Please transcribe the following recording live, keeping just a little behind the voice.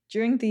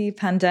During the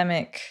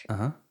pandemic,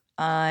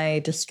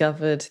 I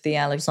discovered the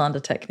Alexander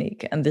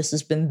technique, and this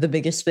has been the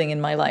biggest thing in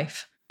my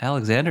life.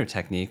 Alexander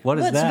technique?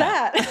 What's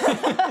that?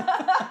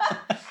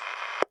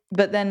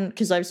 But then,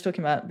 because I was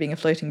talking about being a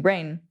floating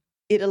brain,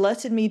 it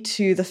alerted me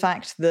to the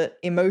fact that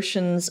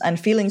emotions and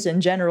feelings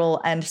in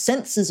general and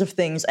senses of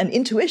things and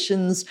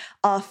intuitions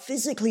are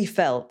physically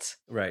felt.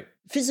 Right.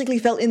 Physically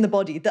felt in the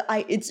body. That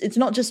it's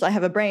not just I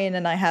have a brain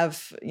and I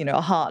have,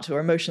 a heart or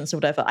emotions or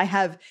whatever. I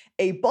have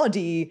a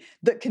body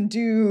that can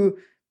do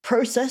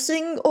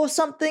processing or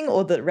something,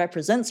 or that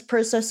represents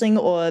processing,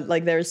 or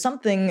like there is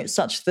something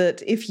such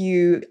that if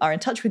you are in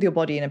touch with your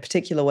body in a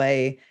particular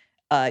way,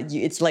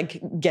 it's like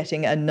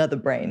getting another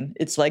brain.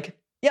 It's like,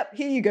 yep,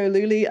 here you go,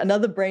 Lulie,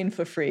 another brain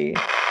for free.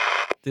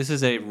 This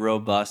is a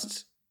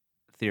robust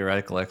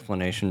theoretical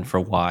explanation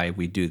for why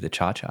we do the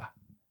cha-cha.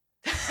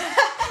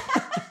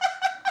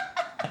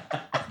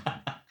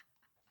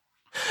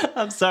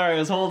 I'm sorry, I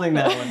was holding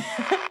that one.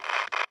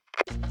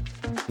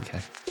 Okay.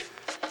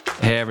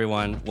 Hey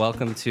everyone,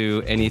 welcome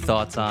to Any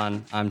Thoughts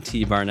On? I'm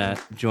T.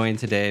 Barnett, joined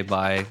today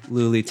by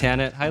Lulie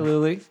Tanett. Hi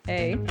Lulie.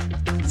 Hey.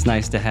 It's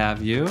nice to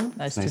have you.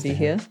 Nice to be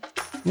here.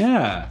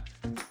 Yeah.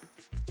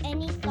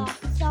 Any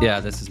thoughts on? Yeah,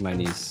 this is my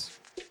niece.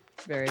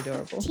 Very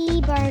adorable.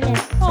 T. Barnett.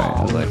 Sorry,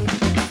 I was like...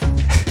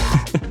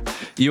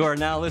 You are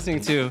now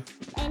listening to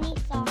Any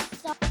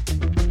thoughts on?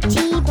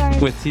 T.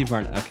 Barnett. With T.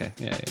 Barnett. Okay,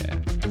 yeah.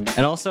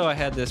 And also I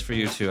had this for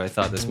you too. I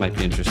thought this might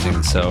be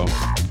interesting. So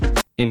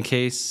in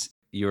case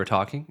you were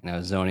talking and I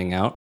was zoning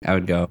out, I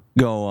would go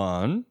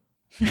on.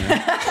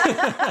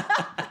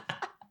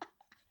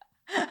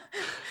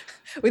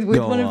 with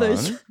go one on. Of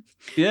those...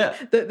 Yeah.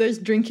 Those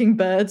drinking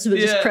birds that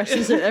just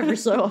presses it every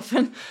so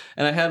often.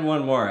 And I had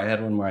one more. I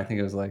think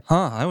it was like,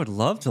 I would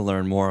love to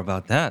learn more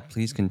about that.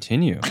 Please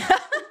continue.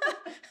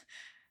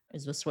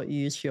 Is this what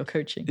you use for your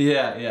coaching?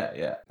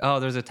 Yeah. Oh,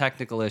 there's a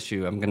technical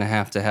issue. I'm going to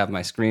have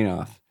my screen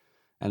off.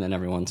 And then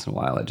every once in a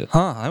while I just,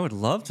 I would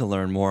love to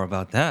learn more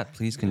about that.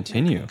 Please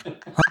continue.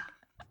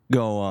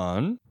 Go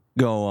on.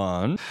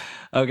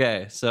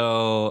 Okay,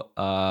 so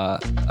I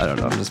don't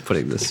know. I'm just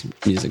putting this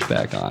music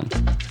back on.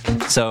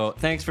 So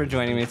thanks for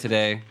joining me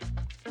today.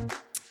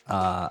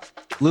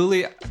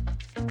 Lulie,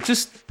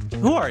 just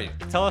who are you?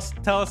 Tell us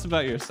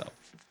about yourself.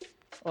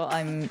 Well,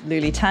 I'm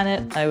Lulie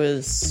Tanett. I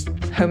was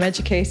home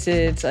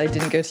educated. I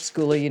didn't go to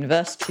school or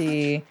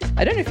university.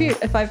 I don't know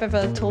if I've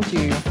ever told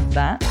you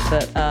that,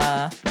 but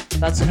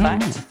that's a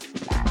fact.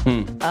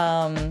 And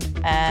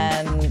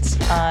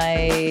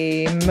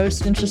I'm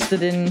most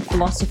interested in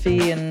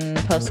philosophy and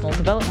personal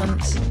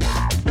development.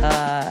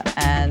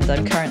 And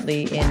I'm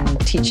currently in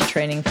teacher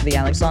training for the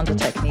Alexander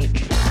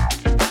technique.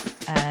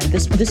 And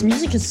this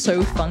music is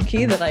so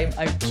funky that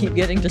I keep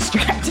getting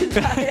distracted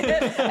by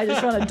it. I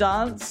just want to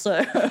dance.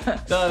 So.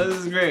 No,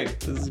 this is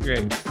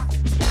great.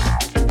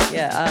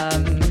 Yeah.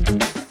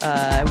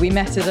 We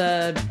met at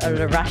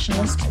a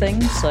rationalist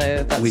thing,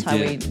 so that's how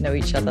we know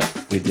each other.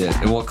 We did,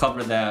 and we'll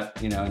cover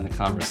that, in the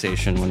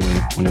conversation when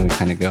we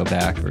kind of go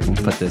back. We're going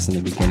to put this in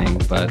the beginning,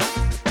 but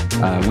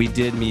we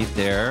did meet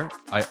there.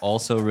 I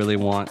also really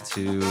want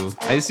to.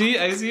 I see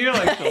your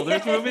like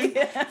shoulders moving.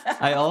 Yeah.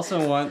 I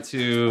also want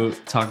to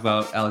talk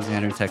about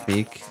Alexander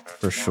technique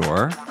for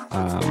sure,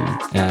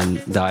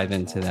 and dive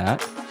into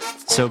that.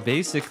 So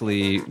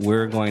basically,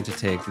 we're going to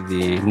take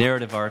the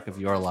narrative arc of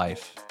your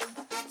life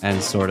and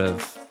I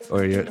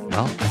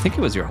think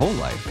it was your whole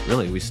life,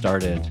 really. We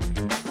started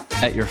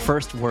at your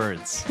first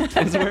words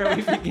is where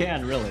we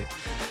began, really.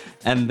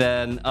 And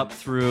then up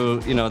through,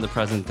 the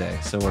present day.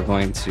 So we're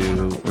going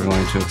to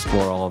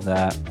explore all of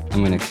that.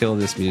 I'm going to kill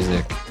this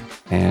music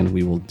and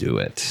we will do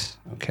it.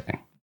 Okay.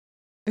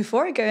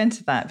 Before I go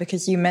into that,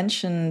 because you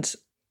mentioned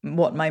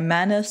what my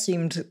manner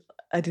seemed,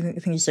 I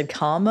think you said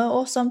calmer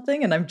or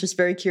something. And I'm just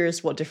very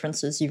curious what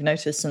differences you've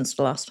noticed since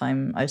the last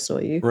time I saw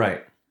you.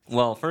 Right.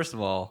 Well, first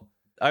of all,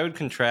 I would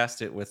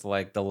contrast it with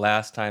like the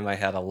last time I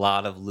had a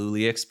lot of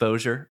Lulie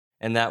exposure.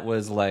 And that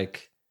was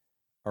like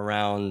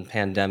around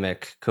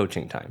pandemic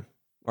coaching time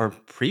or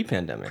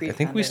pre-pandemic. I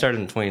think we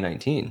started in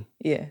 2019.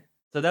 Yeah.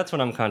 So that's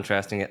when I'm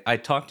contrasting it. I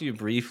talked to you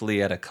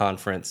briefly at a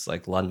conference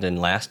like London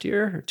last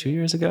year or 2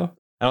 years ago.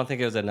 I don't think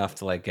it was enough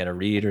to like get a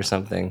read or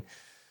something.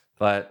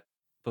 But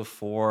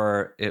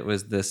before it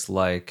was this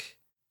like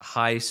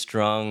high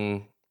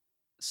strung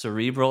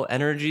cerebral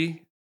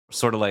energy,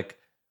 sort of like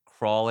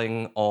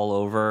crawling all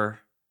over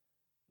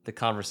the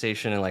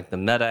conversation and like the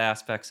meta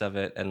aspects of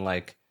it and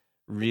like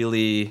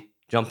really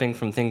jumping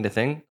from thing to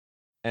thing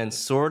and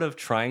sort of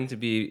trying to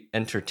be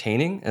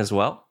entertaining as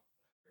well.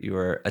 You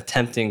were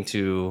attempting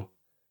to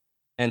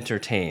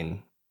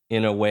entertain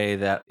in a way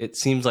that it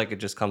seems like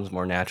it just comes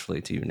more naturally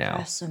to you now.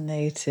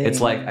 Fascinating.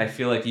 It's like, I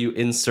feel like you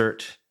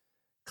insert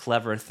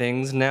clever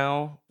things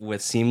now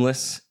with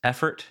seamless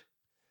effort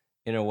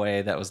in a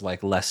way that was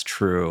like less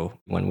true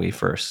when we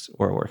first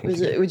were working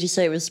together. Would you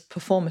say it was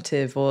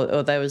performative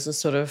or there was a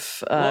sort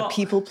of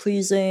people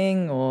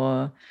pleasing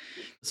or?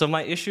 So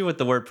my issue with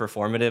the word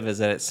performative is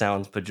that it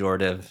sounds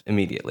pejorative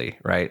immediately,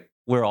 right?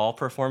 We're all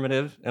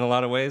performative in a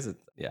lot of ways.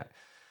 Yeah.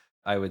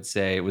 I would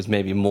say it was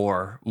maybe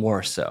more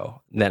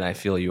so than I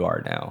feel you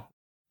are now.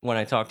 When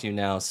I talk to you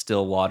now,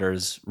 still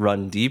waters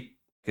run deep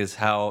is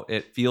how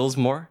it feels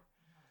more.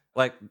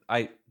 Like,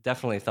 I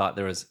definitely thought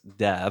there was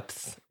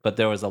depth, but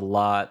there was a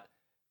lot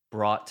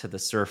brought to the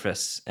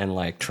surface and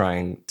like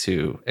trying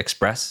to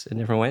express in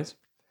different ways.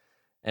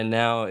 And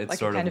now it's Like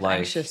sort a kind of of like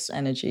anxious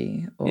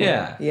energy. Or,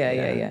 yeah,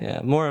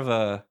 yeah. more of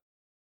a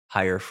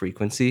higher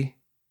frequency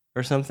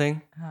or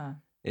something. Huh.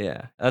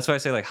 Yeah, that's why I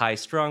say like high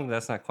strung.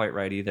 That's not quite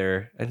right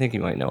either. I think you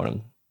might know what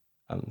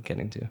I'm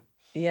getting to.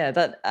 Yeah,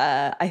 that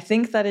I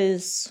think that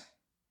is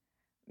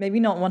maybe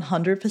not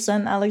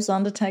 100%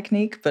 Alexander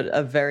technique, but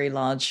a very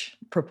large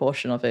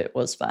proportion of it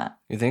was that.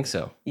 You think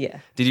so? Yeah.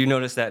 Did you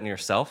notice that in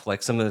yourself?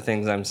 Like some of the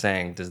things I'm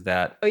saying, does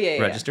that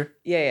register?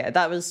 Yeah.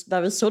 That was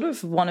sort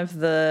of one of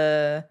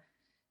the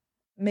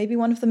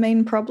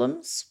main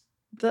problems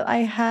that I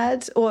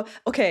had. Or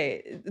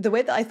okay, the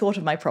way that I thought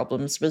of my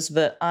problems was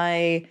that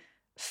I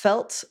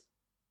felt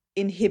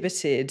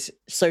inhibited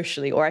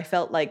socially, or I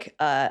felt like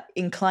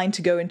inclined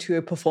to go into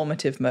a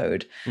performative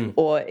mode,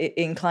 or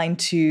inclined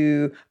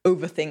to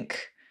overthink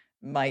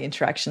my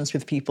interactions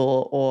with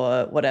people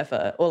or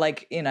whatever. Or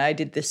like, I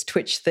did this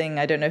Twitch thing.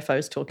 I don't know if I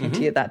was talking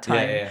to you at that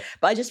time,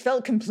 but I just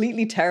felt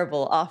completely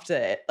terrible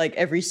after like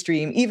every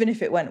stream, even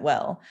if it went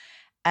well.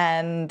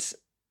 And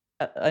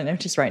I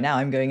notice right now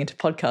I'm going into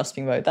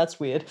podcasting mode. That's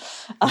weird.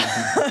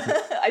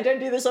 I don't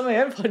do this on my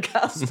own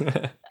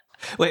podcast.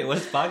 Wait,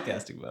 what's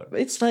podcasting about?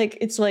 It's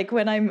like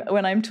when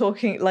I'm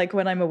talking, like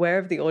when I'm aware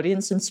of the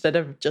audience instead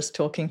of just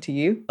talking to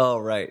you. Oh,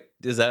 right.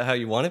 Is that how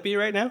you want to be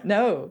right now?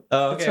 No.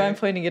 Oh, okay. That's why I'm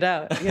pointing it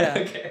out. Yeah.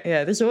 Okay.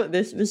 Yeah.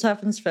 This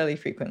happens fairly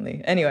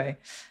frequently. Anyway,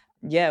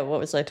 yeah. What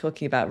was I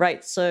talking about?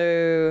 Right.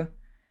 So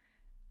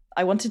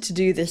I wanted to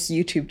do this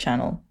YouTube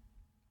channel.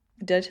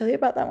 Did I tell you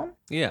about that one?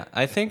 Yeah,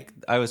 I think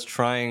I was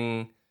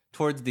trying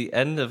towards the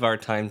end of our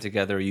time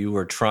together. You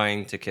were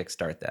trying to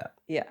kickstart that.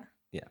 Yeah.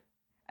 Yeah.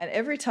 And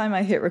every time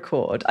I hit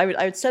record, I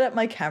would set up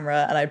my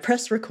camera and I'd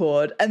press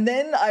record, and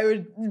then I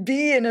would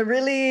be in a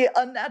really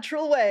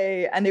unnatural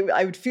way, and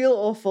I would feel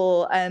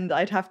awful, and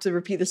I'd have to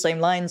repeat the same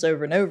lines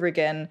over and over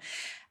again.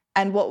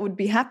 And what would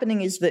be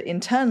happening is that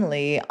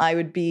internally, I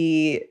would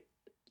be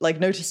like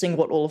noticing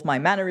what all of my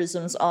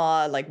mannerisms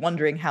are, like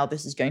wondering how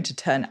this is going to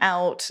turn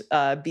out,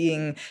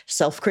 being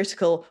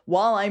self-critical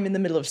while I'm in the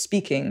middle of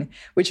speaking,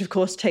 which of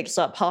course takes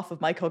up half of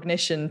my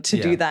cognition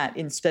to do that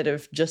instead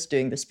of just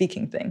doing the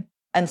speaking thing.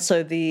 And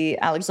so the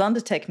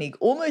Alexander technique,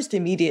 almost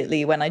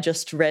immediately when I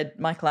just read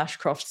Michael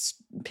Ashcroft's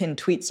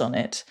pinned tweets on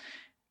it,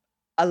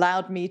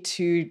 allowed me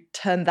to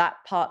turn that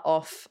part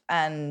off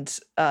and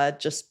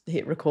just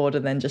hit record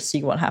and then just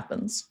see what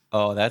happens.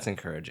 Oh, that's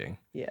encouraging.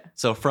 Yeah.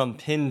 So from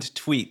pinned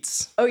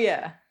tweets. Oh,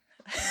 yeah.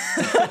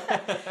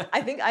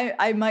 I think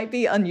I might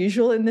be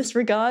unusual in this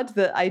regard,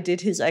 that I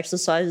did his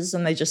exercises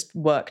and they just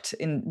worked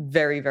in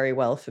very, very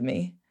well for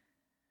me.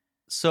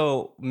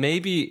 So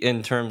maybe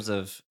in terms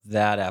of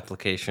that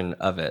application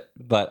of it,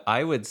 but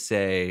I would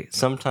say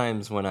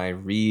sometimes when I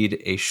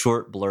read a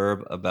short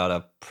blurb about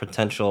a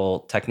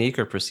potential technique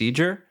or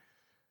procedure,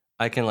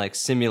 I can like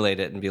simulate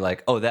it and be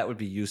like, oh, that would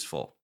be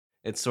useful.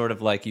 It's sort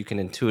of like you can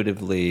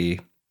intuitively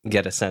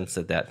get a sense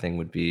that that thing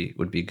would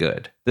be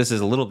good. This is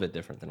a little bit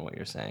different than what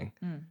you're saying.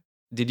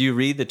 Did you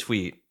read the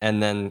tweet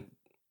and then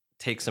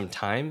take some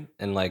time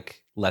and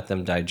like let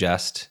them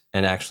digest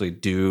and actually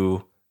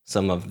do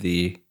some of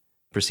the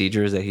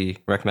procedures that he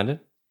recommended?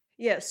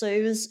 Yeah, so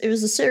it was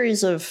a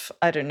series of,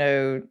 I don't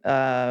know,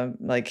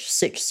 like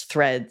 6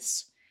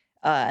 threads.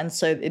 And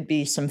so it'd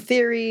be some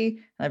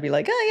theory, and I'd be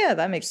like, oh yeah,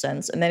 that makes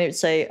sense. And then it would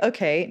say,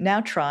 okay,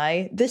 now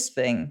try this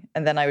thing.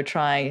 And then I would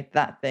try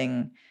that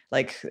thing.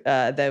 Like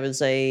there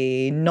was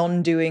a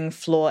non-doing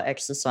floor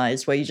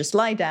exercise where you just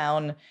lie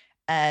down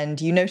and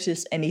you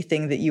notice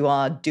anything that you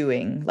are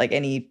doing, like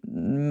any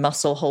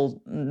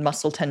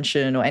muscle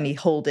tension or any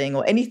holding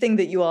or anything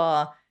that you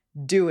are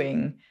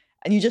doing.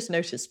 And you just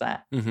notice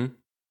that. Mm-hmm.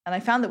 And I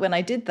found that when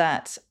I did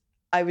that,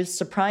 I was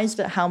surprised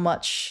at how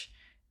much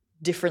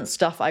different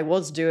stuff I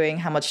was doing,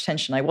 how much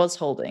tension I was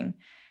holding.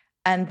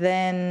 And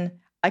then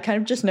I kind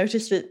of just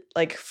noticed it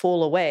like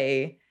fall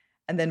away,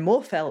 and then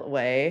more fell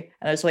away.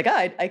 And I was like,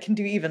 I can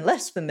do even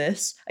less than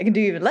this. I can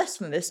do even less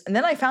than this. And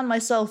then I found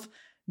myself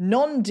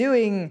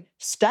non-doing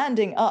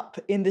standing up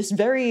in this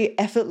very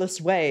effortless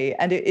way,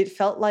 and it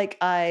felt like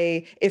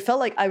I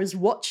was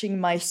watching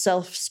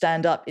myself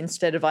stand up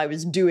instead of I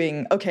was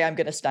doing, okay, I'm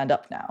going to stand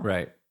up now.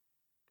 Right.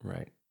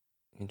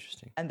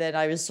 Interesting. And then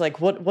I was like,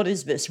 what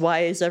is this? Why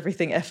is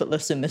everything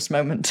effortless in this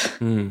moment?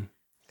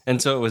 And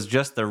so it was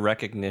just the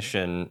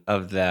recognition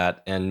of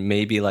that, and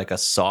maybe like a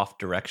soft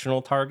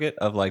directional target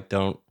of like,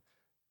 don't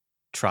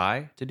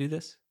try to do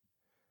this.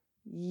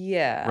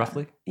 Yeah.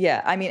 Roughly?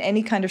 Yeah. I mean,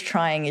 any kind of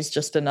trying is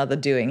just another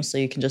doing, so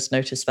you can just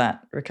notice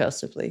that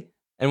recursively.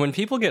 And when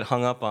people get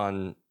hung up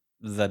on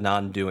the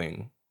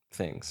non-doing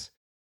things,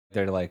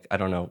 they're like, I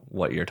don't know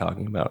what you're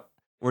talking about.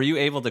 Were you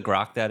able to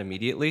grok that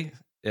immediately?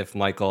 If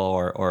Michael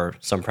or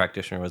some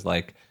practitioner was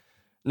like,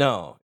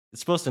 no, it's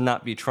supposed to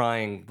not be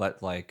trying,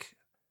 but like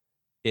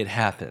it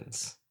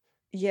happens.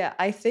 Yeah,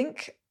 I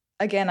think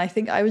again, I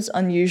think I was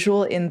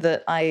unusual in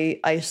that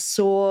I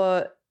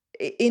saw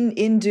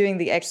in doing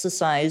the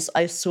exercise,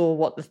 I saw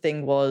what the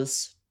thing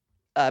was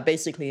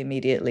basically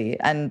immediately.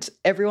 And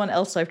everyone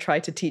else I've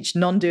tried to teach,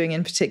 non-doing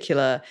in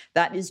particular,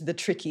 that is the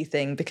tricky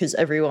thing because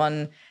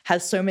everyone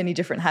has so many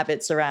different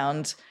habits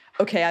around,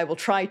 okay, I will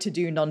try to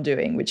do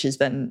non-doing, which is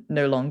then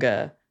no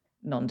longer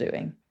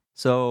non-doing.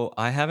 So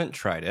I haven't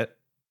tried it,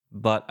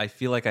 but I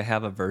feel like I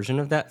have a version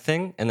of that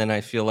thing. And then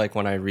I feel like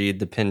when I read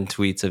the pinned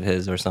tweets of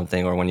his or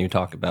something, or when you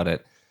talk about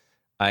it,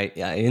 I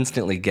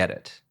instantly get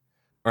it,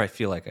 or I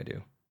feel like I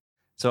do.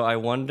 So I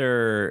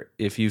wonder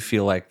if you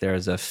feel like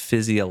there's a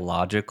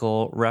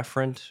physiological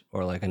referent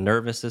or like a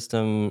nervous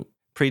system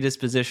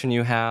predisposition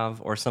you have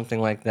or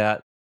something like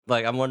that.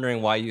 Like, I'm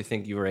wondering why you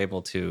think you were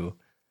able to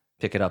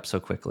pick it up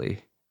so quickly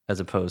as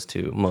opposed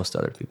to most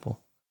other people.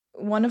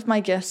 One of my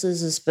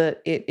guesses is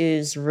that it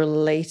is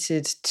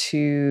related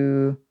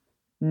to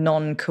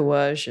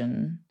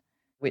non-coercion,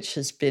 which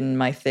has been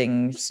my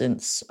thing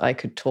since I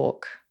could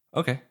talk.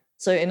 Okay.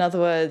 So in other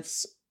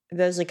words,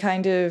 there's a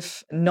kind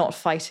of not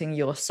fighting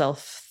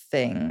yourself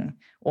thing,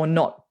 or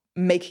not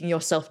making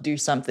yourself do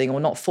something, or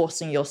not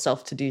forcing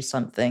yourself to do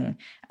something.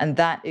 And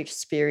that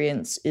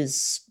experience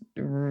is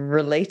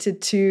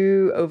related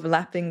to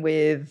overlapping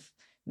with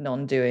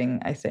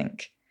non-doing, I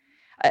think.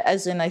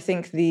 As in, I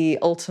think the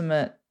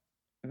ultimate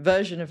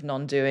version of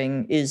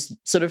non-doing is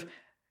sort of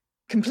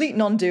complete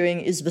non-doing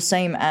is the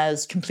same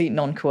as complete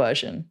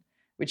non-coercion,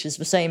 which is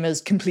the same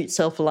as complete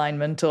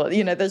self-alignment, or,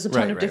 there's a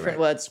ton of different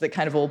words that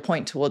kind of all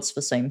point towards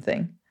the same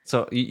thing.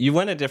 So you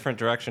went a different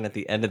direction at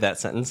the end of that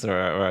sentence, or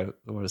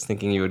I was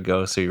thinking you would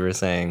go. So you were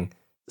saying,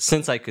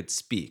 since I could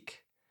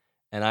speak,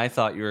 and I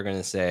thought you were going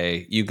to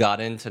say you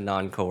got into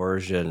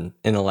non-coercion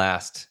in the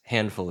last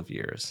handful of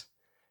years,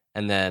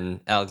 and then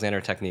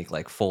Alexander technique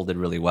like folded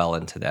really well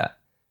into that.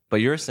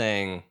 But you're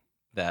saying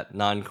that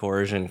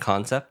non-coercion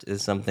concept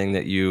is something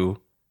that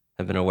you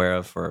have been aware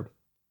of for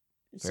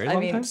a very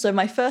long time? So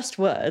my first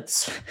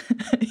words...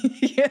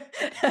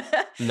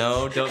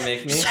 No, don't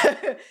make me.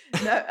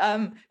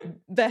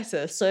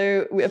 Better.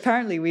 So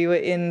apparently we were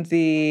in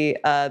the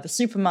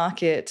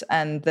supermarket,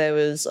 and there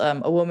was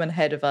a woman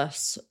ahead of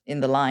us in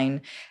the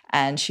line,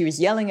 and she was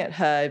yelling at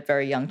her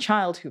very young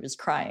child who was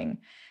crying.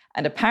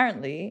 And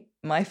apparently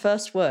my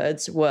first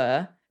words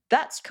were,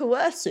 "That's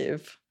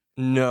coercive."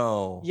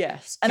 No.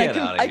 Yes. And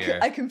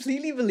I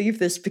completely believe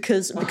this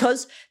because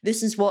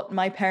this is what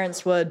my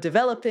parents were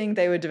developing.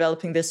 They were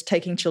developing this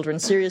taking children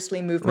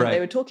seriously movement. Right. They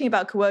were talking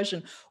about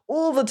coercion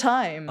all the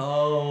time.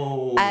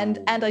 Oh. And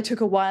I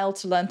took a while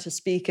to learn to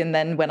speak. And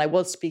then when I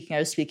was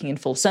speaking in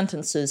full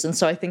sentences. And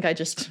so I think I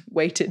just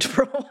waited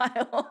for a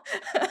while.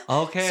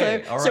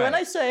 Okay. All right. So when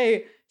I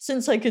say,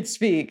 since I could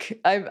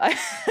speak,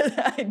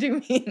 I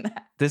do mean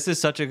that. This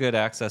is such a good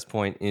access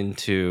point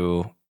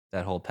into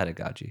that whole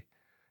pedagogy.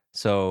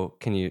 So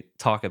can you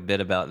talk a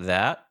bit about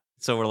that?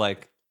 So we're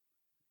like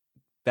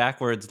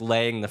backwards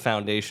laying the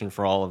foundation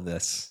for all of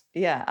this.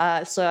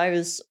 Yeah. So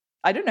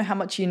I don't know how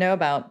much you know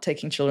about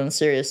taking children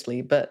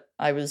seriously, but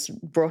I was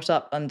brought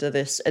up under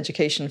this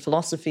education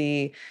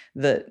philosophy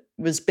that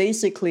was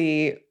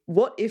basically,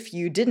 what if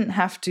you didn't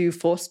have to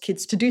force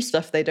kids to do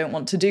stuff they don't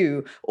want to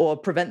do, or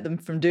prevent them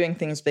from doing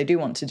things they do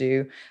want to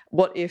do?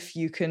 What if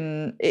you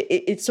can,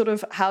 it's sort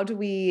of, how do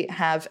we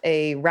have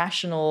a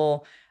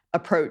rational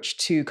approach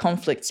to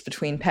conflicts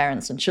between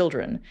parents and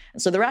children?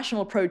 And so the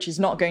rational approach is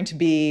not going to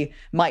be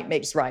might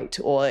makes right,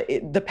 or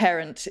the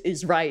parent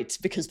is right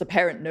because the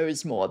parent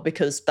knows more,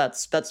 because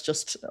that's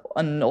just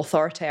an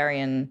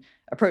authoritarian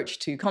approach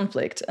to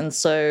conflict. And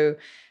so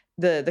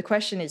the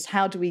question is,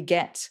 how do we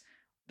get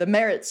the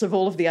merits of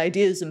all of the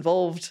ideas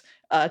involved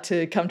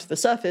to come to the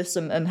surface,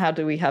 and how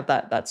do we have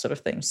that sort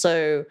of thing?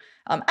 So,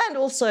 and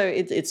also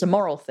it's a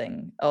moral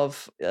thing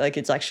of, like,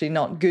 it's actually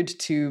not good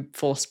to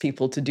force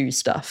people to do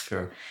stuff.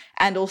 Sure.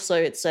 And also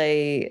it's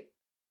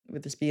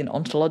would this be an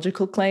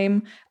ontological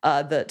claim,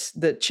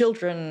 that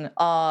children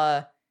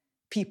are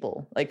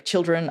people, like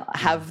children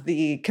have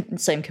the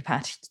same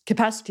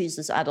capacities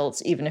as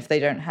adults, even if they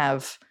don't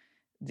have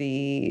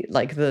the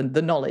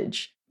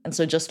knowledge. And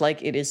so just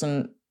like it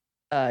isn't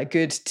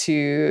good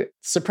to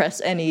suppress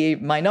any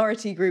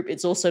minority group,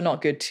 it's also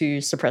not good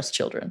to suppress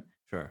children.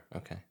 Sure.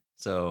 Okay.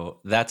 So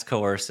that's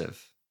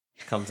coercive.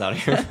 Comes out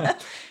of your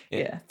mouth.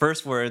 Yeah.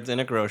 First words in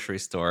a grocery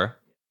store.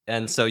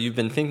 And so you've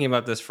been thinking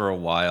about this for a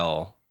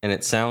while, and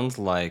it sounds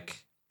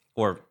like,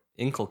 or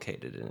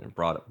inculcated and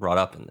brought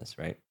up in this,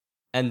 right?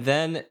 And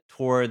then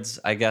towards,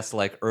 I guess,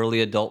 like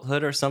early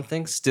adulthood or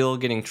something, still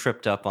getting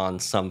tripped up on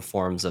some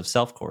forms of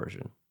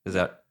self-coercion. Is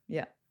that?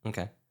 Yeah.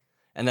 Okay.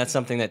 And that's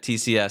something that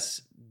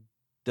TCS,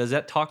 does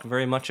that talk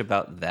very much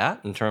about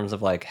that in terms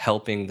of like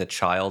helping the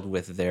child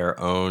with their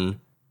own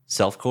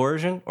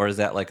self-coercion? Or is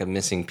that like a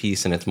missing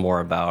piece and it's more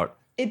about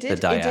the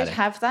dyadic? It did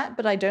have that,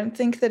 but I don't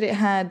think that it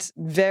had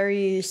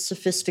very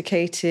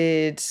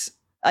sophisticated,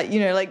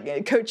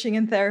 like coaching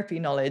and therapy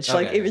knowledge.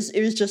 Okay. Like it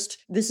was just,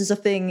 this is a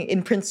thing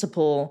in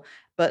principle,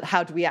 but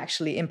how do we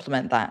actually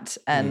implement that?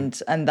 And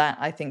that,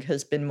 I think,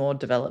 has been more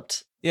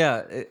developed.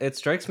 Yeah, it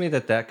strikes me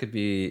that could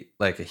be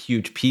like a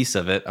huge piece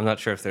of it. I'm not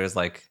sure if there's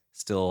like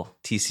still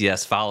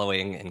TCS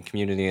following and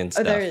community and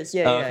stuff. Oh, there is.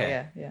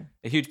 Yeah.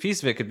 A huge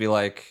piece of it could be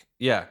like,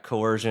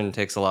 coercion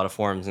takes a lot of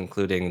forms,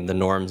 including the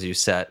norms you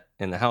set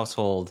in the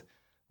household,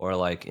 or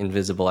like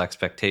invisible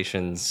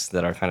expectations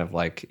that are kind of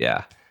like,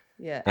 Yeah.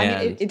 I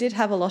mean, it did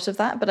have a lot of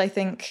that, but I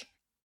think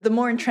the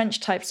more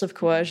entrenched types of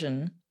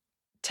coercion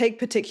take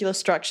particular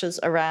structures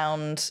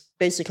around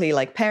basically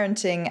like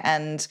parenting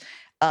and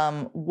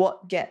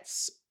what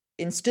gets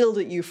instilled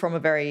at you from a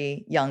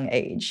very young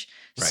age.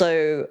 Right.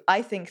 So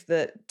I think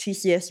that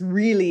TCS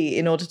really,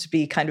 in order to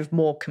be kind of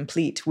more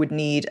complete, would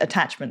need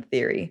attachment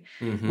theory,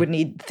 would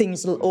need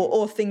things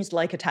or things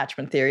like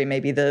attachment theory,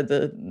 maybe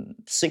the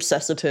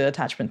successor to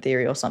attachment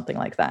theory or something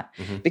like that.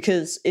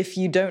 Because if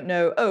you don't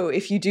know,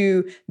 if you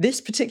do this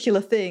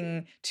particular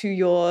thing to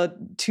your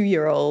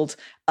 2-year-old,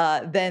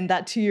 then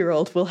that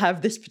 2-year-old will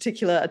have this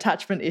particular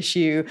attachment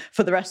issue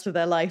for the rest of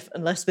their life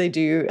unless they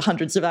do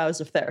hundreds of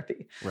hours of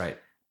therapy.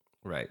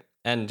 Right.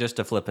 And just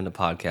to flip into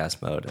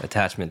podcast mode,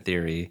 attachment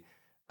theory,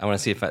 I want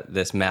to see if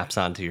this maps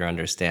onto your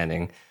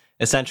understanding.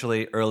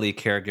 Essentially, early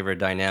caregiver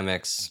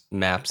dynamics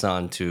maps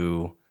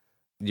onto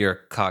your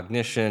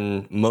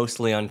cognition,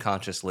 mostly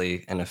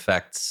unconsciously, and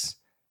affects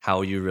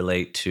how you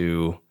relate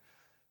to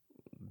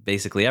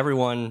basically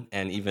everyone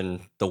and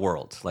even the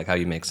world, like how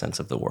you make sense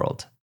of the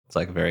world. It's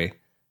like a very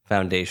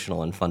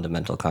foundational and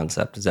fundamental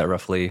concept. Is that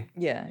roughly?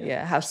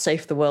 Yeah. How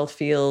safe the world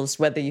feels,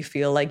 whether you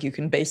feel like you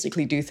can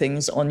basically do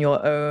things on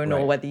your own,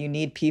 or whether you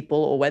need people,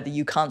 or whether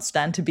you can't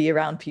stand to be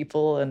around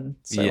people, and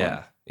so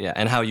on. Yeah.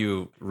 And how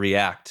you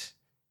react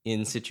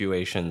in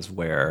situations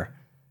where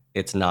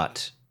it's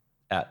not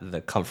at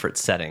the comfort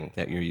setting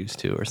that you're used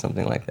to or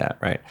something like that,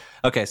 right?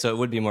 Okay, so it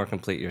would be more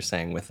complete, you're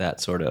saying, with that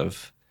sort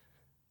of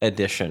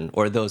addition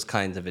or those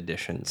kinds of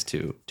additions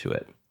to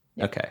it.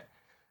 Yeah. Okay.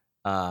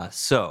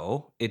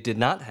 So it did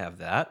not have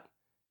that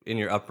in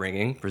your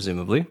upbringing,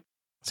 presumably.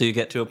 So you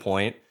get to a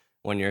point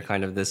when you're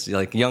kind of this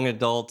like young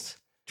adult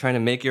trying to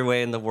make your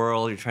way in the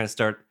world. You're trying to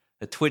start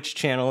a Twitch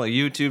channel, a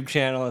YouTube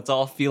channel. It's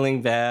all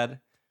feeling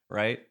bad,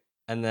 right?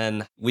 And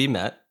then we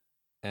met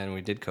and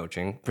we did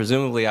coaching.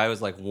 Presumably I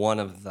was like one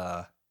of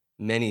the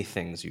many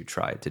things you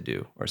tried to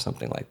do or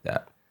something like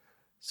that.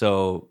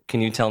 So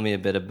can you tell me a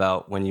bit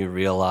about when you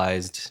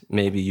realized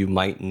maybe you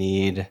might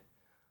need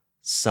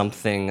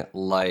something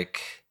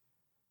like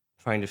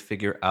trying to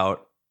figure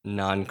out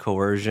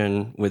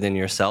non-coercion within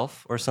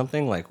yourself or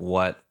something? Like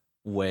what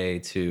way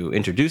to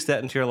introduce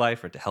that into your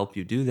life or to help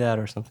you do that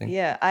or something?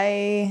 Yeah,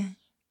 I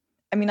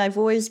mean, I've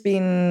always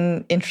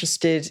been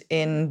interested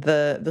in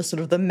the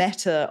sort of the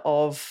meta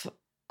of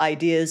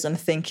ideas and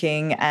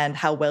thinking and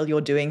how well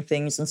you're doing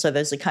things. And so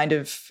there's a kind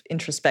of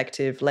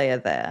introspective layer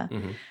there.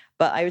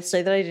 But I would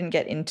say that I didn't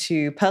get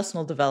into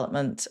personal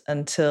development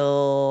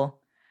until,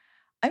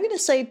 I'm going to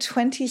say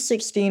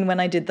 2016, when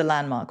I did the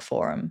Landmark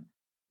Forum.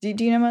 Do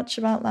you know much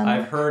about Landmark?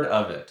 I've heard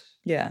of it.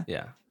 Yeah.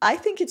 Yeah. I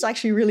think it's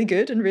actually really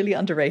good and really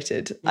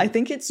underrated. I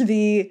think it's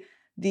the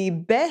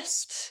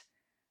best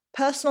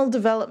personal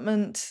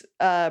development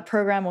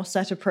program or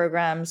set of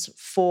programs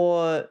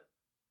for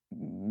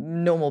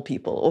normal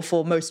people, or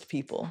for most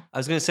people. I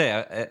was going to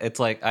say, it's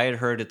like I had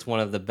heard it's one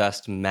of the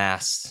best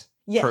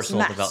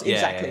personal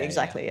development.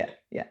 Exactly.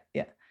 Yeah.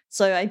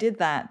 So I did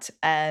that,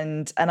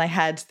 and I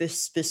had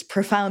this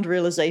profound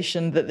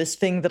realization that this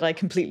thing that I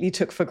completely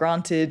took for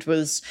granted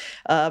was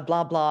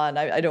blah blah, and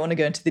I don't want to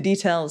go into the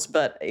details,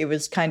 but it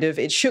was kind of,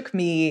 it shook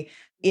me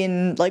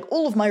in like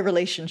all of my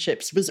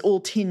relationships was all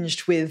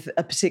tinged with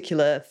a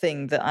particular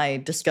thing that I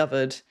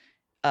discovered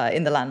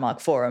in the Landmark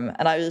Forum,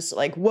 and I was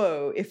like,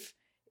 whoa,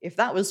 if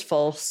that was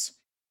false,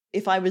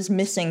 if I was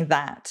missing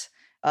that,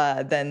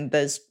 then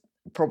there's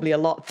probably a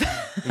lot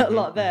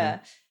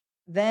there.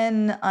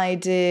 Then I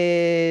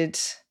did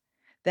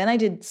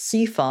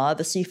CFAR,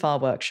 the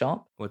CFAR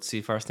workshop. What's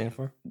CFAR stand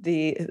for?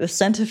 The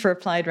Center for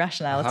Applied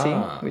Rationality,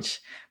 which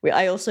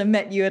I also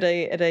met you at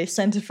a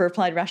Center for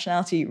Applied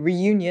Rationality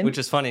reunion. Which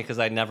is funny because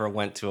I never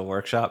went to a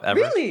workshop ever.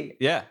 Really?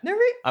 Yeah. No,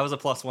 I was a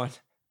 +1.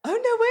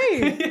 Oh, no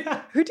way.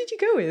 Yeah. Who did you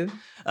go with?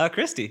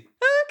 Christy.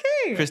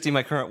 Okay. Christy,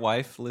 my current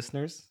wife,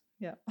 listeners.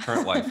 Yeah.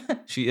 Current wife.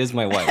 She is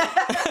my wife.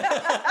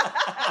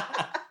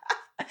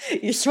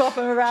 You swap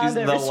them around. She's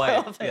the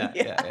wife. Often.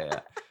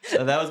 Yeah.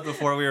 So that was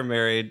before we were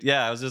married.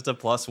 Yeah, I was just a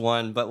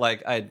 +1, but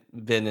like I'd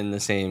been in the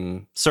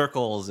same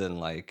circles and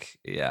like,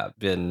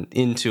 been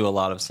into a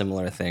lot of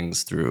similar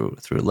things through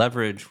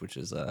Leverage, which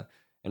is an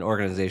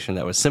organization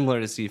that was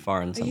similar to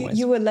CFAR in some ways.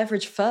 You were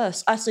Leverage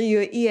first. So you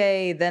were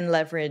EA, then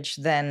Leverage,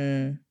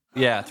 then...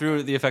 Yeah,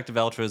 through the Effective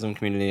Altruism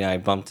community, I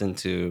bumped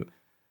into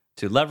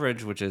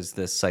Leverage, which is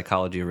this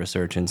psychology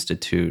research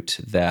institute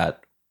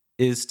that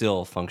is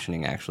still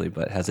functioning actually,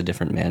 but has a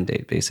different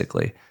mandate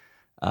basically.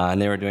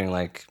 And they were doing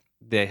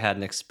they had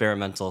an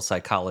experimental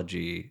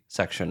psychology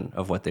section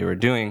of what they were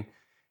doing.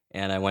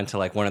 And I went to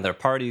one of their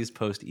parties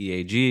post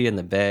EAG in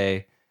the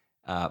Bay.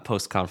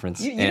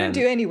 post-conference. You don't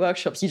do any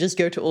workshops. You just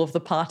go to all of the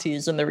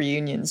parties and the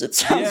reunions. It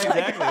sounds Yeah,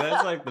 exactly.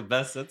 That's like the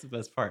best. That's the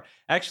best part.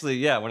 Actually,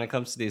 yeah. When it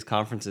comes to these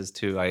conferences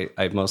too,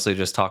 I mostly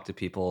just talk to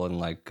people and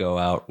like go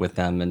out with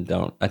them and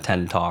don't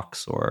attend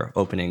talks or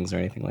openings or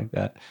anything like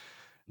that.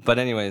 But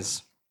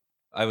anyways,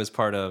 I was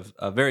part of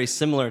a very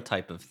similar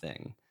type of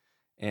thing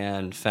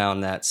and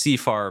found that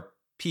CFAR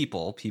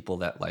people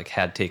that like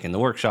had taken the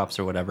workshops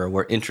or whatever,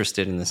 were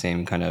interested in the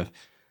same kind of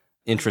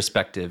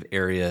introspective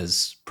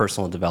areas,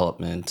 personal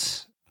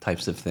development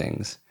types of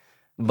things,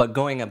 but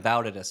going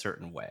about it a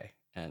certain way.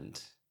 And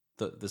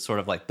the sort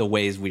of like the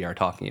ways we are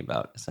talking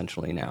about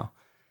essentially now.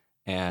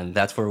 And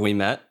that's where we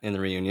met in the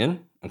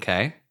reunion.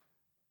 Okay.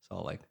 So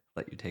I'll like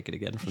let you take it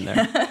again from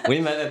there.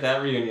 We met at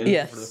that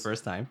reunion for the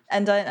first time.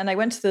 And I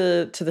went to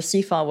the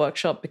CFAR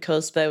workshop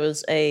because there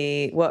was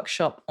a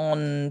workshop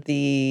on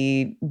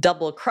the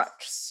double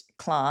crux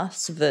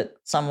class that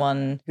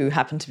someone who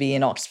happened to be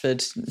in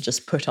Oxford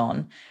just put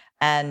on.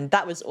 And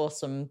that was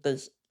awesome.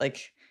 There's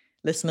like,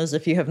 listeners,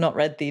 if you have not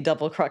read the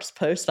double crux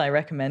post, I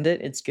recommend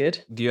it. It's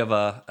good. Do you have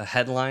a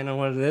headline on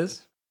what it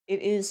is?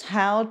 It is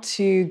how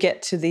to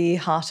get to the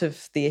heart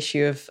of the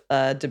issue of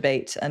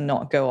debate and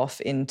not go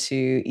off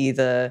into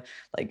either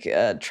like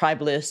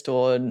tribalist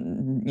or,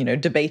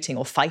 debating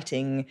or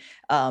fighting,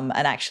 and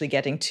actually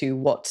getting to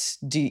what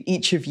do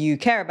each of you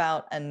care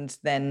about and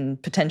then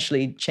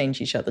potentially change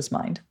each other's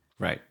mind.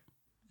 Right.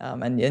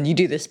 And you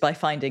do this by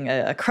finding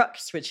a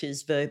crux, which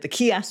is the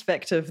key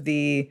aspect of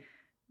the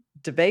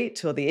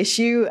debate or the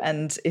issue.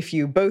 And if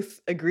you both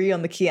agree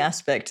on the key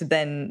aspect,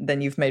 then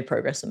you've made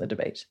progress in the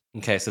debate.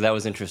 Okay, so that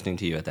was interesting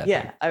to you at that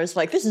time. I was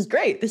like, this is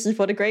great. This is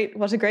what a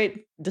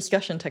great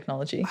discussion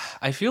technology.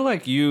 I feel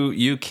like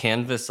you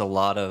canvass a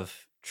lot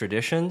of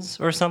traditions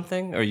or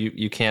something, or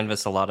you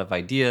canvass a lot of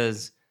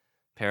ideas,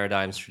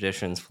 paradigms,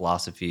 traditions,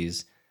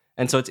 philosophies.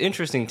 And so it's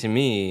interesting to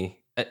me,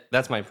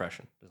 that's my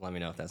impression. Just let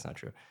me know if that's not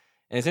true.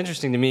 And it's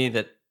interesting to me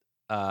that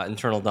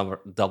internal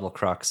double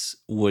crux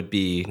would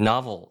be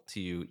novel to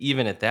you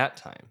even at that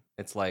time.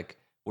 It's like,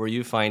 were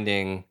you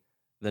finding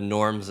the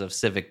norms of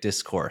civic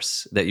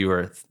discourse that you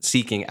were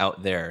seeking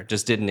out there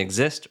just didn't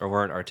exist or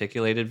weren't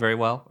articulated very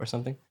well or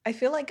something? I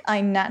feel like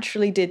I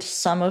naturally did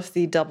some of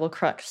the double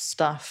crux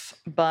stuff,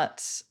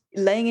 but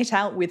laying it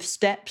out with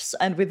steps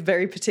and with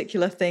very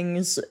particular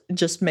things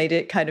just made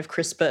it kind of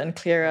crisper and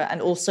clearer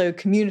and also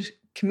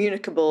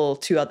communicable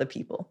to other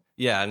people.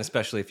 Yeah, and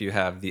especially if you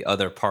have the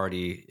other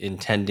party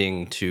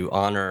intending to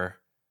honor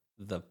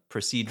the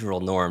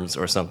procedural norms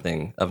or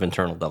something of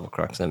internal double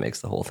crux, that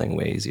makes the whole thing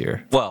way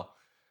easier. Well,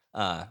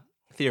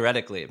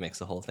 theoretically, it makes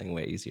the whole thing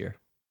way easier.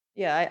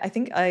 Yeah, I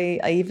think I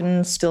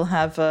even still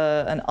have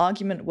an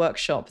argument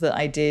workshop that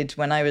I did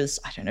when I was,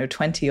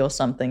 20 or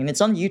something, and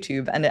it's on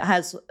YouTube, and it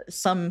has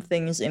some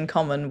things in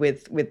common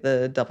with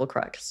the double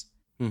crux.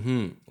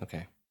 Mm-hmm.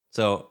 Okay.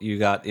 So you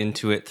got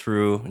into it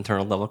through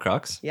internal double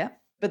crux? Yeah.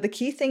 But the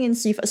key thing in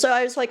CFAR, so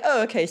I was like,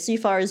 oh, okay,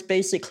 CFAR is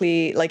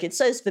basically, like it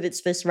says that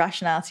it's this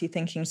rationality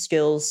thinking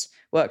skills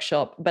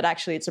workshop, but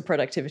actually it's a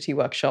productivity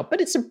workshop.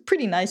 But it's a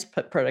pretty nice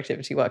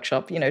productivity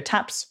workshop.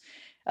 TAPS,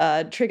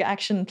 trigger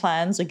action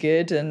plans are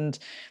good, and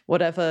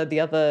whatever the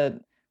other,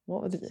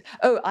 what was it?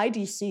 Oh,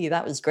 IDC,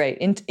 that was great.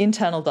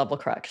 Internal double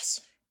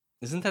crux.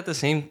 Isn't that the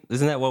same?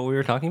 Isn't that what we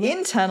were talking about?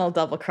 Internal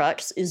double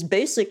crux is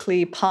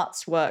basically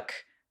parts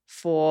work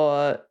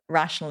for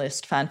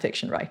rationalist fan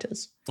fiction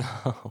writers.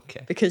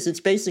 Okay. Because it's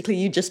basically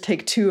you just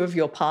take two of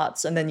your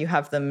parts and then you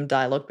have them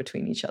dialogue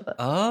between each other.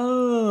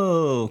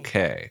 Oh,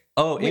 okay.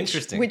 Oh,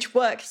 interesting. Which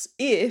works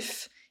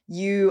if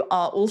you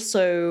are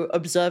also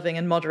observing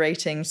and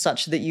moderating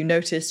such that you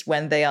notice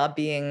when they are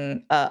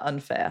being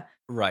unfair.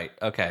 Right.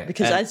 Okay.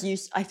 Because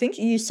I think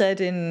you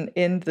said in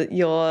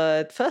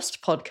your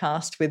first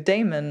podcast with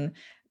Damon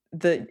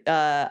that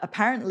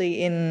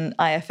apparently in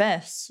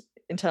IFS,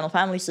 internal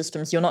family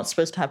systems, you're not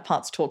supposed to have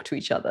parts talk to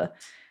each other.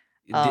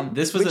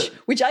 This was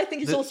which I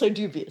think is also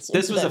dubious.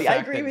 This was a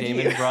fact that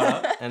Damon brought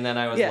up, and then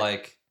I was yeah.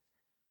 like,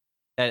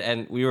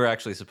 and we were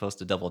actually supposed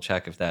to double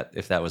check if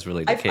that was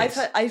really the case.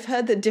 I've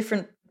heard that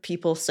different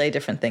people say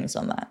different things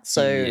on that.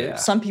 So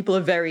some people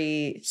are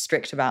very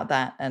strict about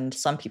that, and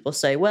some people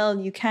say, well,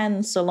 you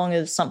can so long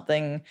as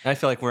something. I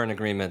feel like we're in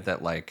agreement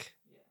that like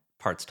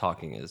parts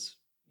talking is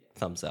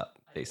thumbs up,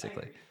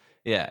 basically.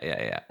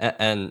 Yeah.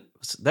 And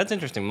that's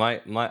interesting.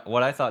 My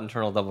what I thought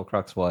internal double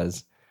crux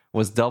was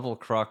double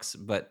crux,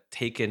 but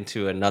taken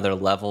to another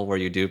level where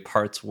you do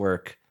parts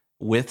work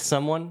with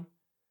someone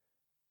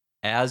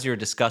as you're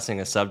discussing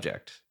a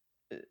subject.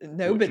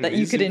 No, but that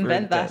you could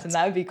invent that, and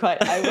that would be quite.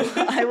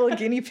 I will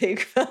guinea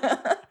pig.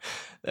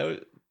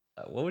 What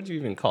would you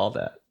even call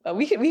that?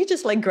 We could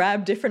just like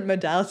grab different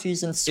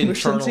modalities and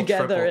smoosh them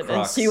together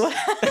and see what.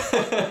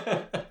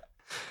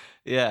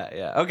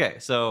 Yeah. Okay,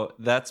 so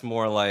that's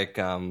more like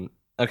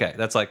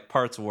that's like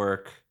parts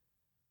work,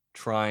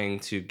 trying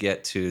to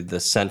get to the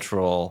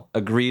central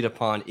agreed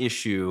upon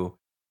issue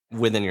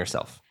within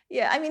yourself.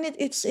 Yeah, I mean,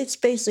 it's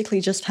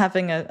basically just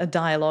having a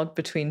dialogue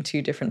between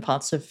two different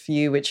parts of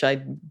you, which I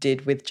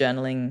did with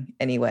journaling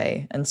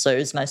anyway. And so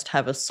it's nice to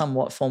have a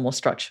somewhat formal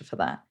structure for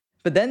that.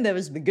 But then there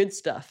was the good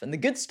stuff, and the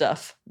good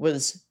stuff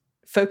was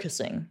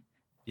focusing.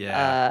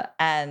 Yeah.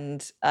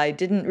 And I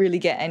didn't really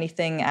get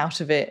anything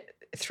out of it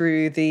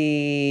through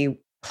the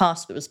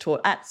class that was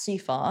taught at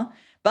CFAR.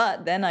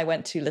 But then I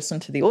went to listen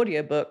to the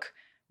audiobook,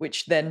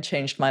 which then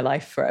changed my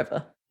life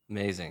forever.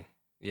 Amazing.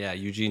 Yeah,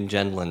 Eugene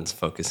Gendlin's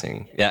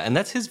focusing. Yeah, and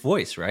that's his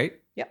voice, right?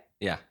 Yep.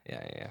 Yeah.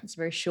 It's a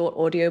very short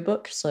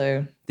audiobook,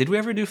 so... Did we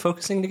ever do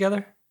focusing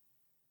together?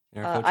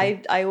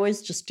 I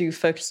always just do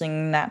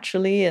focusing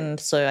naturally, and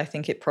so I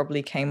think it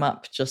probably came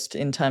up just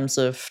in terms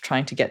of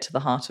trying to get to the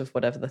heart of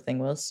whatever the thing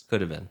was.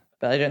 Could have been.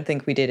 But I don't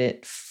think we did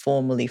it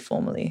formally.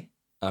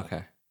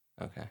 Okay.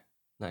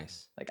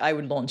 Nice. Like, I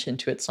would launch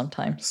into it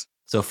sometimes.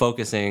 So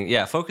focusing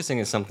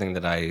is something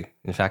that I,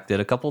 in fact, did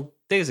a couple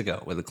days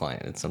ago with a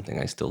client. It's something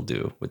I still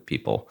do with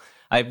people.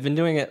 I've been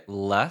doing it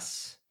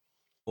less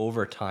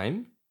over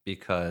time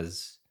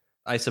because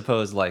I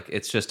suppose like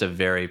it's just a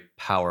very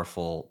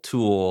powerful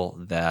tool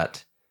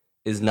that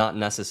is not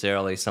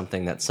necessarily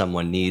something that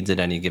someone needs at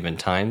any given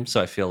time.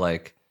 So I feel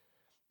like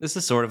this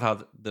is sort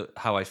of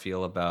how I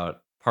feel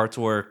about parts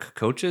work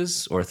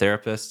coaches or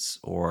therapists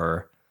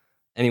or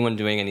anyone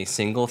doing any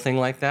single thing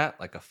like that,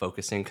 like a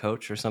focusing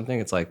coach or something.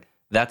 It's like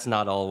that's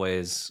not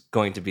always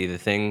going to be the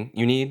thing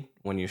you need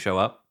when you show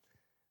up.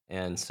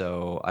 And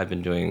so I've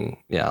been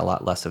doing, a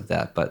lot less of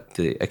that. But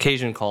the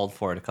occasion called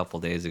for it a couple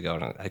days ago,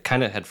 and I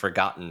kind of had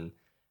forgotten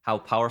how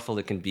powerful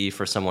it can be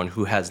for someone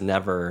who has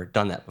never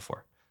done that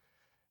before.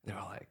 They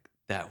were like,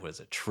 that was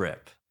a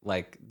trip.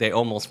 Like they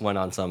almost went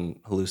on some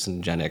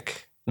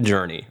hallucinogenic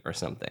journey or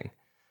something.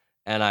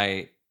 And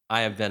I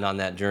have been on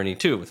that journey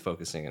too with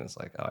focusing, and it's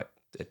like, I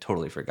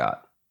totally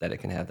forgot that it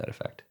can have that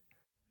effect.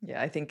 Yeah,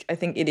 I think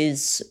it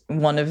is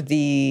one of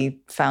the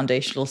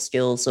foundational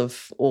skills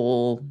of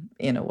all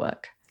inner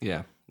work.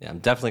 Yeah, I'm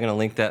definitely going to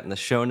link that in the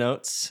show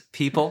notes,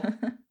 people.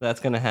 That's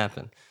going to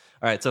happen.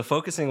 All right, so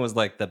focusing was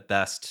like the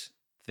best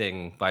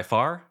thing by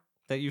far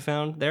that you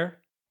found there?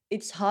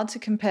 It's hard to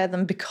compare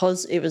them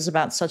because it was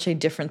about such a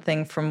different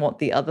thing from what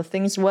the other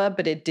things were,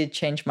 but it did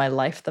change my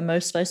life the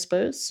most, I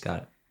suppose.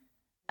 Got it.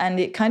 And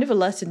it kind of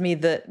alerted me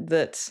that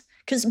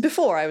because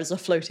before I was a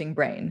floating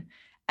brain,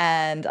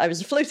 and I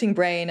was a floating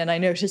brain and I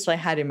noticed I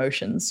had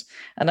emotions.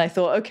 And I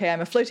thought, okay,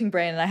 I'm a floating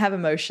brain and I have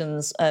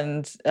emotions,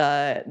 and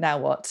now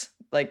what?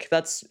 Like,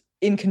 that's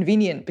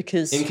inconvenient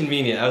because...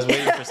 Inconvenient. I was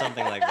waiting for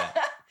something like that.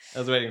 I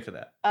was waiting for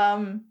that.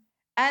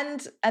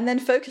 And then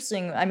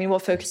focusing, I mean,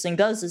 what focusing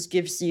does is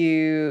gives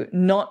you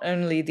not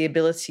only the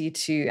ability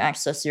to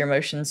access your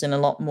emotions in a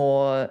lot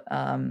more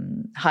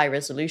high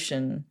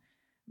resolution,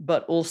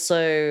 but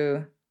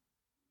also...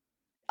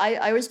 I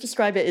always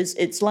describe it as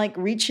it's like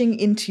reaching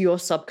into your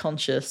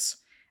subconscious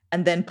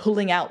and then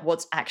pulling out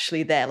what's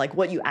actually there, like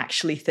what you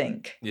actually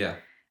think. Yeah.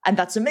 And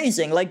that's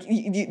amazing, like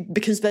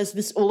because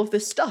there's all of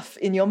this stuff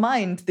in your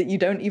mind that you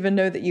don't even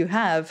know that you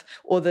have,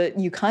 or that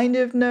you kind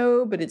of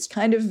know, but it's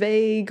kind of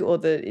vague, or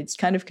that it's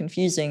kind of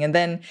confusing. And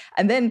then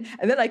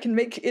I can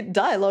make it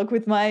dialogue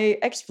with my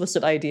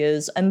explicit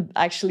ideas and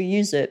actually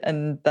use it.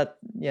 And that,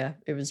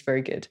 it was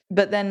very good.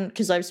 But then,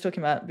 because I was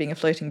talking about being a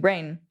floating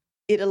brain,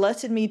 it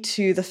alerted me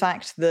to the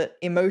fact that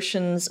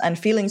emotions and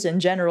feelings in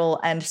general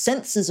and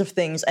senses of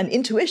things and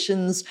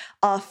intuitions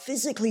are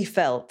physically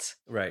felt.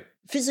 Right.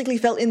 Physically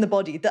felt in the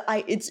body. That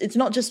it's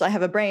not just I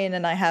have a brain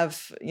and I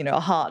have, a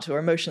heart or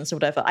emotions or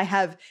whatever. I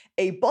have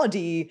a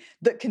body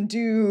that can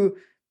do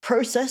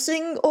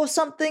processing or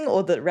something,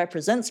 or that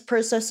represents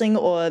processing,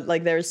 or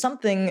like there is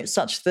something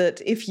such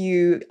that if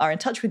you are in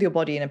touch with your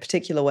body in a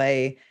particular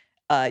way,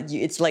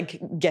 it's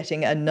like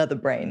getting another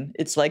brain.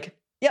 It's like,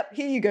 yep,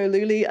 here you go,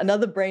 Lulie,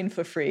 another brain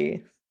for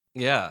free.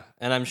 Yeah,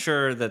 and I'm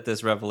sure that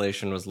this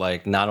revelation was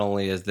like, not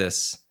only is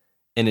this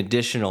an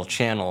additional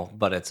channel,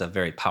 but it's a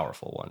very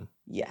powerful one.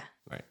 Yeah.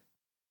 Right.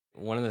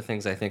 One of the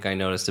things I think I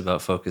noticed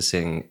about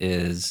focusing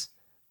is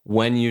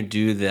when you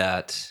do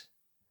that,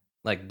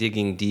 like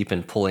digging deep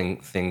and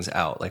pulling things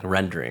out, like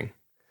rendering,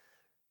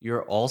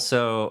 you're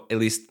also, at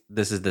least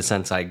this is the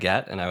sense I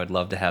get, and I would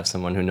love to have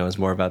someone who knows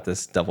more about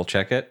this double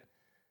check it,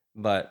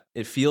 but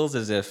it feels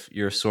as if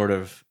you're sort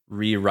of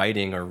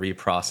rewriting or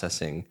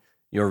reprocessing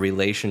your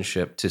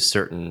relationship to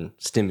certain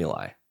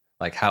stimuli,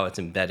 like how it's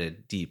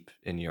embedded deep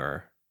in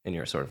your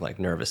sort of like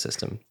nervous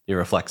system, your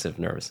reflexive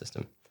nervous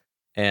system.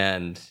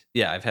 And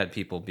yeah, I've had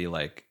people be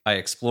like, I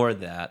explored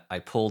that, I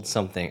pulled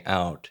something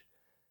out,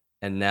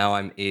 and now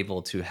I'm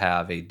able to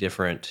have a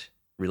different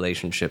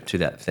relationship to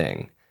that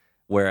thing,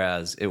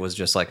 whereas it was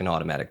just like an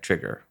automatic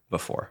trigger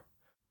before.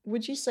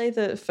 Would you say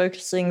that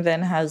focusing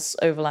then has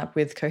overlap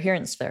with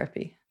coherence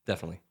therapy?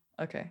 Definitely.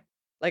 Okay.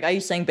 Like, are you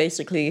saying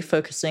basically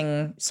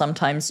focusing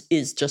sometimes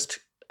is just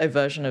a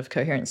version of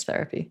coherence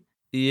therapy?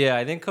 Yeah,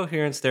 I think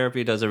coherence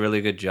therapy does a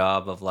really good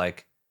job of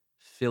like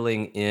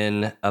filling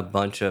in a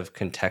bunch of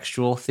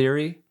contextual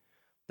theory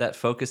that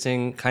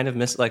focusing kind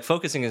of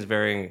focusing is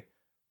very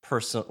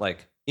personal,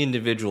 like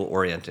individual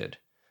oriented.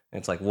 And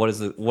it's like, what is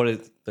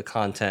the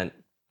content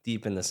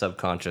deep in the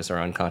subconscious or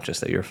unconscious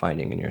that you're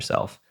finding in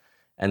yourself?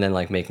 And then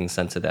like making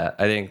sense of that.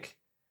 I think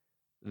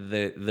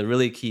the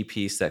really key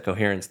piece that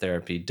coherence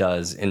therapy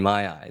does in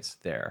my eyes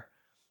there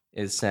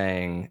is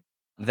saying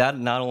that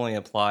not only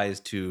applies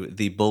to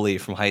the bully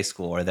from high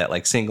school or that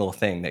like single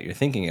thing that you're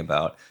thinking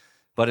about,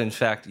 but in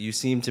fact, you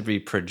seem to be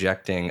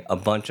projecting a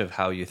bunch of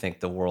how you think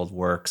the world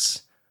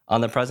works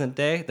on the present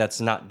day. That's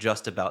not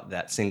just about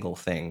that single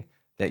thing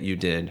that you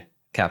did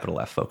capital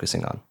F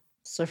focusing on.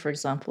 So, for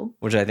example,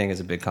 which I think is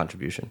a big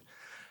contribution.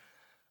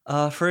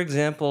 For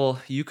example,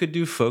 you could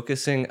do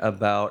focusing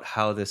about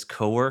how this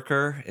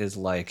coworker is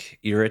like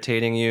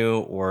irritating you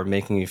or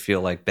making you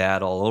feel like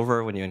bad all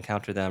over when you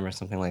encounter them or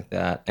something like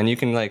that. And you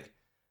can like,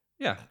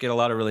 yeah, get a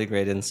lot of really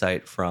great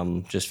insight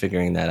from just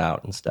figuring that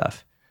out and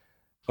stuff,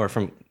 or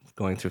from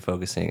going through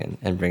focusing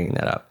and bringing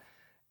that up.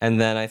 And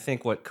then I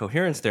think what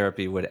coherence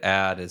therapy would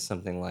add is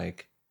something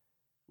like,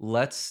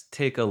 let's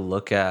take a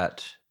look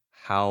at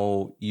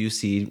how you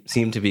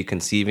seem to be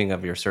conceiving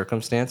of your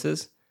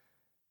circumstances.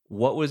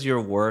 What was your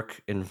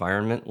work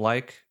environment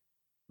like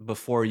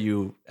before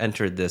you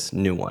entered this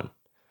new one?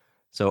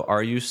 So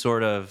are you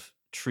sort of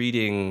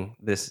treating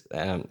this,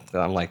 I'm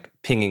like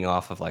pinging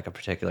off of like a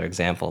particular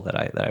example that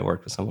I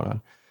worked with someone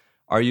on.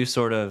 Are you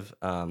sort of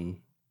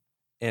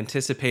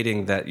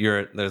anticipating that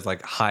there's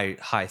like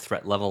high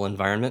threat level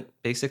environment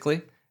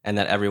basically, and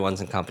that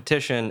everyone's in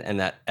competition and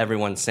that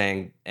everyone's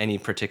saying any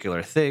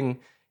particular thing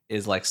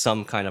is like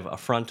some kind of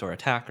affront or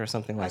attack or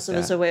something like that? So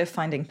there's a way of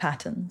finding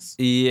patterns.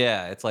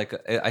 Yeah, it's like,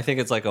 I think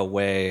it's like a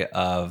way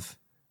of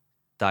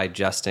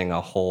digesting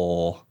a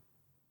whole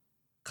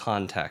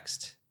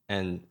context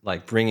and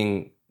like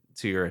bringing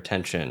to your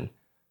attention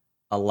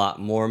a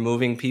lot more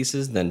moving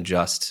pieces than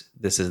just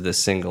this is this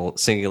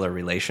singular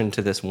relation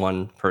to this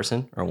one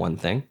person or one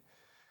thing.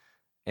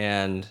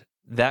 And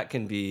that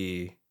can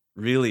be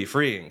really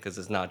freeing because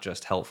it's not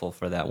just helpful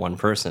for that one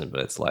person,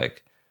 but it's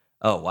like,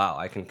 oh, wow,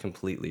 I can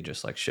completely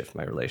just like shift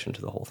my relation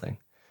to the whole thing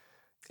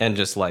and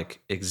just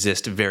like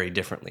exist very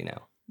differently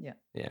now. Yeah.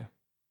 Yeah.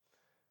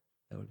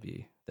 That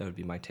would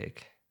be my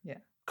take. Yeah.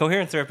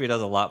 Coherence therapy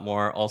does a lot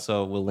more.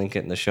 Also, we'll link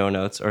it in the show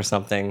notes or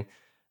something.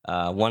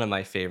 One of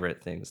my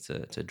favorite things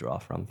to draw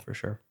from for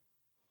sure.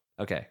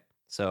 Okay.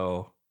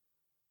 So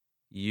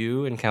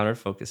you encountered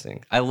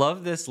focusing. I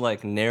love this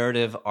like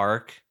narrative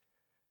arc,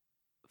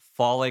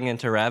 falling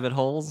into rabbit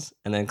holes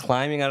and then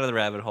climbing out of the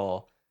rabbit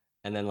hole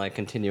and then like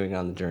continuing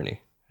on the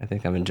journey. I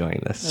think I'm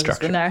enjoying this structure. It's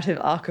the narrative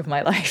arc of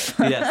my life.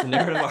 Yes, the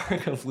narrative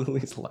arc of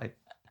Lulie's life.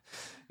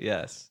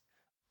 Yes.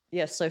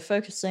 Yes, so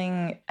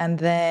focusing, and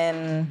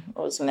then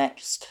what was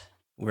next?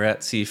 We're at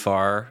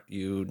CFAR.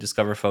 You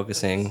discover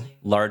focusing,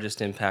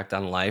 largest impact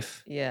on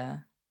life. Yeah.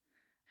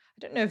 I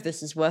don't know if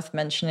this is worth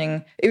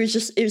mentioning. It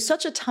was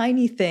such a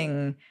tiny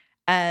thing,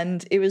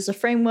 and it was a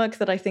framework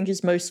that I think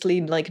is mostly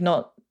like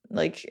not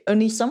like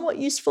only somewhat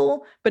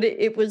useful, but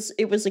it was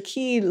a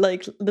key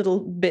like little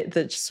bit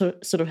that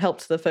sort of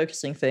helped the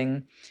focusing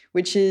thing,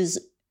 which is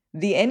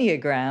the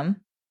Enneagram.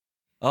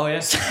 Oh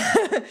yes.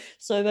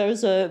 So there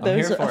was a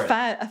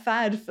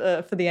fad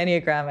for the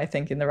Enneagram, I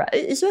think, in the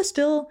is there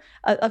still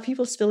are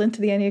people still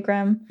into the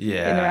Enneagram?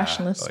 Yeah. In the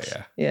Rationalist? Oh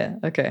yeah.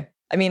 Yeah. Okay.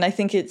 I mean, I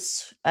think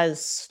it's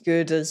as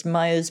good as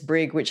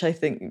Myers-Briggs, which I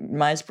think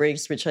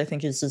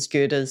is as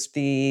good as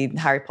the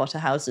Harry Potter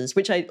houses,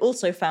 which I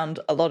also found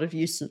a lot of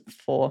use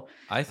for.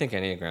 I think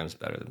Enneagram's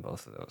better than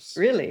both of those.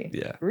 Really?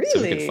 Yeah. Really?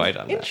 So we can fight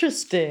on that.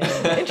 Interesting.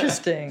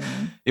 Interesting.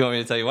 You want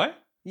me to tell you why?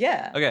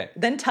 Yeah. Okay.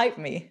 Then type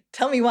me.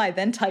 Tell me why,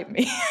 then type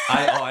me.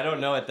 I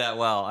don't know it that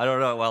well. I don't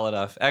know it well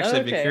enough. Actually,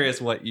 I'd be Okay. curious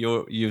what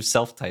you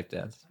self-typed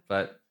as.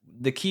 But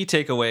the key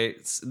takeaway,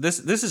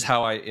 this is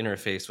how I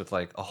interface with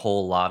like a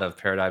whole lot of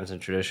paradigms and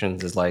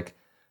traditions, is like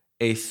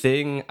a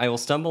thing, I will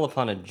stumble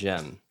upon a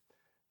gem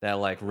that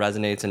like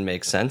resonates and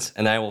makes sense,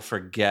 and I will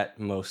forget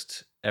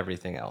most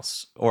everything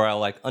else. Or I'll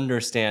like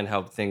understand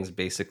how things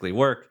basically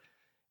work.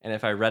 And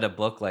if I read a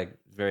book, like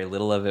very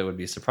little of it would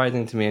be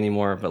surprising to me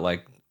anymore, but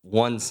like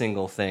one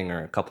single thing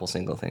or a couple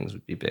single things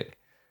would be big.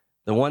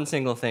 The one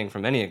single thing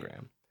from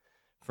Enneagram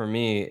for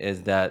me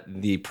is that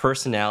the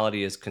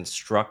personality is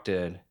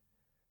constructed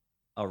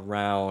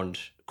around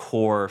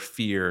core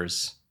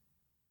fears,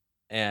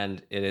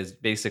 and it is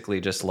basically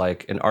just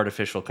like an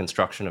artificial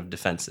construction of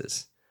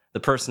defenses.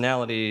 The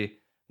personality,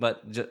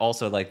 but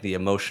also like the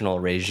emotional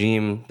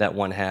regime that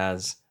one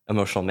has,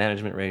 emotional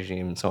management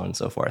regime, and so on and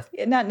so forth.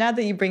 Yeah, now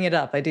that you bring it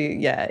up, I do.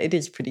 Yeah, it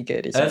is pretty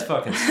good. That's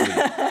fucking sweet.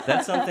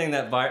 That's something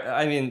that,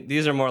 I mean,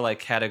 these are more like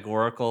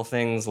categorical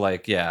things,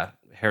 like, yeah,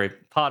 Harry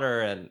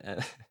Potter,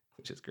 and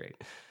which is great.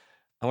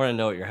 I want to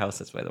know what your house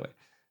is, by the way,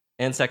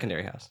 and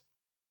secondary house.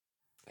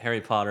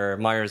 Harry Potter,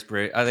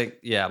 Myers-Briggs. I think,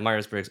 yeah,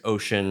 Myers-Briggs,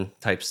 ocean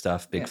type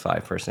stuff, big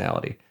five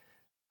personality.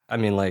 I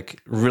mean,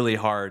 like, really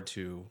hard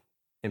to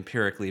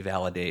empirically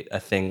validate a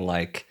thing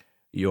like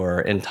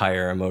your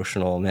entire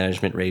emotional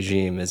management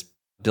regime is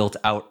built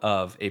out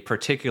of a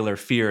particular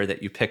fear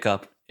that you pick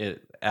up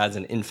as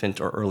an infant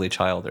or early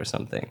child or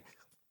something.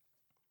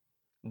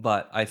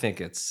 But I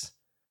think it's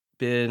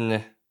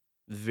been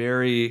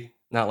very,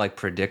 not like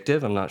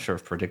predictive. I'm not sure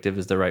if predictive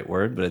is the right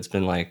word, but it's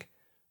been like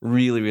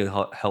really,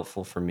 really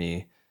helpful for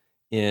me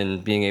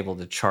in being able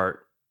to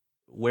chart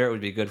where it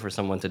would be good for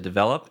someone to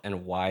develop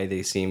and why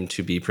they seem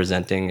to be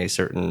presenting a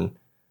certain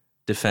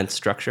defense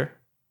structure.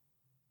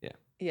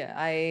 Yeah,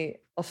 I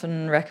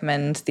often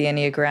recommend the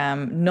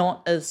Enneagram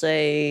not as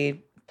a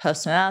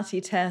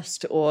personality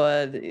test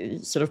or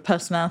sort of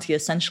personality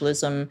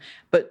essentialism,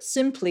 but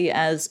simply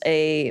as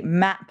a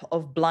map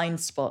of blind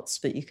spots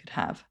that you could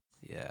have.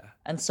 Yeah.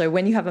 And so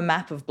when you have a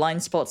map of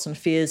blind spots and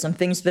fears and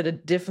things that are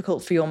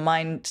difficult for your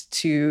mind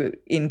to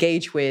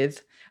engage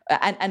with,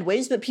 and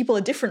ways that people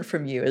are different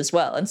from you as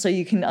well. And so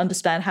you can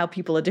understand how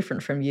people are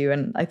different from you.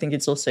 And I think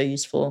it's also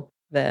useful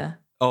there.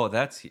 Oh,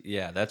 that's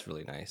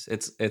really nice.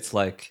 It's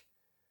like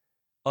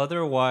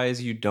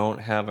otherwise you don't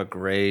have a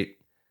great,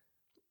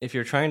 if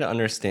you're trying to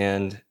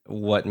understand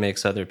what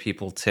makes other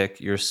people tick,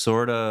 you're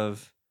sort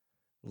of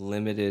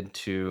limited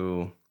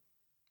to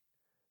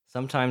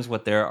sometimes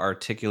what their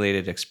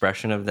articulated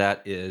expression of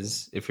that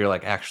is, if you're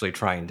like actually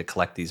trying to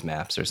collect these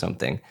maps or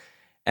something.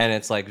 And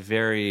it's like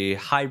very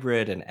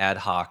hybrid and ad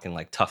hoc and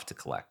like tough to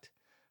collect.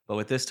 But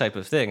with this type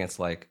of thing, it's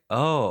like,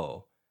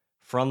 oh,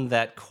 from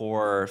that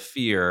core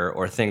fear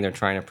or thing they're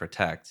trying to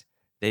protect,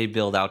 they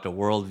build out a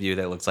worldview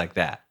that looks like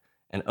that.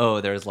 And oh,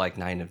 there's like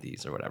 9 of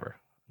these or whatever.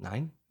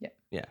 9? Yeah.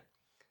 Yeah.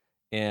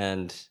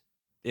 And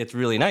it's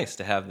really nice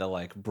to have the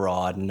like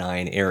broad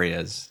 9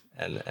 areas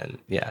and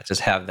yeah,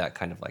 just have that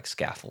kind of like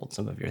scaffold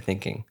some of your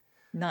thinking.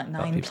 Not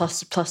 9 plus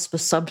the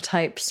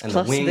subtypes, and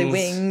plus the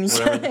wings,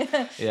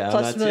 yeah,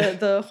 plus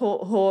the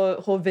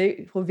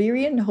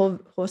Horverian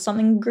or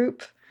something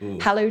group. Ooh.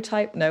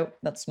 Halotype. No,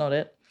 that's not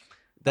it.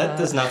 That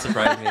does not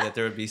surprise me that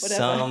there would be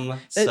some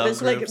subgroups there's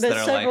that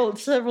are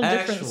several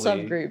like, different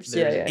subgroups.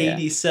 There's Yeah.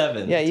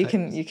 87. Yeah, you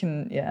types.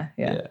 can. Yeah.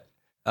 You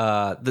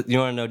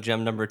want to know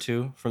gem number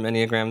 2 from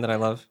Enneagram that I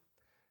love?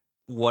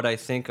 What I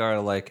think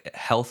are like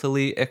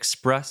healthily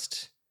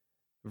expressed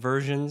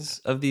versions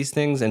of these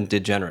things and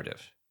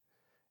degenerative.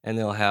 And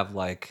they'll have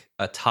like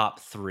a top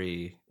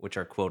 3, which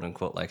are quote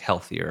unquote like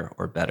healthier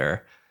or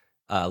better,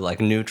 like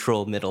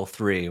neutral middle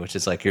 3, which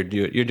is like you're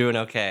doing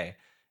okay,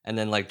 and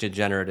then like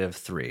degenerative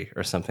 3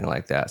 or something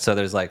like that. So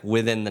there's like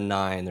within the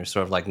 9, there's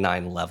sort of like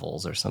 9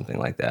 levels or something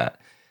like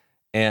that,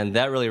 and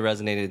that really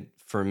resonated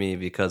for me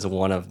because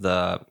one of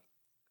the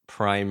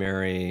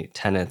primary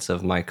tenets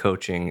of my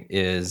coaching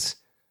is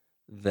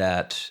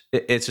that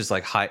it's just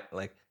like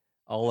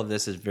all of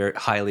this is very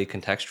highly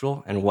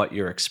contextual, and what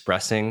you're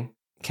expressing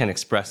can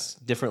express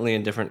differently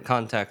in different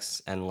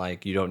contexts, and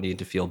like you don't need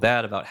to feel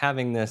bad about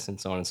having this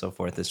and so on and so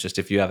forth. It's just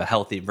if you have a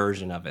healthy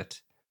version of it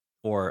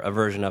or a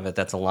version of it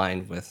that's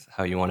aligned with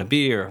how you want to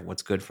be or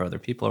what's good for other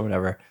people or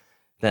whatever,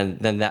 then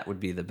that would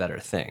be the better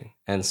thing.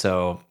 And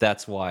so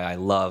that's why I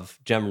love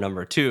gem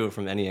number 2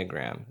 from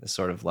Enneagram. It's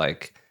sort of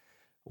like,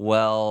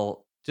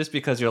 well, just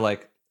because you're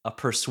like a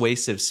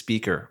persuasive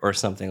speaker or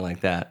something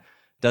like that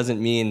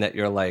doesn't mean that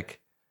you're like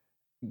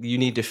you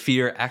need to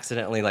fear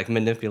accidentally like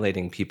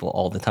manipulating people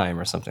all the time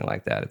or something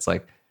like that. It's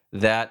like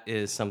that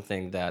is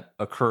something that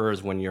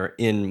occurs when you're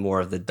in more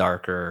of the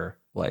darker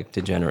like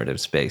degenerative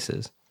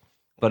spaces.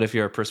 But if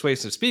you're a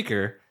persuasive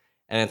speaker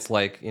and it's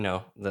like, you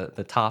know,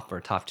 the top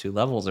or top 2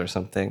 levels or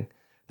something,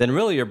 then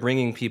really you're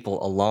bringing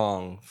people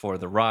along for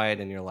the ride,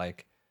 and you're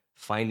like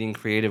finding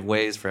creative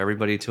ways for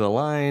everybody to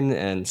align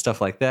and stuff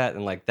like that.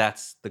 And like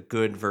that's the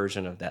good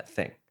version of that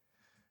thing.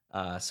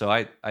 So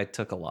I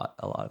took a lot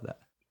of that.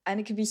 And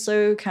it can be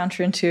so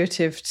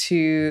counterintuitive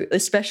to,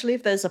 especially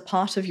if there's a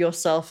part of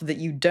yourself that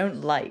you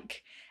don't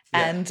like,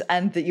 and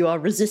that you are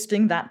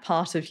resisting that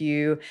part of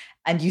you,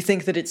 and you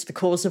think that it's the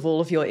cause of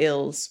all of your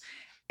ills.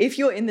 If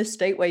you're in this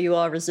state where you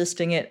are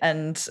resisting it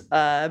and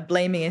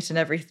blaming it and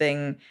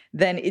everything,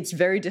 then it's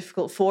very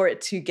difficult for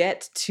it to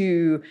get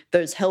to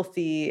those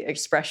healthy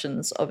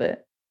expressions of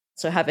it.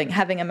 So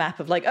having a map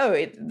of like,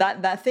 oh,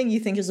 that thing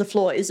you think is a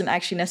flaw isn't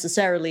actually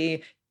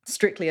necessarily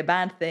strictly a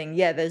bad thing.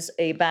 Yeah, there's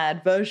a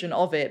bad version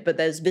of it, but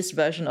there's this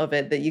version of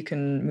it that you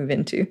can move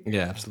into.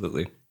 Yeah,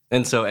 absolutely.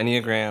 And so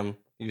Enneagram,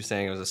 you're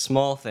saying it was a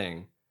small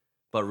thing,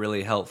 but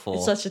really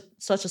helpful. It's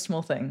such a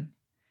small thing.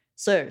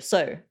 So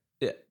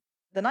yeah.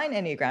 The 9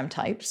 Enneagram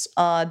types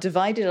are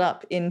divided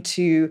up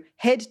into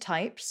head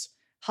types,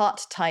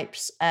 heart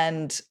types,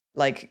 and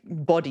like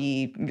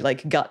body,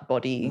 like gut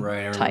body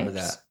right, I types. remember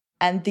that.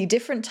 And the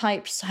different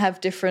types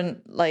have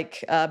different,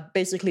 like,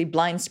 basically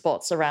blind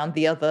spots around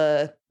the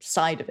other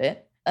side of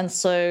it. And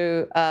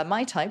so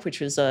my type,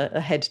 which was a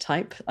head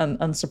type,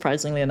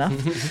 unsurprisingly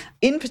enough,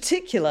 in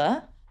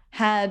particular,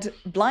 had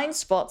blind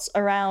spots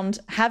around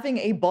having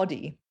a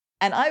body.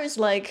 And I was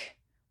like,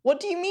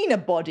 what do you mean a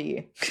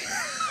body?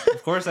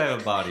 Of course I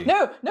have a body.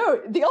 No,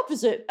 the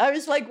opposite. I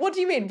was like, what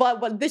do you mean? Well,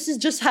 this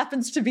just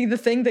happens to be the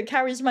thing that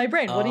carries my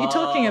brain. What are you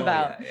talking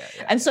about?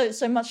 Yeah. And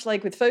so much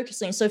like with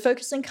focusing. So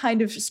focusing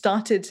kind of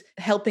started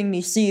helping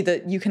me see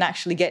that you can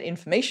actually get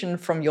information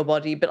from your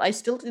body, but I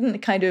still didn't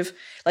kind of,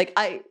 like,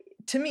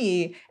 to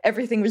me,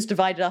 everything was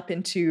divided up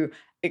into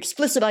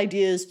explicit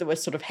ideas that were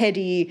sort of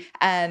heady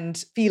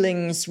and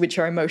feelings, which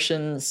are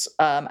emotions.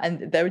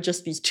 And there were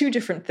just these 2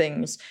 different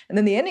things. And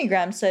then the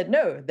Enneagram said,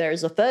 no, there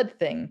is a third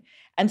thing.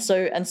 And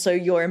so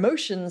your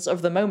emotions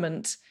of the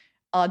moment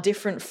are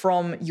different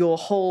from your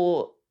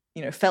whole,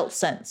 felt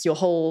sense, your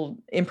whole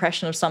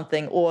impression of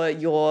something, or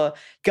your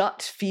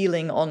gut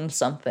feeling on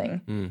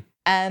something.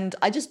 And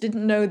I just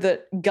didn't know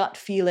that gut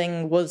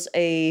feeling was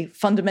a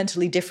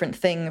fundamentally different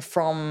thing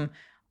from,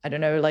 I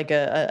don't know, like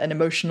an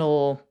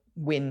emotional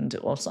wind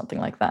or something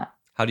like that.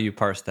 How do you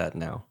parse that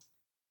now?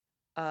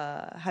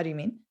 How do you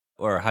mean?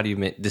 Or how do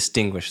you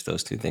distinguish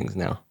those two things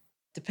now?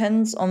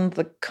 Depends on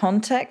the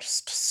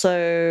context.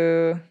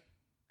 So,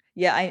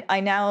 yeah, I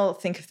now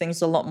think of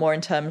things a lot more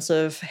in terms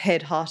of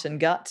head, heart, and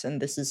gut.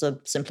 And this is a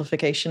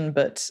simplification,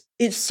 but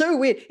it's so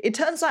weird. It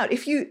turns out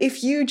if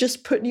you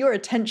just put your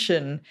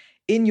attention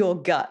in your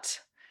gut,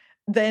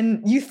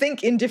 then you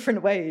think in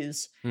different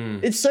ways.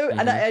 It's so,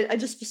 and I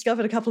just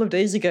discovered a couple of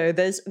days ago,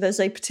 there's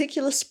a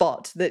particular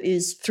spot that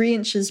is 3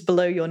 inches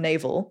below your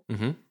navel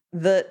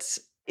that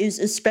is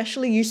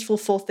especially useful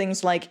for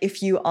things like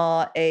if you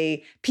are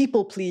a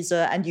people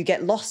pleaser and you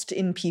get lost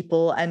in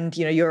people and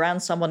you're around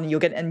someone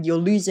and you're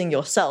losing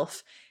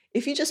yourself.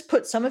 If you just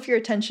put some of your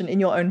attention in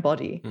your own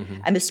body,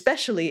 and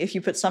especially if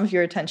you put some of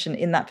your attention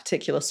in that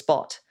particular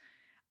spot,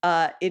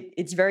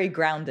 it's very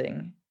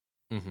grounding.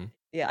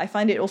 Yeah, I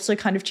find it also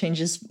kind of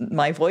changes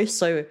my voice.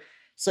 So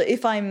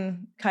if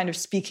I'm kind of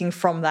speaking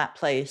from that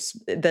place,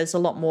 there's a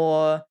lot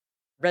more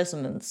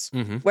resonance.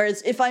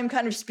 Whereas if I'm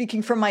kind of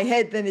speaking from my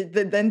head,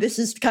 then this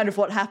is kind of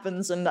what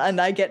happens, and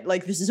I get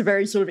like this is a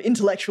very sort of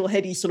intellectual,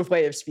 heady sort of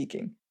way of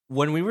speaking.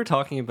 When we were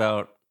talking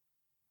about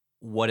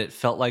what it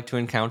felt like to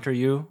encounter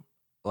you,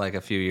 like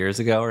a few years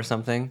ago or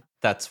something,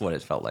 that's what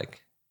it felt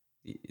like.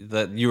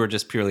 That you were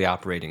just purely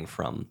operating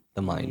from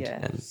the mind.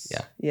 Yes.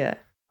 And Yeah.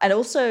 And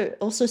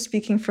also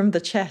speaking from the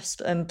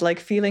chest and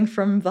like feeling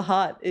from the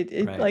heart,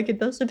 it Right. like it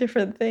does a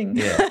different thing.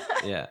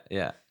 Yeah.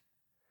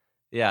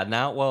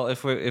 Now, well,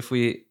 if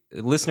we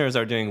listeners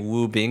are doing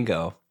woo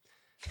bingo,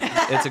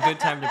 it's a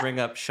good time to bring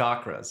up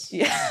chakras.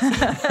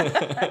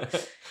 Yeah.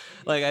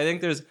 Like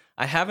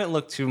I haven't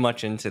looked too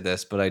much into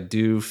this, but I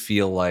do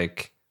feel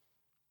like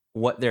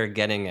what they're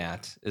getting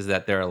at is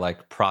that there are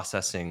like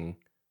processing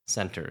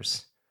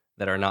centers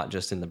that are not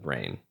just in the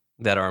brain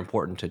that are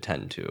important to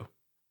tend to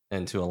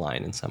and to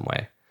align in some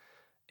way.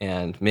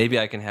 And maybe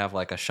I can have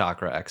like a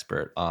chakra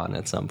expert on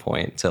at some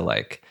point to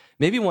like,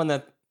 maybe one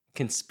that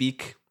can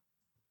speak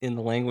in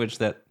the language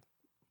that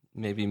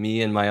maybe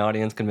me and my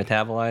audience can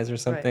metabolize or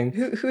something.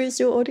 Right. Who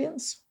is your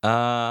audience?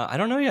 I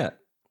don't know yet.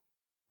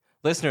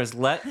 Listeners,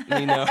 let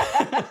me know.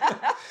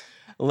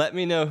 Let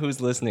me know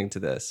who's listening to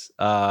this.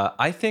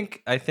 I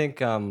think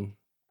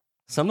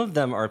some of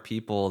them are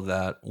people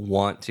that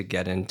want to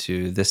get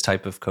into this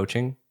type of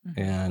coaching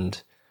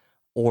and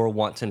or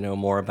want to know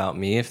more about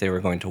me if they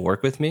were going to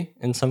work with me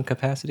in some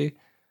capacity.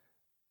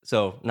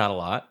 So not a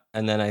lot.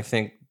 And then I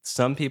think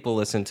some people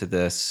listen to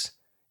this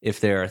if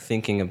they're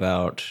thinking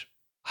about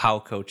how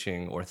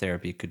coaching or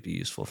therapy could be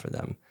useful for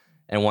them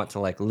and want to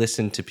like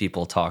listen to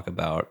people talk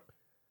about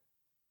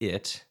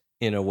it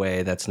in a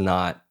way that's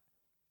not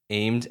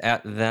aimed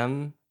at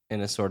them in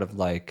a sort of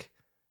like,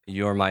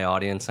 you're my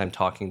audience I'm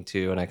talking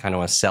to and I kind of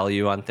want to sell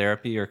you on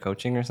therapy or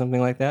coaching or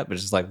something like that. But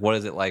it's just like, what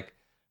is it like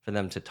for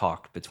them to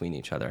talk between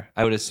each other?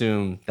 I would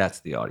assume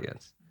that's the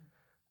audience.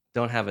 I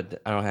don't have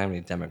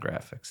any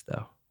demographics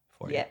though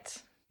for you.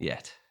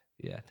 Yet.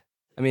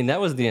 I mean,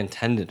 that was the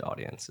intended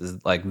audience,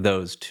 is like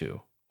those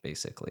two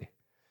basically.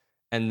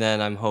 And then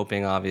I'm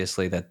hoping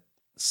obviously that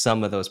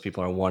some of those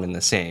people are one and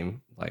the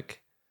same,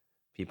 like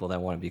people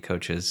that want to be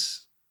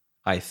coaches,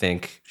 I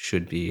think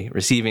should be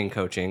receiving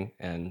coaching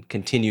and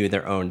continue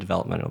their own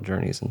developmental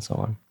journeys and so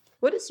on.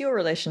 What is your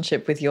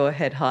relationship with your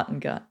head, heart,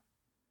 and gut?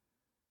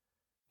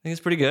 I think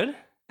it's pretty good.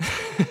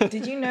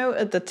 Did you know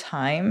at the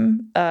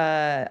time,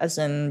 as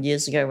in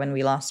years ago when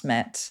we last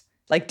met,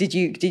 like did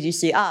you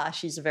see,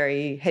 she's a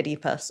very heady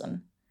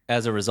person?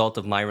 As a result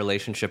of my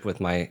relationship with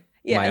my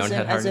own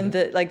head, as in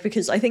the like,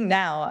 because I think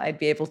now I'd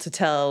be able to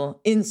tell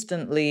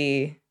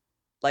instantly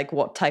like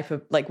what type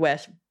of like where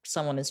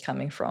someone is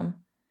coming from.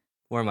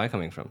 Where am I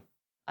coming from?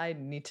 I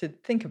need to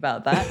think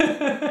about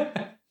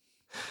that.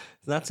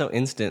 It's not so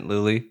instant,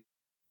 Lulie.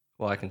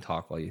 Well, I can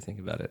talk while you think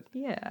about it.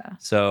 Yeah.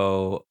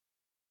 So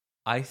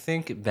I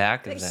think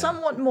back then,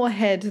 somewhat more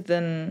head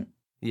than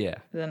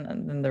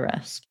the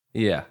rest.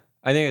 Yeah.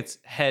 I think it's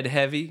head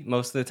heavy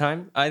most of the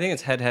time. I think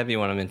it's head heavy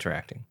when I'm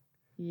interacting.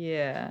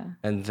 Yeah.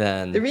 And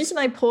then the reason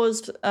I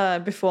paused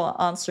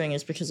before answering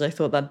is because I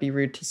thought that'd be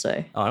rude to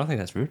say. Oh, I don't think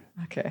that's rude.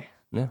 Okay.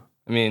 No.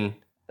 I mean,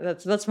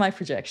 that's my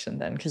projection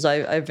then, because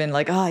I've been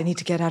like, I need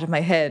to get out of my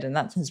head, and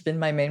that has been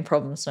my main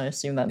problem, so I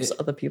assume that's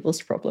other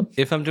people's problem.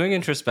 If I'm doing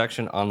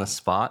introspection on the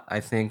spot,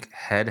 I think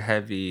head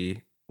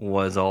heavy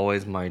was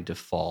always my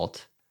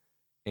default,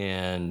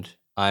 and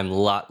I'm a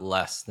lot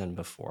less than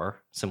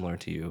before, similar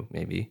to you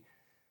maybe.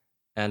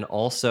 And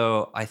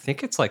also, I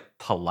think it's like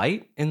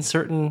polite in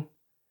certain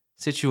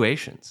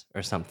situations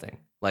or something,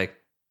 like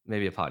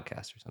maybe a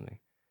podcast or something.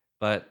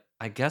 But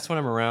I guess when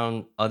I'm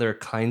around other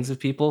kinds of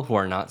people who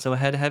are not so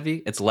head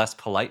heavy, it's less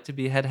polite to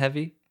be head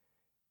heavy.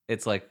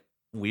 It's like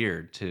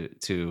weird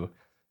to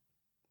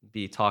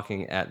be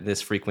talking at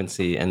this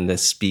frequency and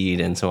this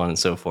speed and so on and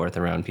so forth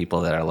around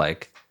people that are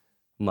like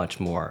much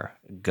more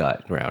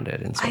gut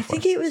grounded and so forth. I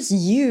think it was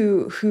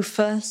you who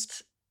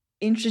first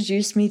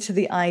introduced me to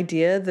the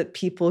idea that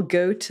people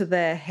go to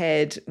their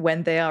head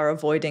when they are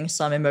avoiding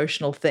some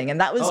emotional thing,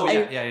 and that was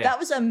that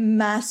was a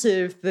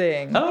massive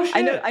thing. Oh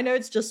shit! I know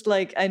it's just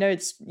like I know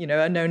it's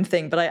a known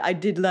thing, but I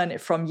did learn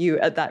it from you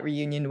at that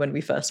reunion when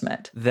we first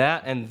met.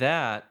 That's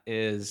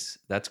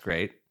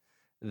great.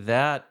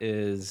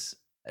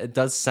 It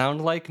does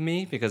sound like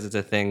me because it's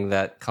a thing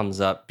that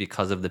comes up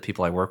because of the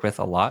people I work with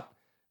a lot.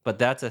 But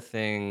that's a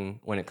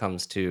thing when it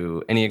comes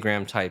to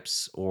Enneagram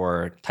types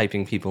or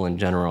typing people in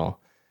general.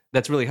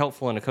 That's really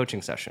helpful in a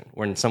coaching session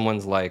when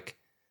someone's like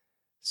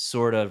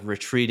sort of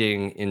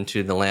retreating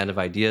into the land of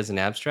ideas and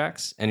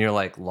abstracts and you're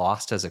like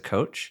lost as a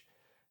coach.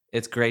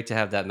 It's great to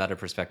have that meta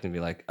perspective and be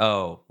like,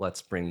 oh,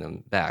 let's bring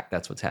them back.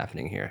 That's what's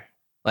happening here.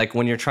 Like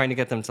when you're trying to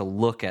get them to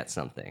look at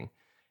something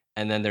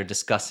and then they're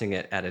discussing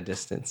it at a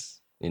distance,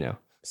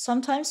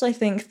 Sometimes I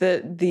think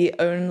that the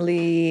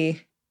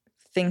only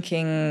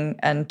thinking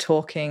and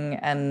talking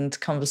and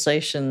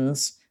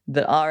conversations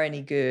that are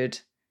any good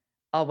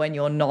are when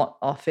you're not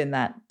off in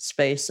that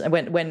space and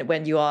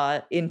when you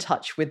are in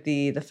touch with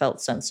the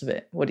felt sense of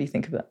it. What do you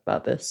think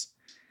about this?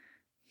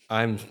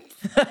 I'm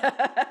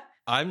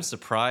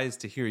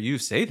surprised to hear you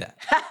say that.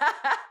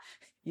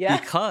 Yeah.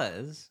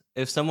 Because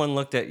if someone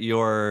looked at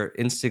your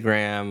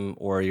Instagram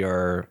or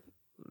your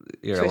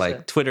Twitter.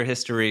 like Twitter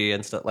history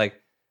and stuff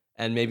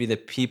and maybe the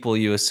people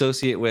you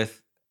associate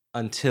with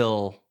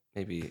until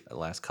maybe the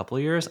last couple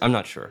of years, I'm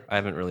not sure. I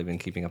haven't really been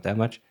keeping up that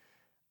much.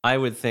 I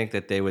would think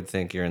that they would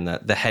think you're in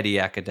the heady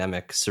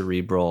academic,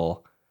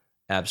 cerebral,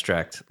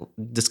 abstract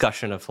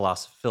discussion of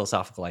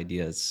philosophical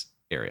ideas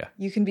area.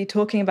 You can be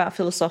talking about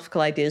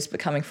philosophical ideas, but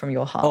coming from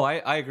your heart. Oh,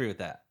 I agree with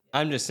that.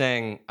 I'm just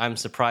saying I'm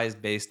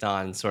surprised based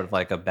on sort of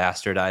like a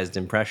bastardized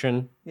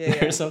impression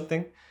or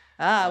something.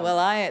 Well,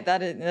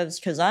 that's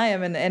because I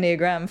am an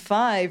Enneagram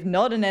 5,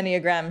 not an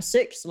Enneagram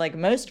 6, like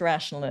most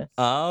rationalists.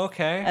 Oh,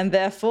 okay. And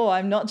therefore,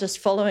 I'm not just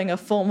following a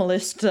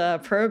formalist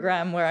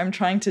program where I'm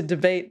trying to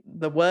debate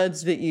the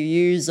words that you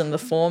use and the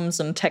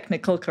forms and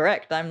technical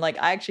correct. I'm like,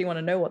 I actually want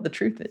to know what the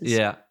truth is.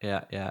 Yeah.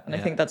 And I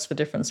think that's the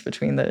difference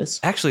between those.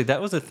 Actually,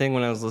 that was the thing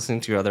when I was listening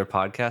to your other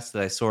podcasts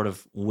that I sort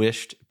of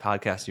wished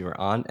podcast you were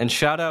on. And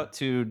shout out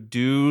to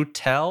Do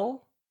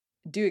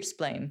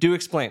Explain.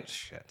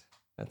 Shit.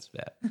 That's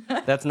bad.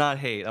 That's not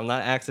hate. I'm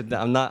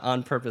not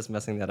on purpose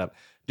messing that up.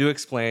 Do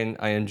Explain.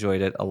 I enjoyed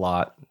it a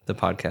lot. The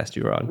podcast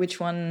you were on. Which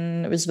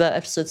one was that?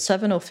 Episode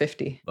 7 or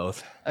 50?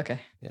 Both.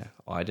 Okay. Yeah.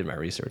 Oh, I did my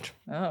research.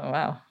 Oh,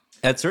 wow.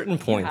 At certain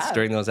points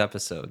during those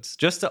episodes,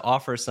 just to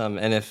offer some.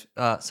 And if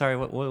sorry,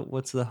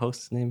 what's the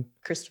host's name?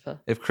 Christopher.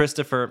 If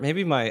Christopher,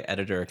 maybe my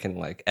editor can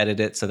like edit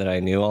it so that I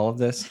knew all of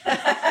this.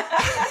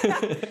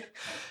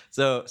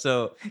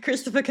 So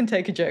Christopher can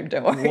take a joke,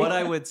 don't worry. What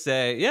I would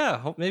say,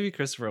 maybe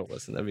Christopher will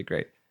listen. That'd be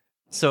great.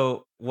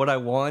 So what I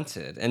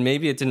wanted, and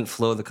maybe it didn't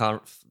follow the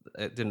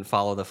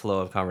flow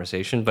of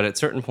conversation, but at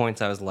certain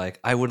points I was like,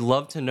 I would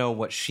love to know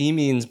what she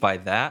means by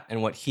that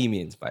and what he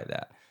means by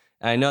that.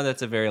 And I know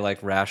that's a very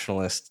like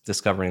rationalist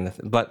discovering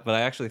but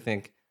I actually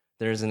think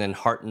there's an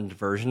enheartened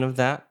version of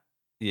that.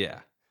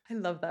 Yeah. I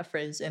love that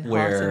phrase,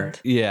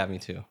 enheartened. Yeah, me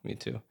too.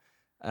 Is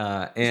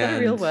that a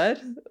real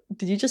word?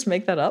 Did you just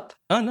make that up?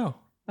 Oh no.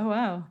 Oh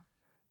wow.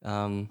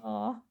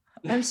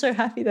 I'm so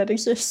happy that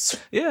exists.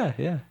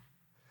 Yeah.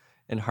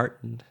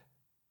 Enheartened.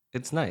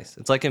 It's nice.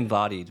 It's like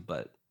embodied,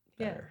 but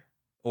better.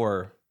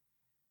 Or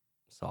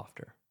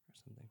softer or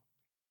something.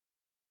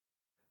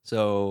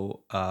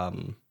 So I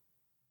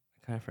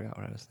kind of forgot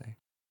what I was saying.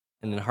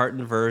 An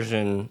enheartened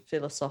version.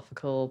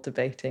 Philosophical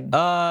debating.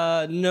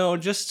 No,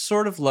 just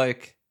sort of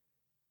like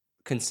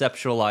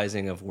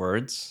conceptualizing of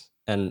words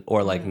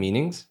or like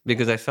meanings.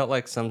 Because I felt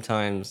like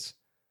sometimes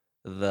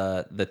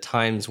the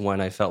times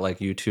when I felt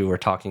like you two were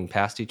talking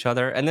past each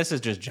other, and this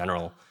is just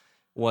general,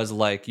 was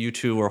like you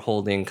two were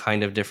holding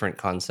kind of different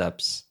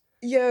concepts.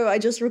 Yo, I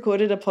just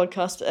recorded a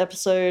podcast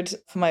episode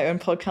for my own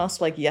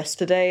podcast like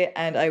yesterday,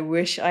 and I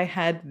wish I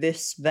had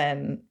this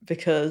then,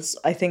 because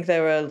I think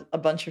there were a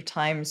bunch of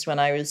times when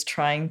I was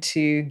trying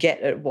to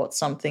get at what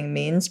something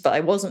means, but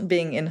I wasn't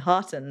being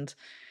enheartened.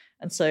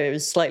 And so it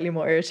was slightly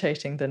more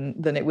irritating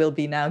than it will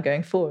be now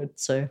going forward.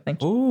 So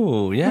thank you.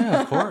 Ooh,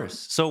 yeah, of course.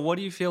 So what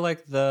do you feel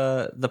like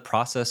the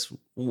process,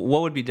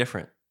 what would be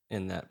different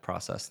in that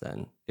process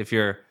then? If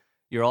you're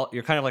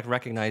kind of like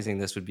recognizing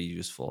this would be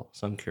useful.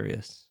 So I'm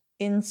curious.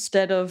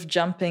 Instead of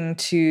jumping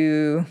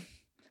to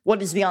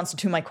what is the answer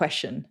to my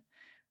question,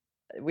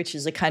 which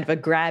is a kind of a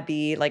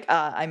grabby, like,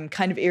 I'm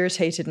kind of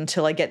irritated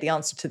until I get the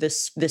answer to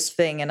this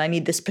thing, and I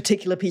need this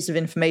particular piece of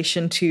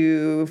information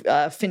to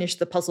finish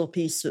the puzzle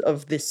piece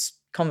of this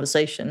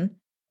conversation.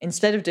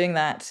 Instead of doing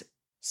that,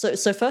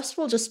 so first of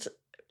all, just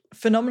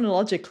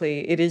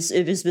phenomenologically, it is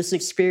this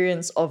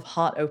experience of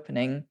heart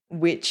opening,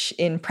 which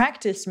in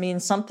practice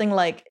means something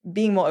like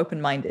being more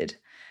open-minded,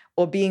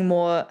 or being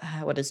more,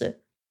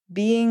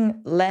 being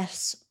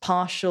less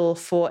partial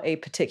for a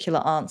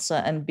particular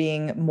answer and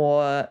being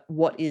more,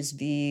 what is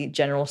the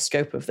general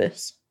scope of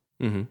this?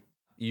 Mm-hmm.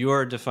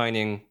 You're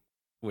defining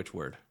which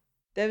word?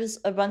 There's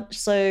a bunch.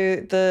 So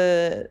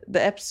the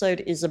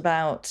episode is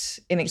about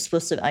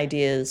inexplicit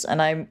ideas,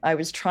 and I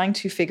was trying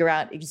to figure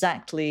out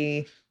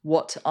exactly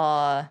what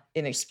are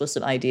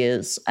inexplicit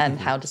ideas and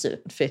how does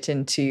it fit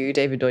into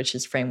David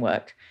Deutsch's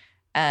framework.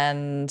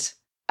 And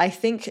I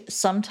think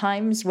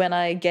sometimes when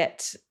I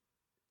get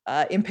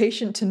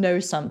impatient to know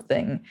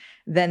something,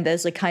 then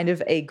there's a kind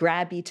of a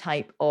grabby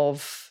type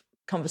of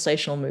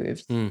conversational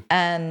moves.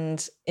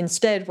 And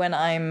instead, when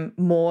I'm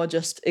more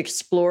just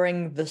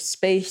exploring the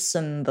space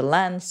and the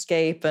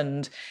landscape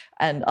and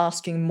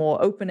asking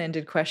more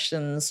open-ended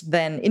questions,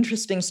 then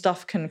interesting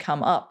stuff can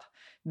come up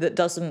that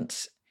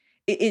doesn't.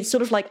 It's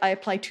sort of like I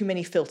apply too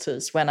many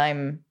filters when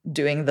I'm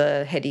doing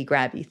the heady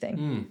grabby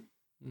thing.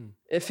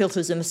 It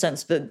filters in the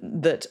sense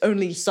that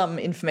only some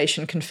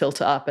information can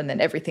filter up and then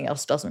everything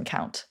else doesn't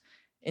count,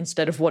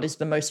 instead of what is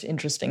the most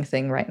interesting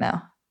thing right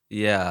now.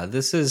 Yeah,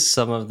 this is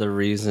some of the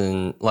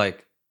reason,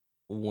 like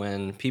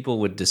when people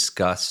would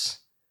discuss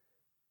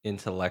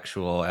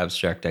intellectual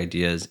abstract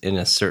ideas in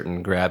a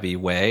certain grabby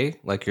way,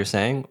 like you're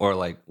saying, or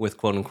like with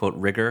quote unquote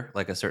rigor,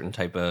 like a certain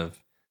type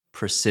of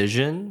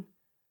precision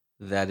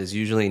that is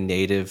usually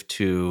native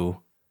to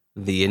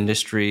the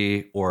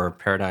industry or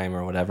paradigm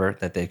or whatever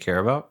that they care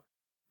about.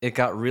 It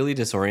got really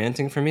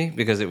disorienting for me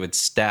because it would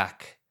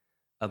stack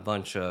a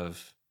bunch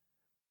of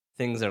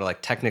things that are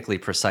like technically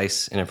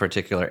precise in a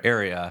particular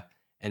area.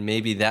 And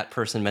maybe that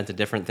person meant a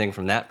different thing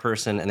from that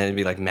person. And then it'd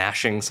be like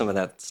mashing some of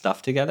that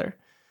stuff together.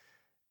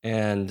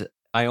 And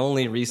I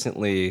only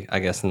recently, I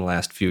guess in the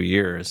last few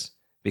years,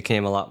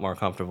 became a lot more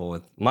comfortable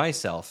with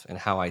myself and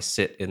how I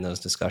sit in those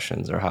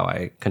discussions or how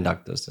I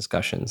conduct those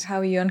discussions. How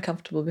were you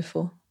uncomfortable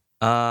before?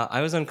 I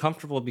was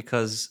uncomfortable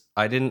because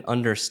I didn't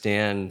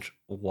understand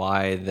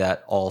why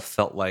that all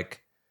felt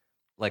like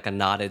a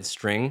knotted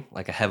string,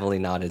 like a heavily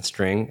knotted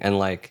string. And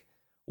like,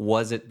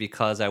 was it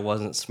because I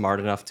wasn't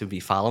smart enough to be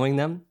following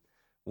them?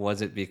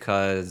 Was it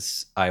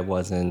because I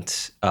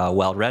wasn't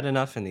well read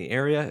enough in the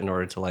area in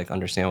order to like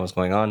understand what's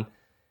going on?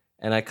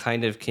 And I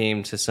kind of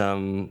came to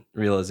some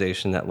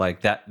realization that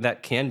like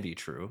that can be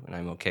true, and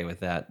I'm okay with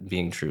that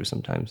being true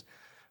sometimes.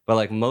 But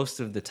like most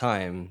of the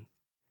time,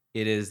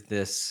 it is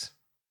this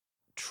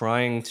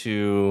trying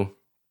to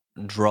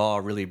draw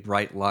really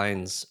bright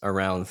lines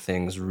around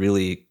things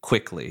really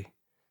quickly,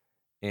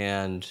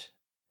 and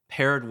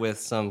paired with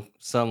some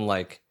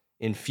like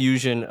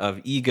infusion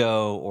of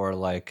ego or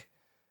like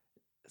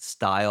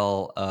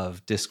style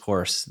of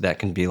discourse that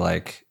can be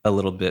like a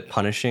little bit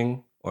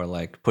punishing or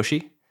like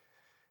pushy.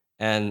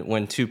 And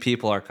when two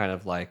people are kind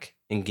of like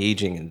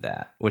engaging in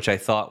that, which I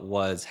thought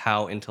was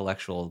how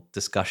intellectual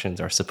discussions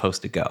are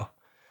supposed to go,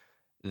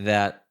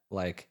 that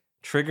like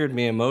triggered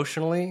me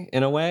emotionally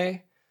in a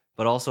way,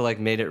 but also like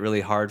made it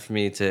really hard for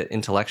me to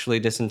intellectually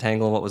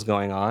disentangle what was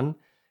going on.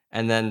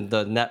 And then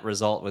the net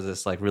result was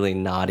this like really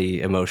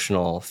knotty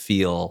emotional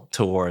feel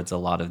towards a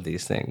lot of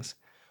these things.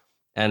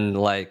 And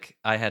like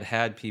I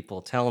had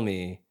people tell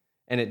me,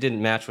 and it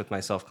didn't match with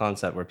my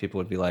self-concept, where people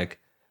would be like,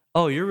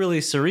 "Oh, you're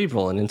really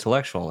cerebral and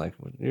intellectual. Like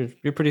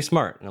you're pretty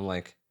smart." And I'm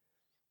like,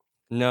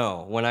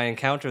 "No." When I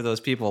encounter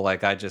those people,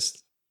 like I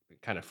just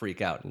kind of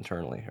freak out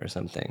internally or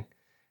something.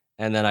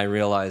 And then I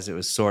realized it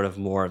was sort of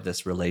more of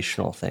this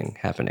relational thing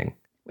happening.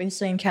 When you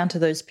say encounter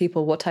those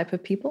people, what type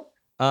of people?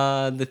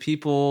 The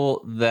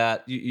people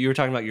that you were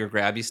talking about, your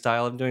grabby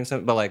style of doing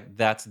something, but like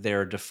that's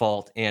their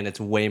default and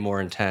it's way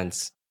more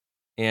intense.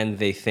 And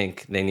they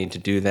think they need to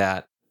do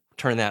that,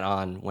 turn that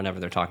on whenever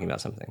they're talking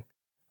about something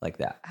like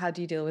that. How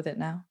do you deal with it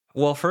now?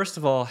 Well, first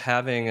of all,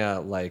 having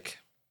like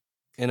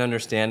an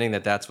understanding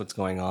that that's what's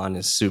going on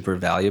is super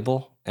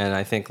valuable. And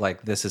I think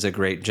like this is a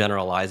great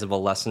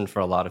generalizable lesson for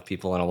a lot of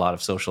people in a lot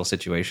of social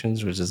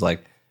situations, which is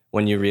like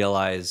when you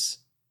realize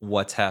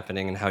what's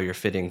happening and how you're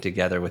fitting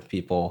together with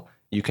people,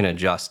 you can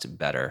adjust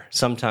better.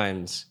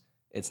 Sometimes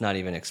it's not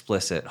even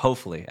explicit,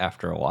 hopefully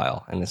after a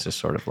while. And it's just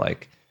sort of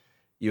like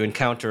you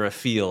encounter a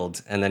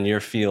field and then your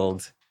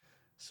field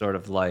sort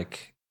of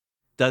like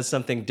does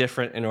something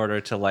different in order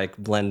to like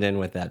blend in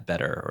with that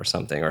better or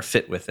something, or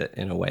fit with it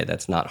in a way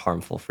that's not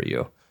harmful for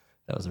you.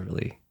 That was a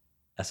really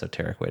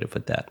esoteric way to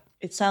put that.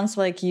 It sounds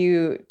like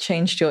you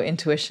changed your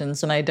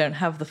intuitions, and I don't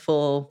have the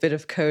full bit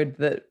of code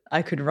that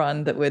I could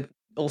run that would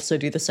also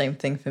do the same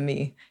thing for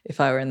me if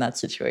I were in that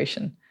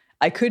situation.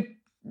 I could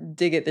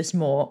dig at this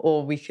more,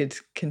 or we could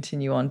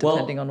continue on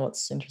depending on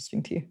what's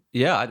interesting to you.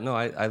 Yeah, no,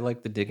 I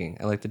like the digging.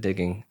 I like the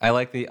digging. I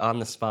like the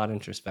on-the-spot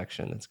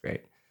introspection. That's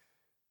great.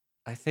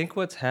 I think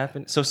what's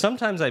happened... So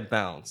sometimes I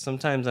bounce.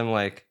 Sometimes I'm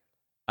like,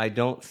 I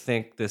don't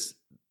think this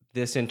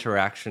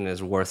interaction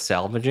is worth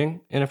salvaging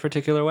in a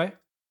particular way.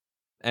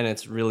 And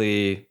it's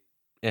really...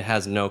 It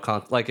has no...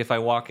 Like if I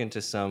walk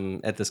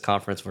into at this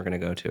conference we're going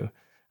to go to,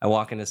 I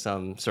walk into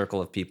some circle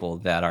of people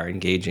that are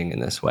engaging in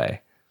this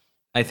way,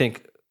 I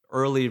think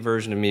early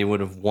version of me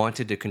would have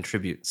wanted to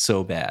contribute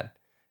so bad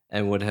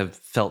and would have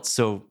felt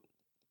so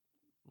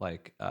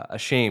like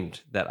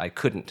ashamed that I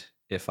couldn't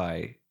if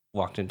I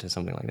walked into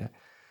something like that.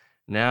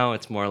 Now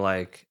it's more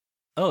like,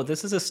 oh,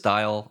 this is a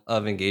style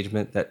of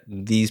engagement that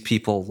these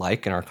people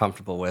like and are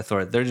comfortable with,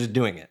 or they're just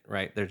doing it,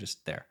 right? They're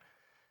just there.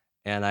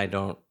 and I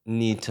don't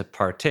need to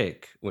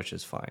partake, which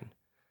is fine.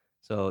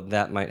 So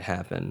that might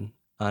happen.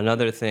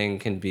 Another thing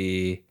can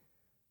be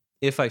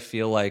if I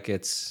feel like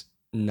it's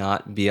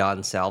not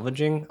beyond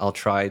salvaging, I'll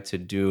try to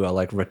do a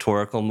like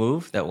rhetorical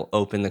move that will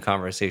open the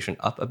conversation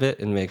up a bit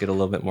and make it a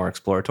little bit more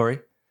exploratory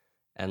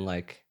and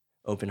like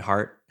open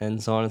heart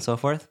and so on and so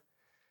forth.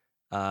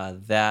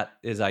 That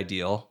is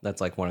ideal.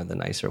 That's like one of the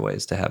nicer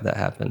ways to have that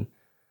happen.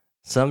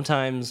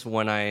 Sometimes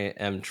when I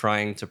am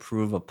trying to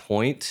prove a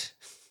point,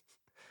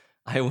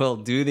 I will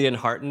do the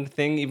enheartened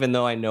thing, even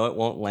though I know it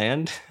won't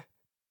land,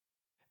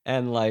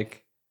 and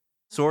like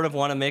sort of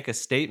want to make a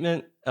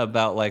statement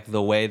about like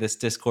the way this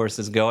discourse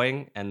is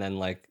going and then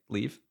like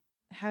leave.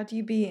 How do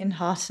you be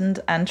enheartened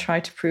and try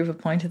to prove a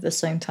point at the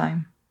same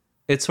time?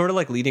 It's sort of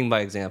like leading by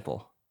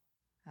example.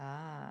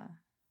 Ah.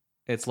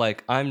 It's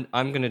like I'm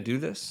going to do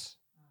this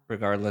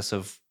regardless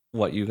of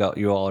what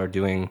you all are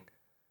doing,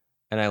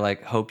 and I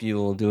like hope you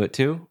will do it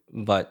too,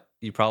 but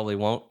you probably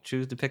won't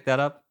choose to pick that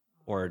up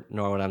or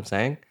know what I'm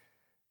saying,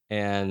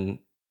 and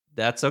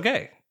that's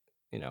okay,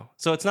 you know.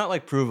 So it's not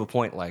like prove a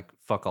point like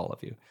fuck all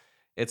of you.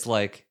 It's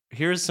like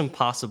here's some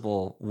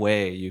possible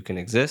way you can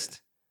exist,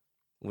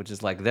 which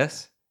is like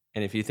this,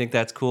 and if you think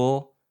that's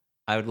cool,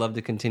 I would love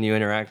to continue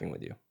interacting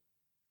with you,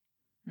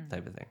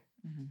 type of thing.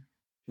 Mm-hmm.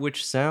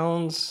 Which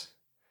sounds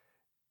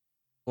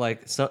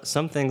like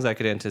some things I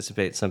could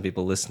anticipate some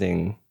people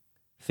listening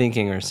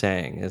thinking or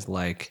saying is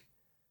like,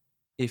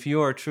 if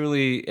you are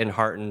truly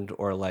enheartened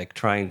or like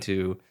trying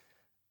to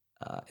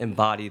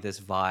embody this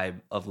vibe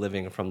of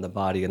living from the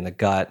body and the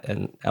gut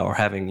and or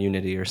having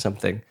unity or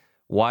something,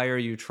 why are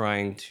you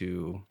trying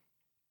to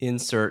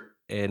insert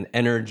an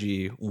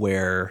energy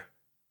where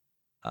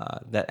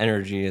that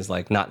energy is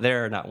like not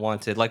there, not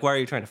wanted? Like, why are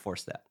you trying to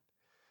force that?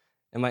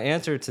 And my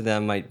answer to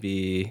them might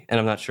be, and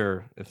I'm not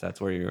sure if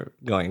that's where you're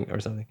going or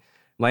something.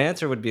 My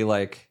answer would be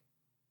like,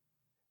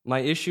 my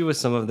issue with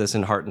some of this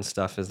enheartened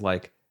stuff is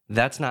like,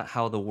 that's not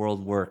how the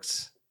world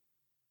works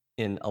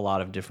in a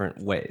lot of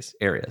different ways,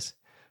 areas.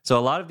 So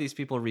a lot of these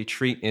people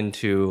retreat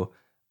into,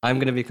 I'm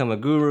going to become a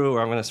guru,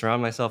 or I'm going to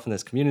surround myself in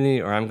this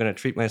community, or I'm going to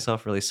treat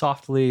myself really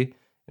softly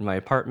in my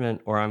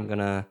apartment, or I'm going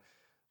to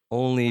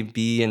only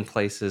be in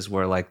places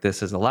where like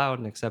this is allowed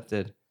and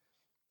accepted.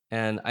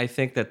 And I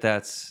think that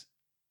that's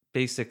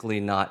basically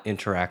not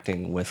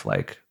interacting with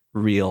like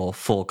real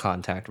full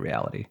contact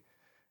reality.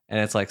 And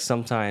it's like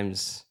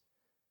sometimes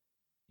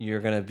you're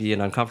going to be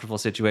in uncomfortable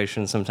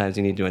situations. Sometimes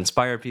you need to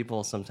inspire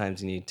people.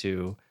 Sometimes you need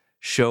to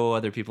show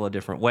other people a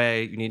different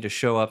way. You need to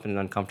show up in an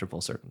uncomfortable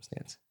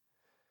circumstance.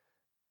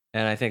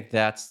 And I think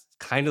that's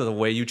kind of the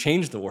way you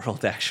change the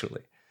world,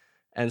 actually.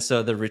 And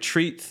so the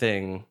retreat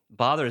thing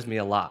bothers me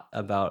a lot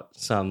about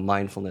some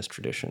mindfulness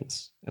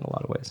traditions in a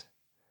lot of ways.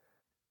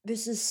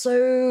 This is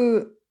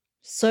so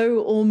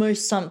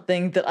almost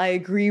something that I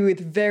agree with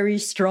very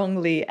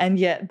strongly, and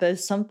yet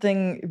there's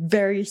something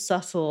very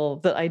subtle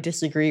that I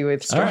disagree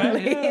with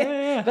strongly. Right,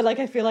 yeah. But like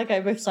I feel like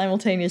I both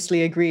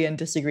simultaneously agree and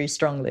disagree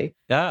strongly.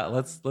 Yeah,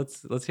 let's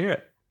hear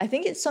it. I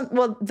think it's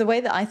the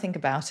way that I think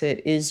about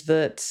it is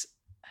that,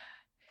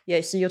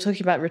 yeah, so you're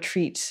talking about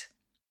retreat.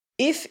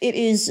 If it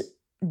is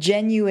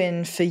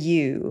genuine for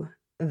you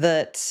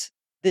that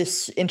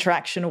this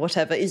interaction or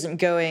whatever isn't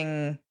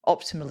going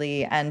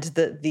optimally, and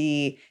that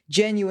the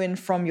genuine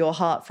from your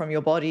heart, from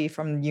your body,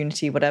 from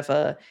unity,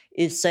 whatever,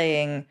 is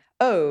saying,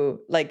 oh,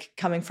 like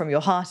coming from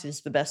your heart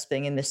is the best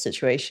thing in this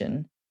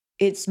situation.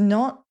 It's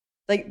not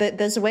like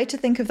there's a way to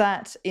think of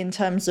that in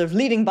terms of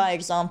leading by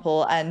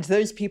example, and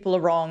those people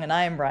are wrong and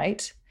I am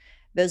right.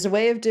 There's a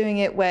way of doing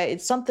it where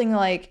it's something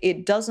like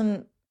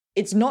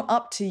it's not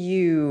up to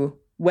you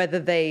whether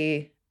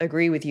they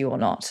agree with you or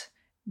not.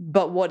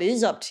 But what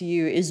is up to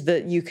you is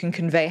that you can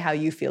convey how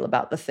you feel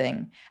about the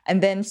thing.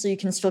 And then so you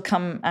can still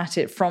come at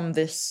it from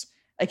this,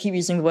 I keep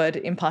using the word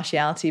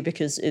impartiality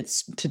because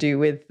it's to do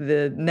with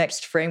the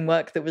next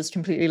framework that was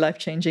completely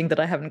life-changing that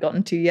I haven't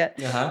gotten to yet.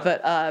 Uh-huh.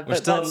 But we're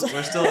still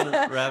in the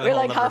rabbit hole. We're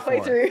like number halfway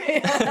 4. through.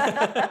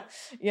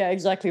 Yeah,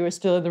 exactly. We're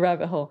still in the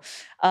rabbit hole.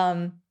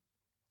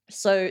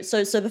 So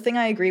the thing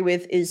I agree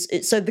with is,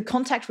 so the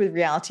contact with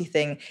reality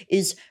thing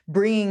is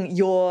bringing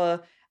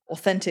your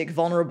authentic,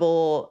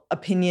 vulnerable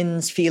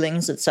opinions,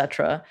 feelings,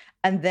 etc.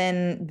 And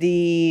then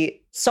the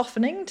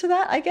softening to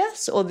that, I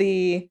guess, or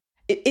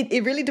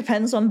it really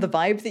depends on the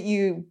vibe that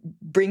you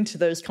bring to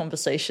those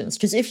conversations.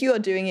 Because if you are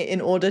doing it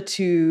in order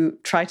to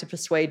try to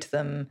persuade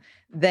them,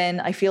 then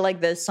I feel like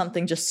there's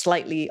something just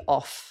slightly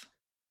off.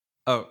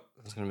 Oh,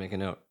 I was going to make a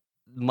note.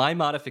 My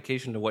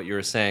modification to what you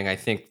were saying, I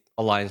think,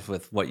 aligns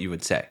with what you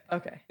would say.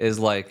 Okay. Is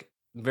like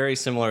very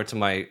similar to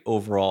my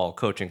overall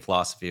coaching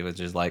philosophy, which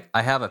is like,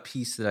 I have a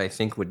piece that I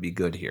think would be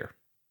good here,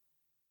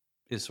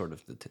 is sort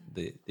of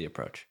the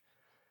approach.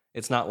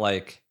 It's not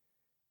like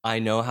I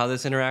know how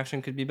this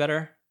interaction could be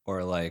better,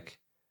 or like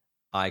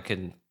I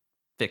can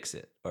fix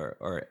it,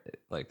 or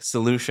like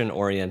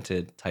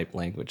solution-oriented type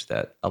language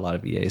that a lot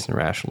of EAs and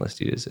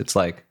rationalists use. It's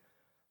like,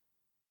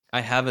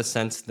 I have a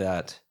sense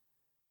that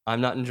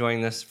I'm not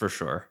enjoying this for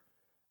sure.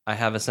 I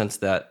have a sense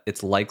that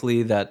it's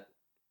likely that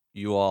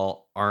you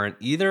all aren't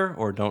either,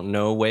 or don't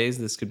know ways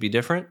this could be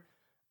different.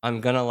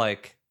 I'm gonna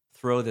like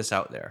throw this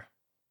out there,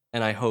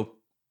 and I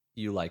hope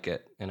you like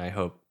it, and I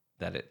hope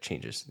that it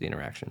changes the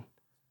interaction.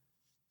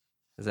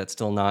 Is that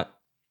still not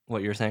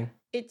what you're saying?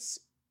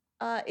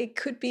 It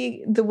could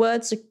be, the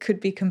words could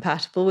be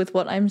compatible with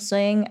what I'm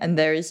saying, and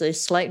there is a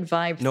slight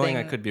vibe Knowing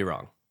thing. I could be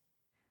wrong.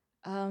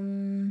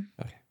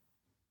 Okay.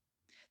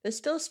 There's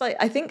still a slight,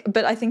 I think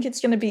it's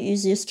going to be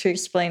easiest to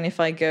explain if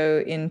I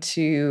go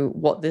into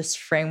what this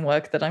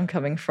framework that I'm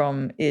coming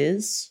from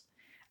is.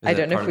 I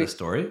don't know if part of the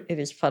story? It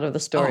is part of the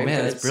story. Oh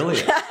man, that's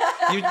brilliant.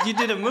 you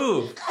did a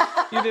move.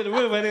 You did a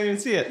move. I didn't even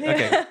see it.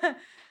 Okay.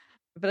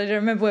 But I don't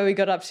remember where we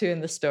got up to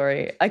in the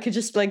story. I could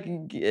just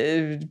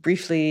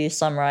briefly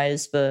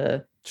summarize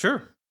the...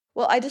 Sure.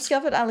 Well, I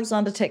discovered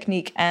Alexander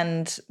Technique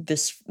and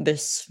this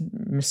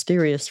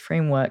mysterious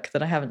framework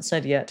that I haven't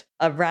said yet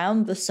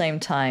around the same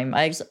time.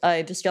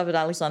 I discovered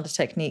Alexander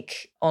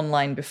Technique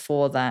online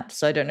before that,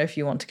 so I don't know if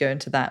you want to go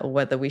into that or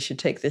whether we should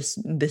take this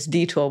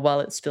detour while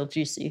it's still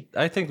juicy.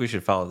 I think we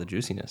should follow the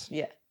juiciness.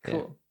 Yeah, cool.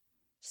 Yeah.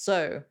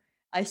 So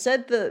I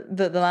said that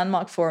the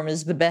Landmark Forum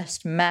is the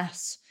best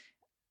mass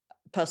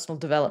personal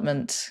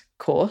development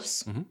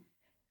course,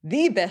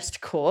 the best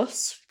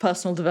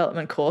personal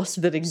development course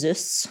that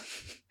exists.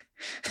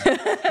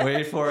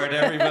 Wait for it,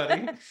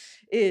 everybody.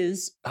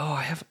 Is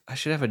I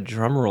should have a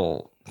drum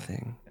roll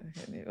thing.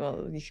 Okay,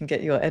 well, you can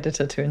get your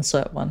editor to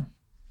insert one,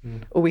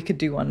 or we could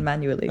do one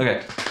manually.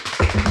 Okay.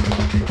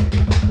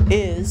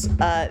 Is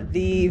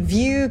the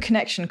View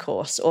Connection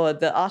course, or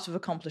the Art of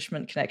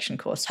Accomplishment Connection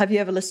course. Have you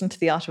ever listened to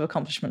the Art of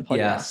Accomplishment podcast?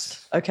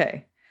 Yes.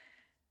 Okay.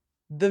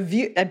 The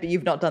View, but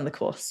you've not done the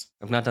course.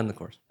 I've not done the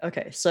course.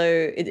 Okay, so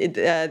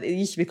it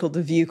used to be called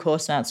the View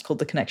course, now it's called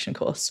the Connection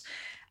course.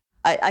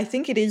 I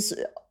think it is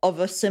of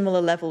a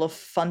similar level of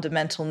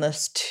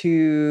fundamentalness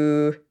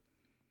to,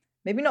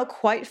 maybe not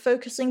quite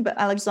focusing, but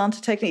Alexander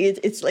Technique.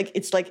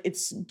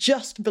 It's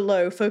just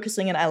below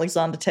focusing and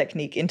Alexander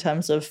Technique in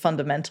terms of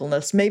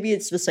fundamentalness. Maybe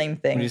it's the same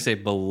thing. When you say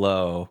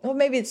below, or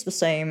maybe it's the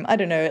same. I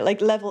don't know. Like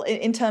level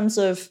in terms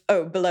of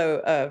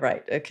below.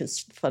 Right, because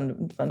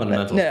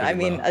fundamental. No, I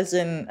mean low. as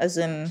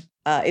in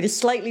it is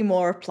slightly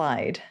more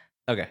applied.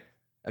 Okay,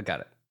 I got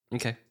it.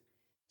 Okay.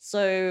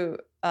 So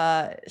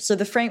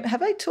the frame.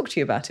 Have I talked to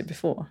you about it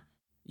before?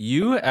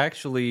 You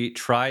actually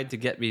tried to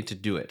get me to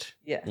do it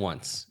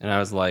once. And I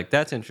was like,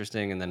 that's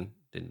interesting, and then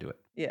didn't do it.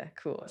 Yeah,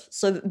 cool.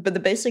 So, but the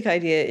basic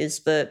idea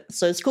is that,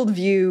 so it's called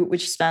VIEW,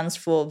 which stands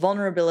for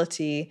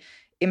vulnerability,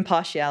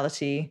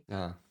 impartiality,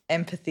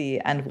 empathy,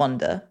 and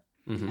wonder.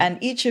 Mm-hmm. And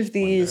each of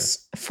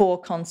these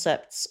four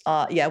concepts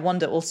are,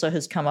 wonder also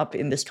has come up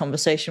in this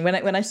conversation.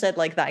 When I said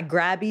like that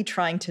grabby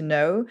trying to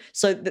know,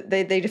 so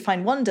they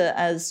define wonder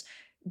as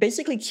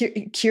basically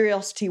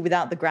curiosity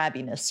without the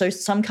grabbiness. So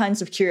some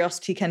kinds of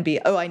curiosity can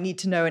be, I need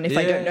to know, and if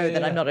I don't know,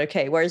 then I'm not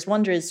okay. Whereas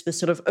wonder is the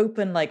sort of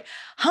open, like,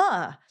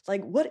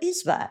 like, what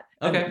is that?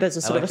 Okay. And there's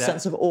a sort of a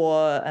sense of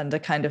awe and a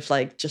kind of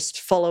like just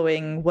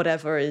following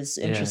whatever is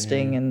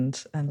interesting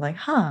and like,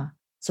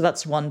 So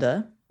that's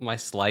wonder. My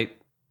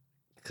slight,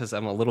 because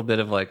I'm a little bit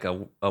of like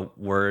a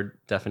word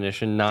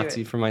definition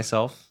Nazi for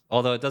myself,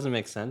 although it doesn't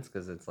make sense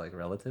because it's like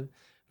relative,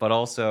 but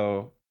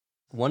also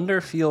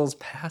wonder feels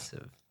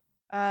passive.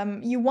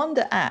 You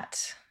wonder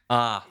at.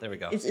 There we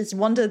go. It's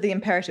wonder the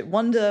imperative.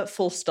 Wonder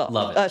full stop.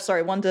 Love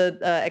it. Wonder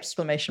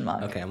exclamation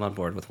mark. Okay, I'm on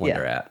board with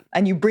wonder at.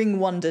 And you bring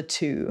wonder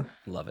to.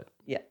 Love it.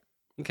 Yeah.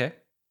 Okay.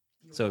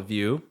 So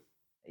view.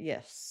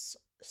 Yes.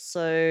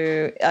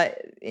 So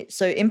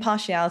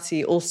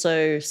impartiality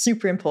also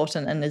super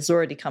important and has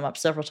already come up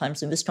several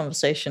times in this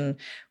conversation,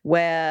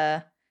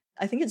 where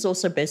I think it's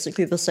also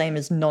basically the same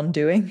as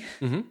non-doing.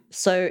 Mm-hmm.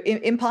 So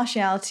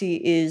impartiality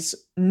is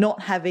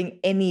not having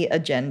any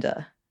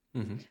agenda.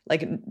 Mm-hmm.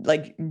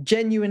 Like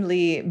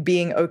genuinely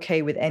being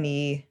okay with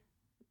any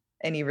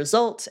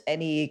result,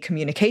 any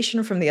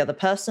communication from the other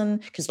person,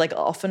 because like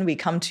often we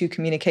come to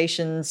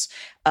communications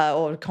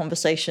or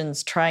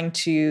conversations trying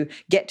to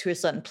get to a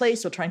certain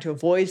place or trying to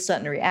avoid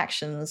certain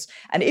reactions,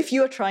 and if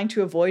you are trying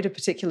to avoid a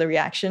particular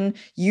reaction,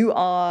 you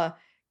are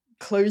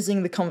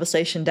closing the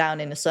conversation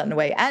down in a certain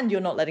way, and you're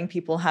not letting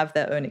people have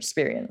their own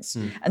experience.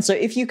 And so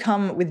if you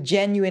come with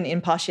genuine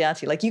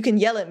impartiality, like you can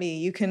yell at me,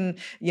 you can,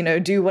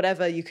 do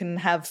whatever, you can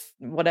have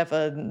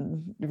whatever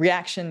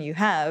reaction you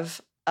have,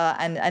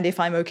 and if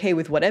I'm okay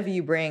with whatever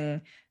you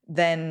bring,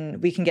 then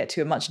we can get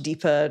to a much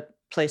deeper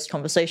place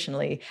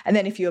conversationally. And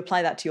then if you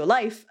apply that to your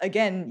life,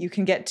 again, you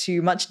can get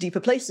to much deeper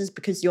places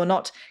because you're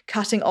not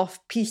cutting off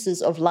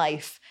pieces of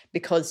life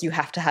because you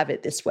have to have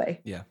it this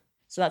way. Yeah.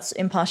 So that's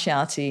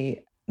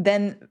impartiality.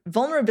 Then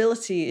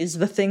vulnerability is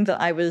the thing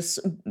that I was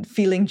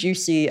feeling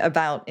juicy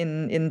about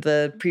in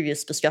the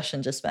previous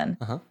discussion just then,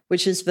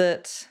 which is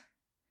that,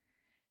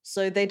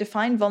 so they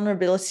define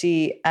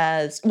vulnerability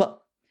as,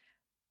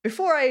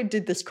 before I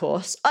did this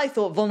course, I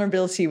thought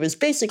vulnerability was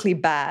basically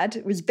bad.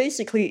 It was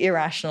basically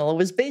irrational. It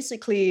was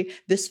basically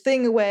this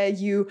thing where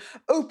you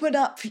open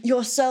up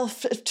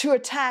yourself to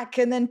attack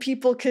and then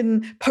people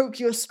can poke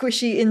your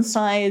squishy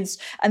insides,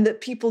 and that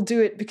people do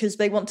it because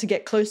they want to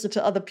get closer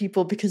to other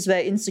people because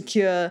they're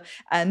insecure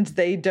and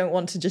they don't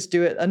want to just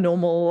do it a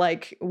normal,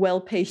 like,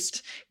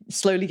 well-paced,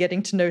 slowly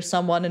getting to know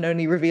someone and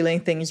only revealing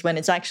things when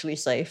it's actually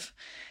safe.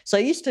 So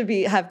I used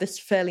to have this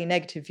fairly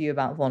negative view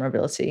about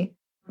vulnerability.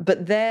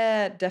 But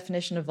their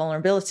definition of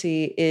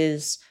vulnerability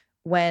is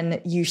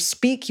when you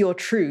speak your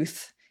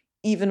truth,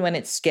 even when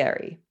it's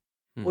scary,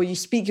 or you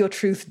speak your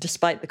truth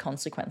despite the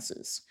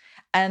consequences.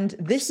 And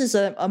this is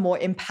a more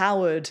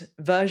empowered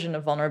version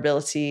of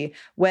vulnerability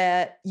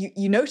where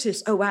you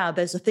notice, oh, wow,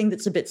 there's a thing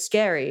that's a bit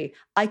scary.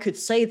 I could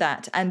say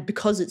that, and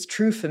because it's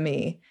true for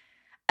me.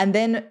 And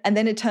then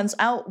it turns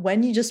out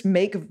when you just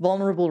make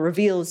vulnerable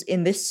reveals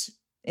in this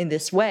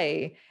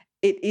way,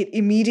 it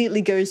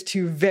immediately goes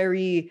to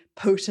very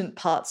potent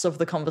parts of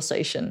the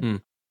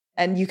conversation.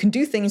 And you can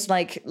do things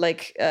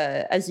like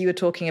as you were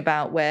talking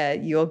about, where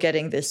you're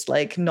getting this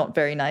like not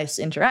very nice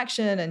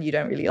interaction and you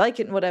don't really like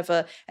it and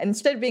whatever. And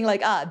instead of being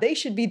like, they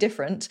should be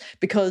different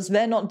because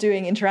they're not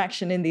doing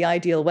interaction in the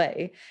ideal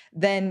way,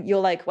 then you're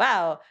like,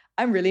 wow,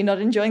 I'm really not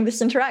enjoying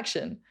this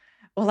interaction.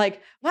 Or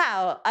like,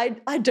 wow,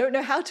 I don't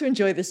know how to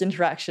enjoy this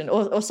interaction,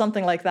 or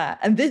something like that.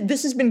 And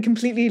this has been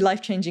completely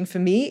life-changing for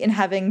me in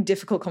having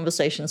difficult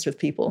conversations with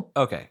people.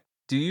 Okay.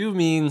 Do you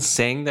mean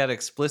saying that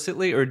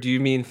explicitly, or do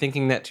you mean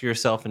thinking that to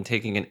yourself and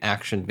taking an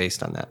action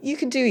based on that? You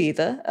could do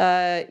either.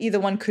 Either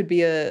one could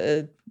be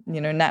a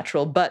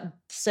natural, but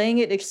saying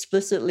it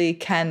explicitly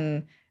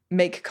can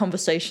make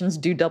conversations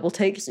do double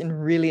takes in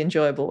really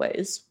enjoyable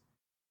ways.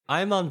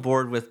 I'm on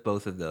board with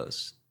both of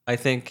those. I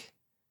think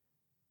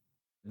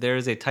there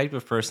is a type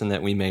of person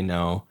that we may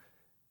know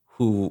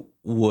who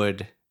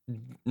would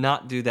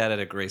not do that at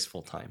a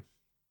graceful time.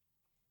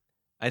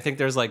 I think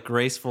there's like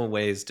graceful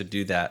ways to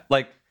do that.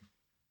 Like,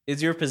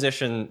 is your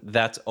position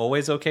that's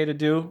always okay to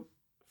do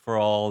for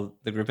all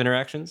the group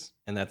interactions?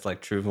 And that's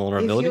like true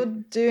vulnerability? If you're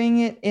doing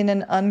it in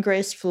an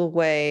ungraceful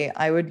way,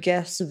 I would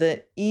guess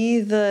that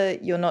either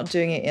you're not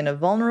doing it in a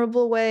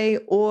vulnerable way,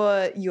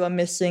 or you are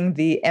missing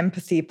the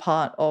empathy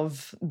part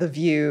of the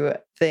view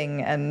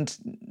thing. And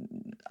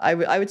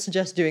I would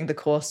suggest doing the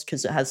course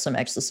because it has some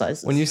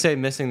exercises. When you say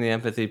missing the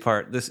empathy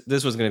part, this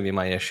was going to be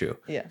my issue.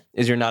 Yeah.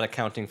 Is you're not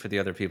accounting for the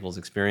other people's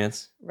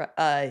experience?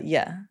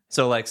 Yeah.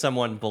 So like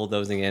someone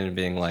bulldozing in and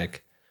being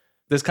like,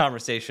 this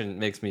conversation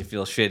makes me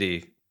feel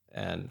shitty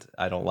and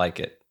I don't like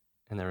it.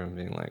 And everyone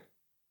being like,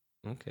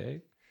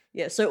 okay.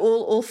 Yeah, so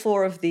all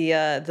four of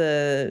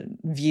the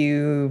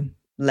view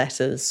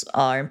letters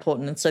are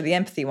important. And so the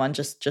empathy one,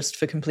 just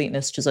for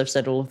completeness, because I've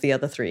said all of the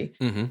other three,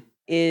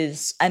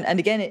 is, and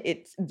again,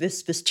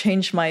 this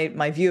changed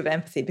my view of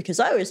empathy, because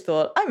I always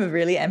thought I'm a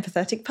really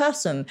empathetic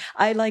person.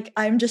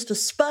 I'm just a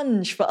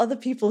sponge for other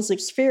people's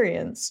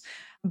experience.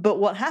 But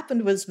what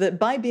happened was that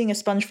by being a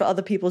sponge for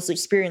other people's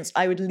experience,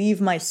 I would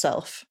leave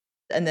myself.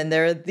 And then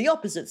there are the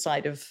opposite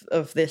side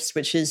of this,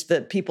 which is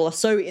that people are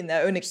so in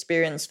their own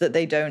experience that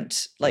they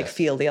don't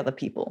feel the other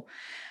people.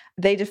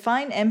 They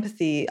define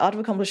empathy, Art of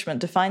Accomplishment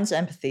defines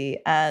empathy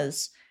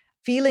as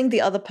feeling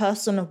the other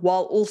person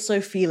while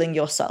also feeling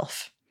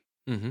yourself.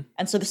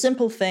 And so the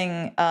simple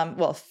thing,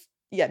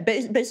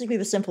 basically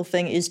the simple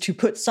thing is to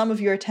put some of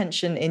your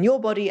attention in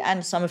your body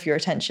and some of your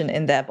attention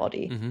in their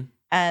body.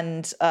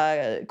 And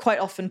quite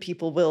often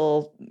people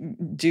will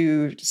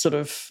do sort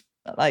of,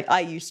 like,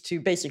 I used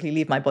to basically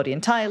leave my body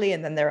entirely,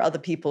 and then there are other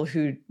people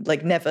who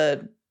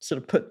never sort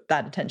of put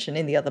that attention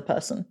in the other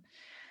person.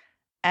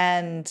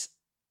 And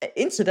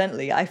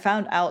incidentally, I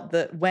found out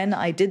that when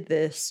I did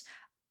this,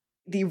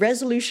 the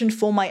resolution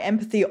for my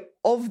empathy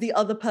of the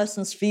other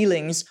person's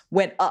feelings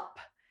went up,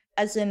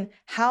 as in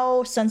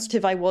how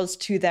sensitive I was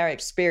to their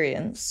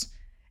experience.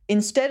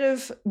 Instead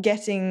of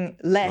getting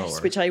less,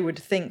 Lower. which I would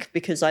think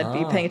because I'd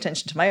be paying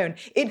attention to my own,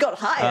 it got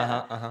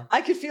higher.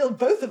 I could feel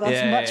both of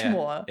us much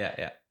more.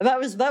 Yeah. That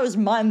was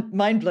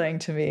mind-blowing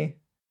to me.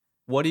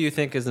 What do you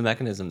think is the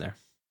mechanism there?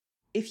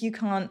 If you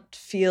can't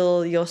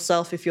feel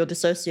yourself, if you're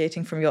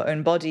dissociating from your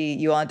own body,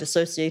 you are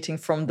dissociating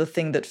from the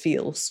thing that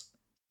feels.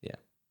 Yeah.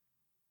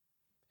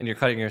 And you're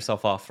cutting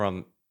yourself off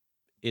from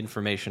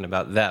information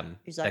about them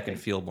that can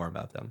feel more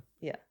about them.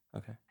 Yeah.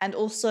 Okay. And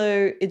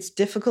also, it's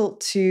difficult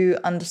to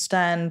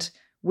understand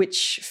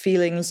which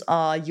feelings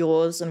are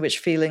yours and which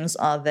feelings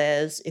are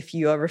theirs if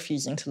you are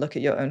refusing to look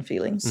at your own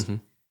feelings.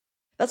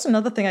 That's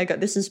another thing I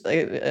got. This is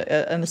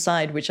an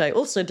aside, which I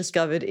also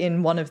discovered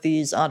in one of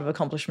these Art of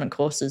Accomplishment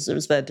courses. It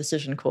was their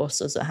decision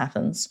course, as it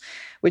happens,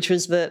 which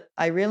was that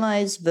I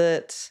realized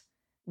that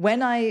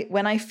when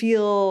I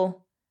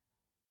feel...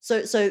 So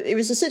it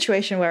was a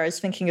situation where I was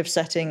thinking of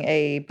setting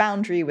a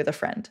boundary with a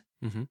friend.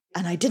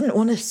 And I didn't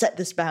want to set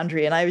this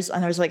boundary. And I was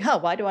like,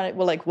 why do I,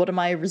 what am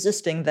I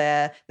resisting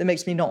there that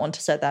makes me not want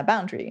to set that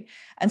boundary?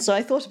 And so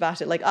I thought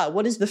about it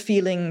what is the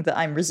feeling that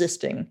I'm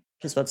resisting?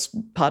 Because that's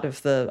part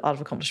of the Art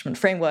of Accomplishment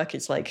framework.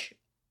 It's like,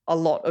 a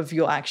lot of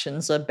your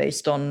actions are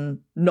based on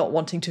not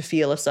wanting to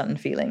feel a certain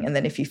feeling. And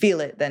then if you feel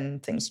it, then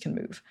things can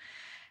move.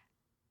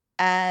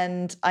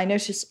 And I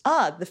noticed,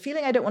 the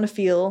feeling I don't want to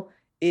feel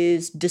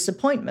is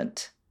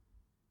disappointment.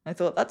 I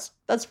thought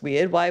that's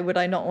weird. Why would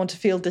I not want to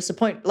feel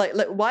disappointment?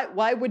 Like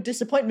why would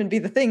disappointment be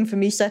the thing for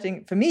me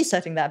setting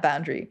that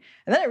boundary?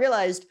 And then I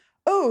realized,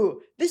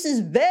 oh, this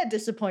is their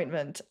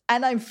disappointment,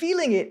 and I'm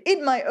feeling it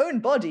in my own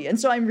body, and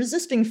so I'm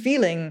resisting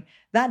feeling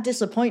that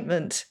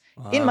disappointment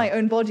in my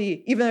own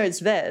body, even though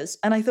it's theirs.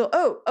 And I thought,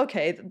 oh,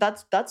 okay,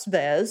 that's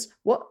theirs.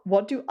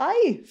 What do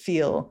I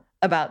feel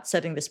about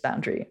setting this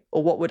boundary,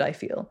 or what would I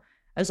feel?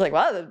 I was like,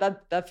 wow,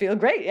 that feel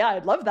great. Yeah,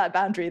 I'd love that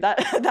boundary.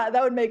 That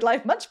would make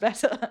life much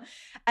better.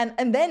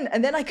 And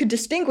then I could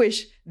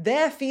distinguish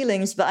their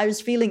feelings that I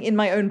was feeling in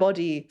my own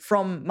body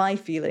from my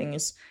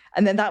feelings.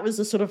 And then that was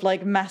a sort of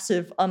like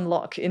massive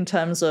unlock in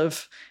terms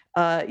of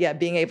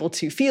being able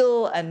to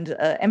feel and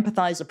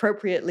empathize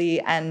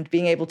appropriately, and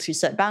being able to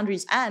set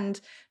boundaries,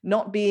 and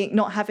not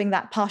having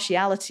that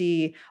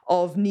partiality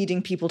of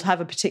needing people to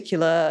have a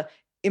particular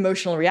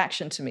emotional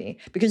reaction to me.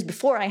 Because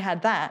before I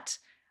had that,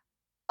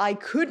 I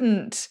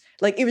couldn't,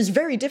 like, it was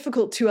very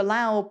difficult to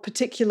allow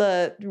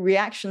particular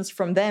reactions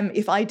from them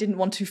if I didn't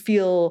want to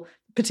feel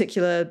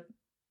particular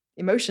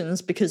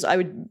emotions, because I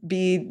would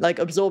be like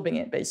absorbing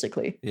it,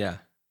 basically. Yeah.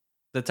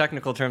 The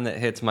technical term that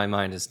hits my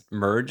mind is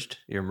merged.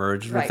 You're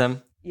merged with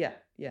them. Yeah.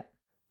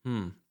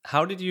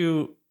 How did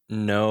you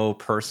know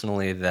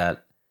personally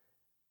that,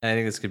 and I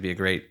think this could be a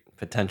great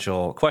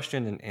potential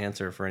question and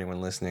answer for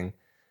anyone listening,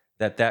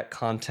 that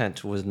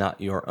content was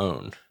not your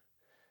own?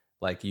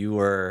 Like it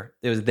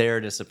was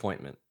their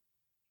disappointment.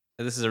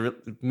 This is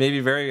maybe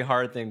very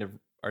hard thing to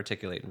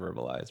articulate and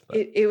verbalize, but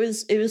it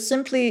was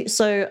simply,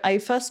 so I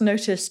first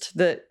noticed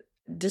that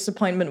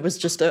disappointment was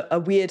just a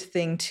weird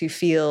thing to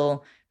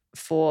feel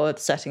for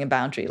setting a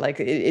boundary. Like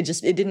it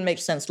didn't make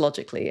sense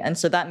logically. And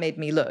so that made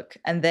me look.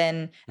 And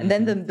then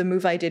the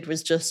move I did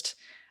was just,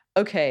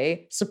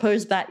 okay,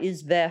 suppose that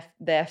is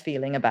their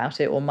feeling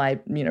about it, or my,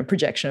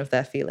 projection of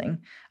their feeling.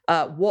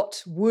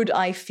 What would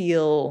I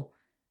feel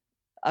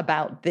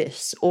about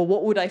this? Or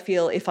what would I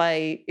feel if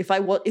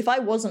I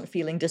wasn't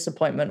feeling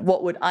disappointment?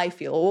 What would I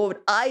feel? Or what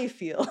would I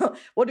feel?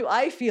 What do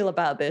I feel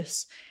about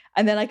this?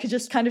 And then I could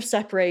just kind of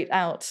separate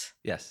out.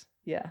 Yes.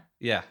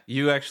 Yeah.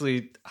 You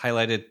actually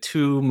highlighted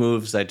two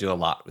moves I do a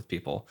lot with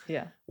people.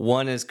 Yeah.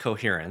 One is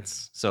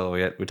coherence. So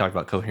we talked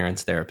about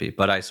coherence therapy,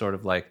 but I sort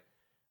of like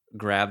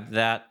grab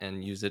that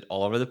and use it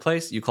all over the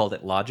place. You called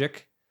it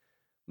logic,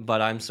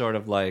 but I'm sort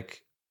of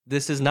like,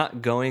 this is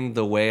not going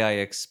the way I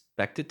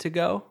expect it to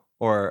go,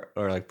 or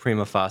like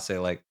prima facie,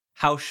 like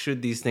how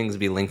should these things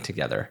be linked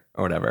together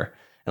or whatever.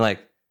 And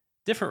like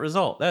different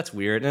result, that's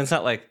weird. And it's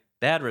not like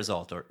bad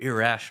result or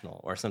irrational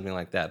or something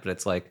like that, but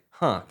it's like,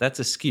 that's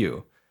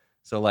askew.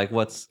 So like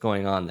what's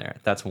going on there?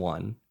 That's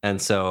one.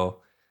 And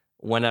so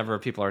whenever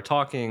people are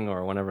talking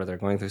or whenever they're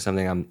going through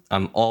something,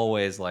 I'm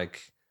always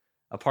like,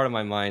 a part of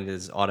my mind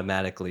is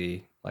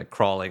automatically like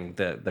crawling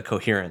the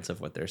coherence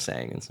of what they're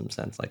saying in some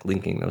sense, like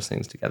linking those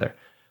things together.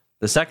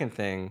 The second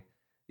thing,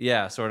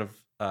 sort of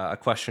a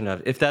question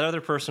of, if that other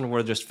person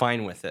were just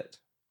fine with it,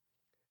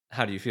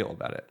 how do you feel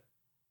about it?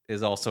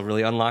 Is also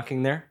really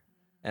unlocking there.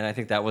 And I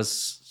think that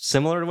was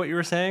similar to what you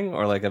were saying,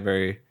 or like a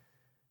very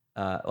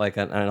like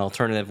an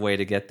alternative way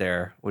to get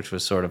there, which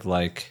was sort of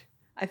like,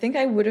 I think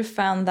I would have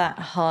found that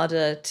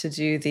harder to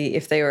do the,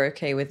 if they were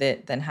okay with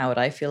it, then how would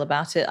I feel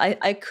about it?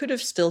 I could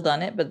have still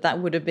done it, but that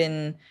would have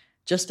been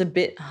just a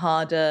bit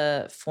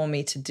harder for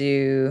me to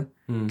do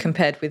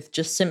compared with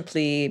just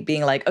simply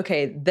being like,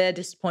 okay, their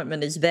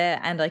disappointment is there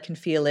and I can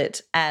feel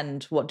it.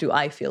 And what do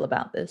I feel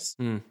about this?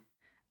 And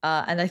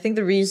I think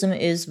the reason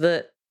is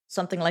that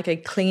something like a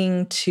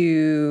clinging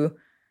to,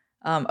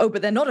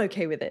 but they're not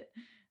okay with it.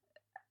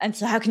 And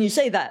so how can you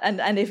say that?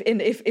 And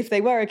if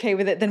they were okay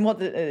with it, then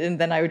what? And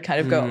then I would kind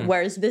of go,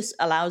 whereas this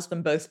allows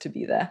them both to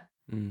be there.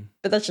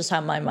 But that's just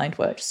how my mind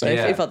works. So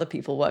if other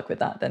people work with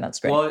that, then that's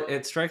great. Well,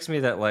 it strikes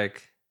me that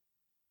like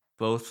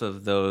both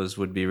of those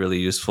would be really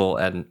useful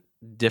and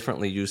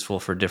differently useful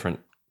for different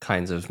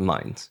kinds of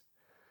minds.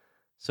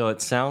 So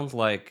it sounds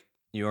like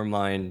your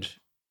mind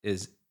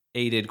is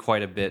aided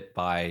quite a bit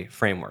by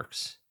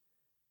frameworks,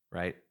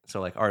 right? So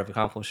like Art of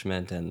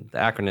Accomplishment and the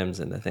acronyms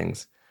and the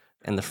things.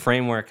 And the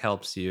framework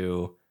helps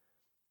you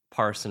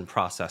parse and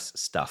process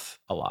stuff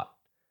a lot.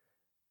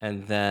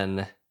 And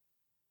then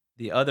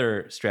the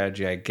other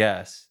strategy, I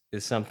guess,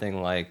 is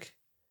something like,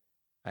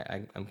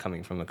 I'm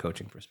coming from a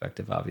coaching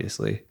perspective,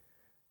 obviously.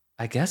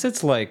 I guess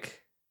it's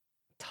like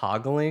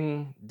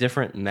toggling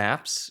different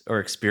maps or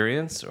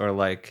experience, or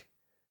like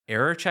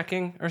error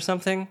checking or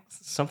something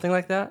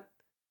like that.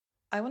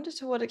 I wonder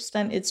to what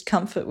extent it's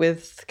comfort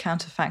with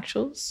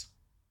counterfactuals.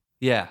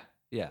 Yeah,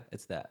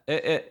 it's that.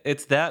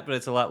 It's that, but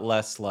it's a lot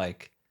less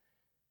like,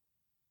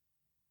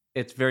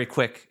 it's very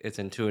quick, it's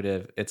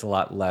intuitive, it's a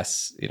lot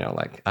less,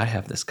 like I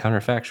have this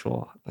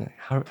counterfactual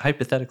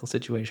hypothetical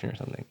situation or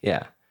something.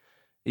 Yeah.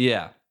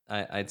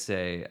 I'd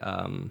say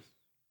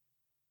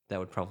that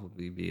would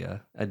probably be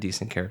a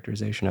decent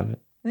characterization of it.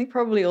 I think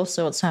probably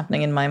also what's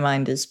happening in my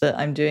mind is that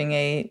I'm doing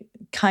a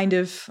kind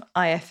of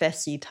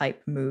IFS-y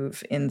type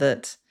move in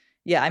that,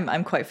 yeah,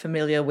 I'm quite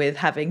familiar with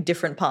having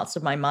different parts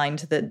of my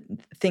mind that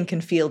think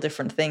and feel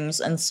different things.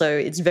 And so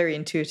it's very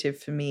intuitive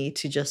for me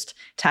to just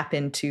tap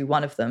into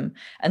one of them.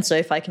 And so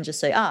if I can just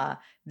say,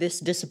 this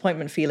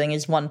disappointment feeling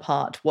is one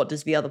part, what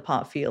does the other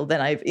part feel?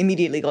 Then I've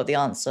immediately got the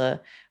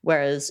answer.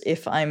 Whereas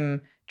if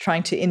I'm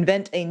trying to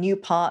invent a new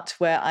part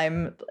where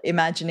I'm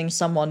imagining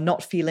someone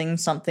not feeling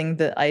something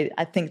that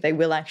I think they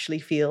will actually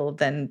feel,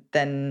 then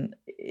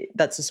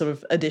that's a sort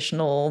of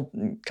additional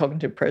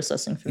cognitive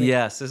processing for me.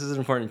 Yes, this is an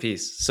important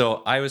piece.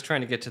 So I was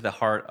trying to get to the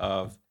heart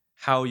of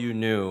how you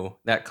knew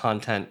that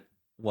content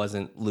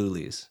wasn't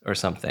Lulie's or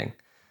something.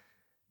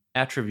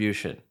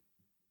 Attribution,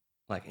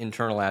 like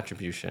internal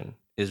attribution,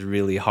 is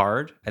really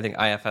hard. I think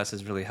IFS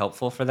is really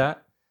helpful for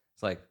that.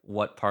 It's like,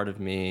 what part of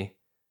me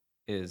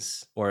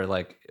is, or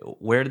like,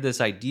 where did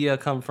this idea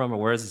come from, or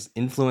where is this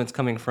influence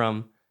coming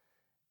from?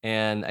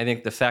 And I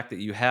think the fact that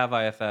you have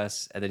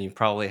IFS and then you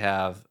probably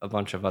have a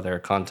bunch of other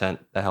content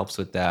that helps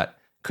with that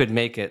could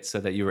make it so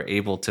that you were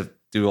able to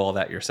do all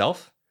that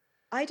yourself.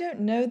 I don't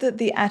know that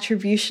the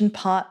attribution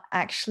part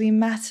actually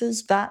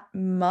matters that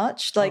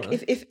much. Like,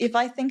 really? if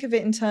I think of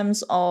it in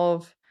terms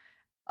of,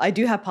 I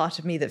do have part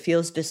of me that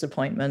feels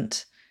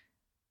disappointment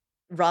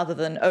rather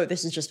than,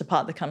 this is just a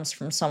part that comes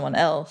from someone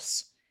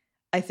else.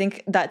 I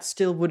think that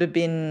still would have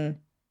been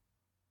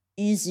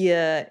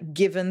easier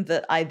given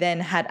that I then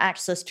had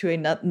access to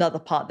another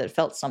part that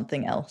felt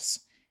something else.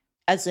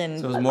 As in,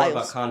 so it was more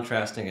about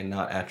contrasting and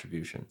not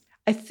attribution.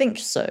 I think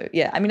so.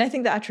 Yeah. I mean, I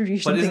think the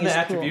attribution. But isn't thing the is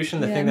attribution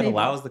cool. the thing that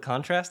allows the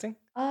contrasting?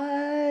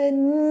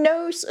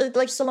 No.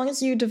 Like, so long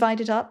as you divide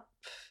it up,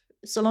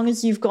 so long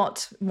as you've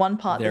got one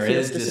part there that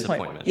feels is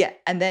disappointment. Yeah,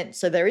 and then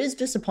so there is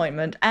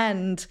disappointment,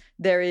 and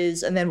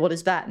then what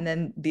is that? And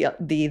then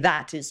the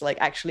that is like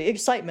actually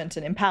excitement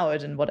and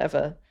empowered and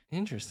whatever.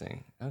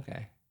 Interesting.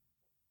 Okay.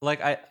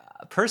 Like, I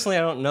personally,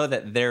 I don't know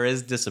that there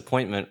is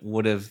disappointment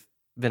would have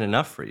been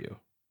enough for you,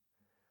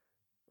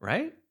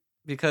 right?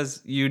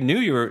 Because you knew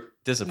you were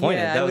disappointed.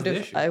 Yeah, that was the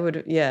issue. I would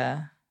have.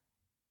 Yeah.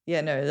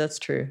 Yeah. No, that's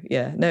true.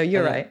 Yeah. No,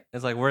 you're right.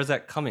 It's like, where's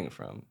that coming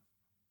from?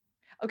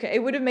 Okay,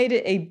 it would have made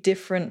it a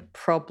different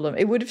problem.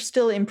 It would have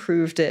still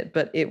improved it,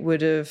 but it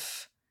would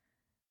have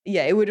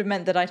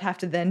meant that I'd have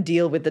to then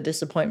deal with the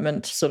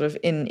disappointment sort of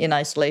in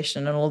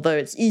isolation. And although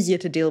it's easier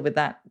to deal with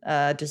that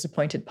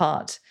disappointed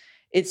part,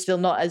 it's still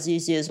not as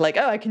easy as like,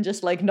 I can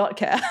just like not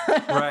care.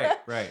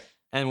 Right.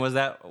 And was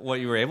that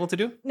what you were able to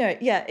do? No,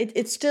 yeah,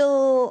 I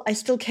still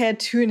cared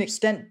to an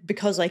extent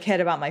because I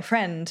cared about my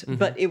friend,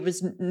 but it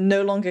was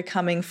no longer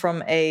coming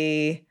from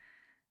a,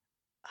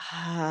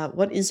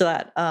 what is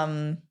that?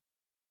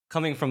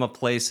 Coming from a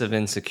place of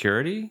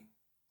insecurity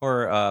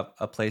or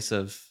a place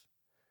of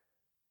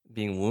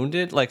being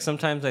wounded. Like,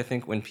 sometimes I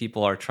think when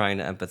people are trying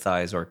to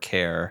empathize or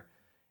care,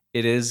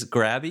 it is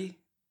grabby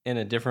in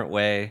a different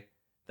way.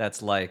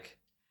 That's like,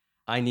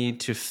 I need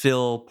to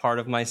fill part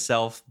of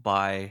myself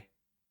by,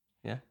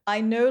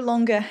 I no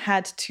longer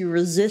had to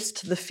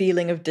resist the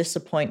feeling of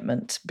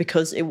disappointment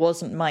because it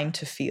wasn't mine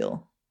to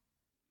feel.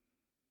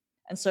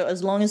 And so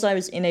as long as I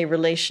was in a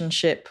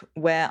relationship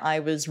where I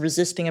was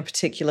resisting a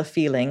particular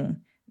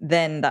feeling,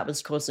 then that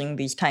was causing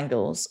these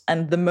tangles.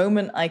 And the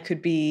moment I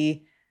could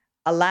be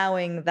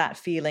allowing that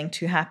feeling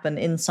to happen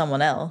in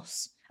someone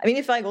else, I mean,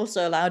 if I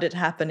also allowed it to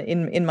happen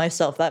in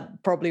myself,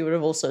 that probably would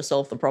have also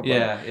solved the problem.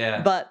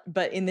 Yeah.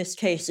 But in this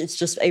case, it's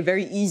just a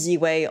very easy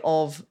way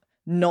of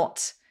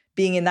not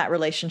being in that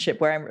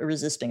relationship where I'm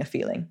resisting a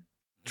feeling.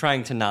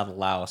 Trying to not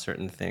allow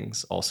certain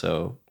things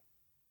also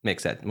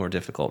makes that more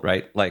difficult,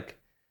 right? Like,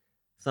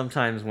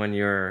 sometimes when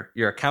you're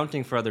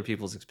accounting for other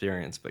people's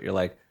experience, but you're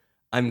like,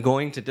 I'm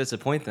going to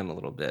disappoint them a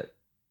little bit,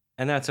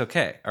 and that's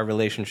okay. Our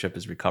relationship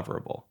is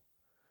recoverable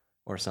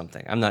or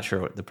something. I'm not sure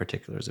what the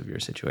particulars of your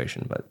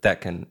situation, but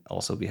that can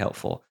also be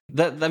helpful.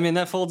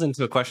 That folds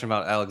into a question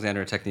about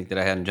Alexander technique that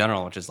I had in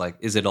general, which is like,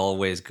 is it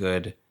always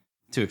good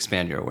to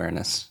expand your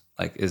awareness?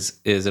 Like, is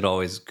it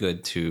always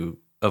good to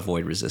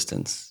avoid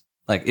resistance?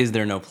 Like, is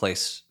there no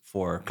place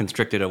for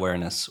constricted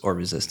awareness or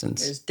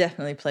resistance? There's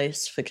definitely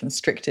place for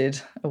constricted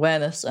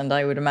awareness, and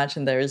I would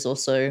imagine there is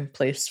also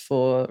place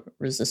for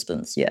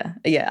resistance. Yeah,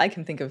 I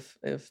can think of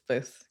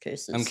both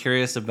cases. I'm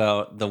curious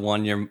about the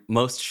one you're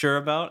most sure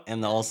about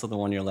and also the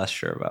one you're less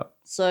sure about.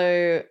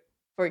 So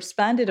for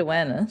expanded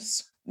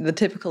awareness, the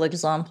typical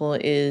example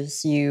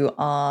is you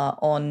are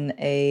on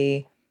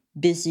a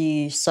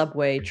busy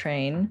subway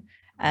train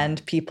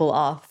and people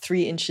are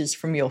 3 inches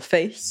from your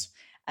face.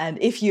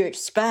 And if you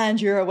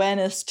expand your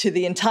awareness to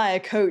the entire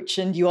coach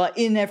and you are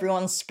in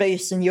everyone's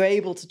space and you're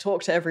able to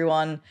talk to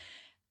everyone,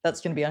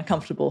 that's going to be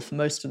uncomfortable for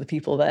most of the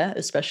people there,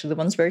 especially the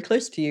ones very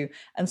close to you.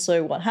 And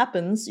so what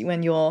happens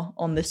when you're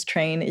on this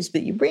train is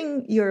that you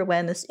bring your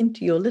awareness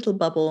into your little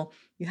bubble,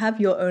 you have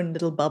your own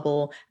little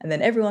bubble, and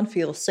then everyone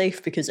feels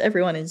safe because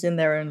everyone is in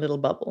their own little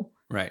bubble.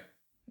 Right.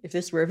 If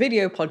this were a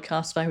video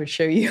podcast, I would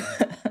show you.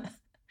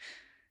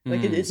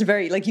 It's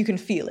very, like, you can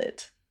feel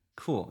it.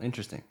 Cool.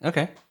 Interesting.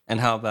 Okay. And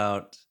how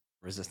about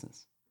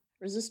resistance?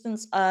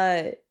 Resistance,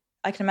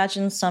 I can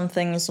imagine some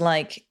things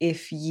like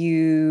if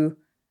you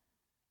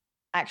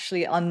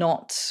actually are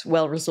not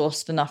well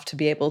resourced enough to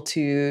be able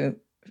to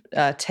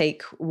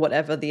take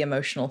whatever the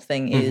emotional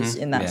thing is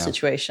in that Yeah.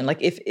 situation.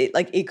 Like if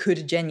it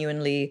could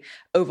genuinely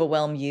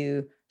overwhelm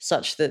you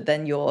such that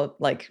then you're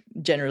like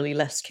generally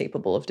less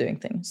capable of doing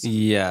things.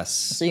 Yes.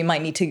 So you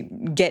might need to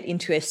get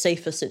into a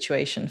safer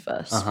situation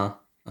first.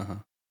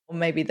 Or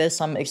maybe there's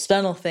some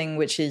external thing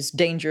which is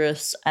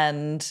dangerous,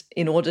 and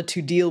in order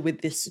to deal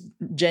with this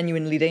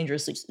genuinely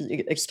dangerous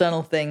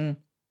external thing,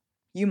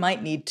 you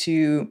might need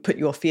to put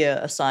your fear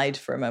aside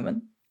for a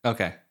moment.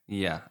 Okay.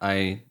 Yeah,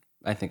 I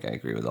think I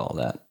agree with all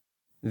that.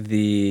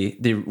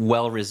 The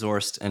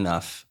well-resourced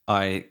enough,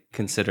 I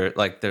consider,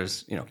 like,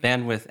 there's,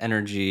 bandwidth,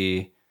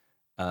 energy,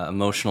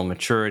 emotional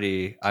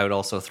maturity. I would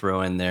also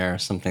throw in there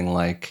something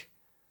like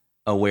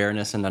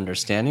awareness and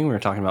understanding. We were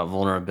talking about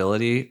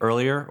vulnerability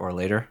earlier or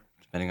later,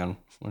 depending on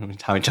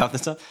how we chop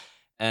this up.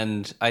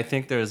 And I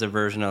think there's a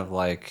version of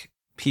like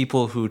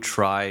people who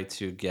try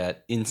to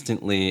get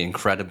instantly,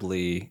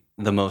 incredibly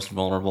the most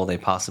vulnerable they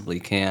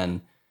possibly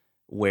can,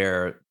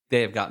 where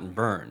they have gotten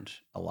burned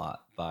a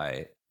lot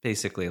by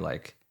basically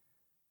like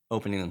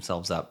opening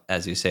themselves up,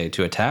 as you say,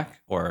 to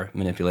attack or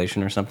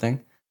manipulation or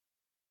something.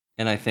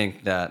 And I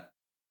think that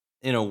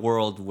in a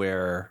world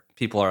where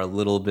people are a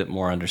little bit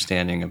more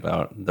understanding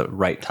about the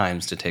right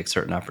times to take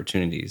certain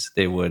opportunities,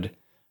 they would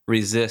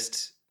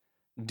resist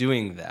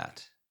doing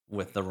that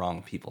with the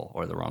wrong people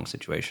or the wrong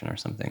situation or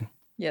something.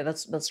 Yeah,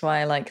 that's why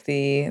I like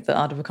the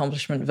art of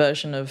accomplishment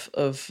version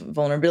of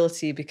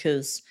vulnerability,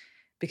 because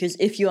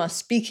if you are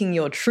speaking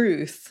your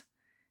truth,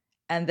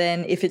 and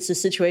then if it's a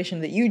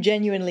situation that you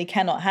genuinely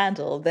cannot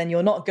handle, then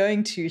you're not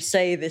going to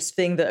say this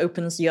thing that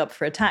opens you up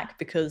for attack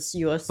because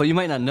you are. But you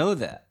might not know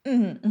that.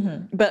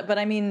 But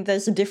I mean,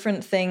 there's a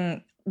different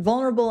thing.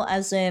 Vulnerable,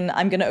 as in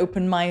I'm going to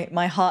open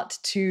my heart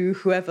to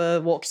whoever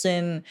walks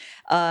in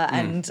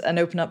and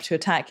open up to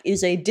attack,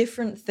 is a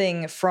different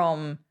thing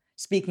from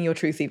speaking your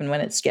truth, even when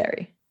it's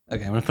scary.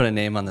 Okay, I'm going to put a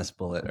name on this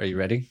bullet. Are you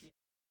ready?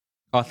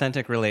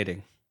 Authentic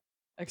relating.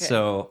 Okay.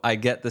 So I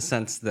get the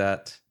sense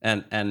that,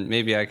 and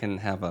maybe I can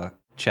have a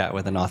chat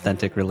with an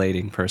authentic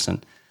relating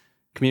person,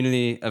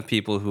 community of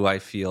people who I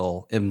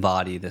feel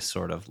embody this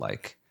sort of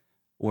like,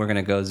 we're going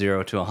to go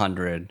 0 to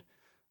 100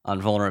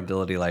 on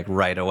vulnerability, like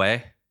right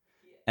away.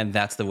 And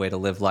that's the way to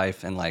live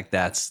life. And like,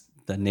 that's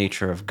the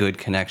nature of good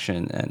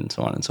connection and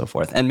so on and so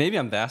forth. And maybe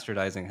I'm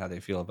bastardizing how they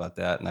feel about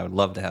that. And I would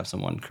love to have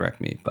someone correct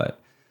me, but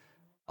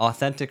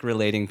authentic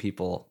relating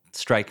people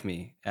strike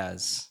me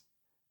as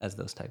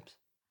those types.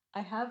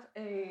 I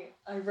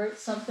wrote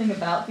something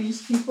about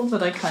these people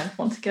that I kind of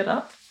want to get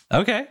up.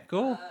 Okay,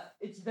 cool.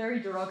 It's very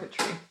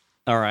derogatory.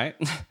 All right.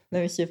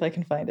 Let me see if I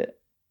can find it.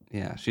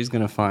 Yeah, she's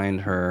going to find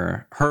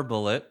her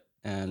bullet,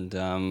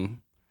 and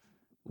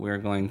we're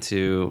going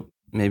to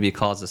maybe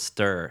cause a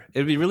stir. It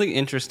would be really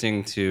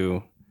interesting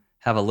to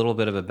have a little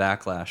bit of a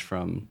backlash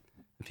from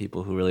the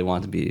people who really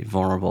want to be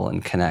vulnerable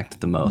and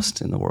connect the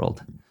most in the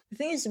world. The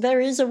thing is, there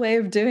is a way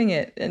of doing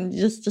it, and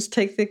you just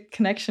take the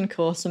connection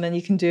course, and then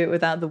you can do it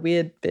without the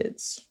weird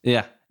bits.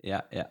 Yeah.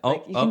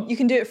 Oh, you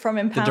can do it from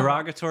empowerment. The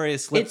derogatory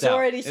is slipped out.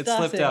 Already started. It's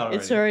slipped out already.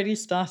 It's already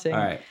starting. All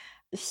right.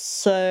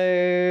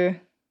 So,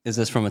 is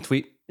this from a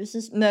tweet? This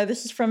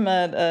is from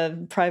a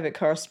private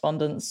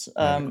correspondence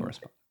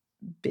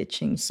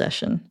bitching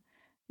session.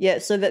 Yeah.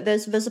 So that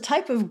there's a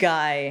type of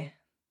guy.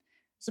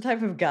 It's a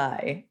type of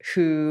guy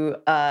who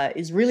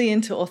is really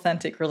into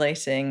authentic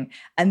relating,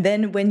 and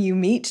then when you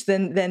meet,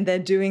 then they're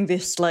doing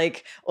this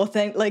like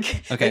authentic,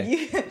 like.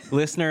 Okay,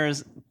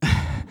 listeners,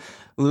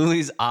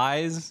 Lulie's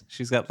eyes.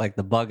 She's got like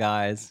the bug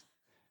eyes.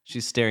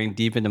 She's staring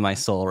deep into my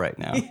soul right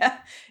now.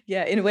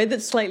 Yeah, in a way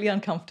that's slightly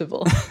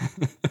uncomfortable.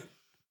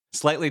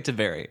 Slightly to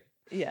vary.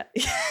 Yeah.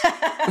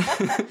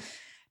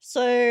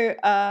 So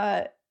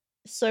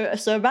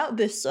about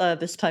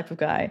this type of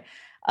guy.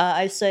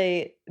 I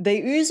say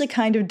they ooze a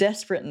kind of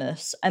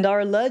desperateness and are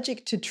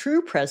allergic to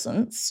true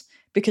presence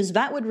because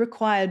that would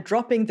require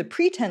dropping the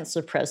pretense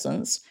of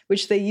presence,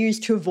 which they use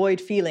to avoid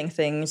feeling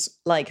things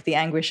like the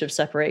anguish of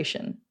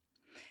separation.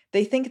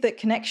 They think that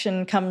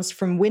connection comes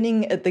from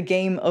winning at the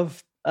game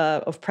of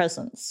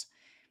presence.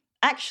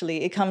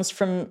 Actually, it comes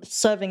from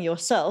serving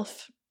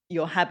yourself,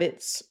 your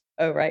habits.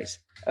 Oh, right.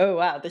 Oh,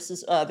 wow. This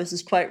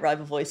is quite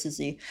rival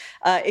voices-y.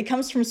 It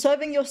comes from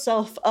serving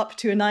yourself up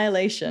to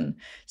annihilation.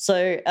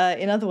 So,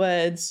 in other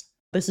words,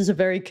 this is a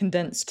very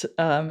condensed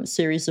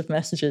series of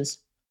messages.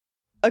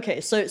 Okay,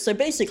 so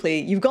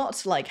basically, you've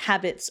got like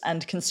habits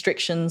and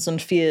constrictions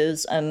and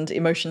fears and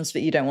emotions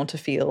that you don't want to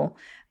feel.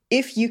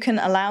 If you can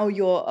allow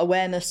your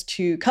awareness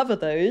to cover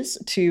those,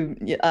 to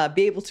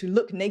be able to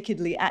look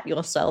nakedly at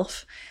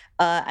yourself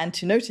and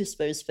to notice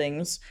those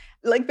things,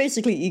 like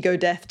basically ego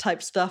death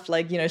type stuff,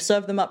 like,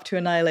 serve them up to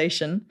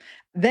annihilation,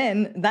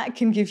 then that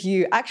can give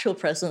you actual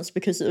presence,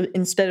 because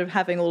instead of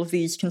having all of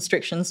these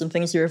constrictions and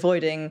things you're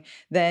avoiding,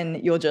 then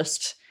you're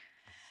just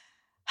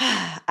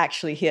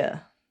actually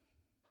here.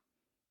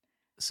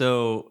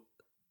 So,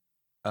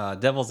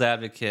 devil's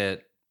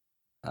advocate,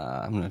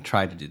 I'm going to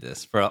try to do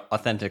this. For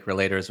authentic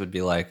relators would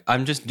be like,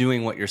 I'm just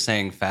doing what you're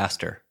saying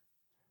faster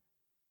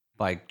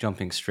by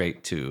jumping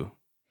straight to.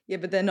 Yeah,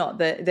 but they're not.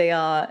 They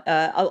are.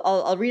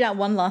 I'll read out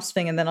one last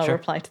thing and then I'll Sure.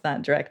 reply to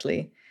that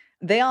directly.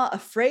 They are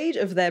afraid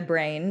of their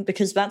brain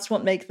because that's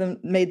what made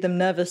them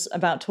nervous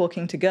about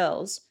talking to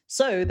girls.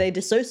 So they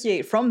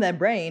dissociate from their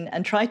brain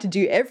and try to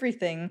do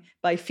everything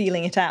by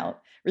feeling it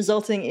out,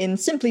 resulting in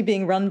simply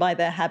being run by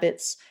their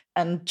habits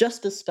and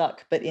just as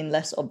stuck, but in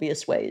less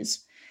obvious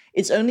ways.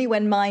 It's only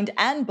when mind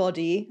and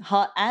body,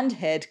 heart and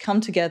head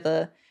come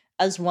together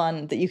as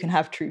one that you can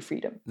have true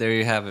freedom. There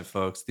you have it,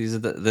 folks. These are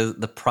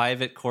the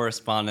private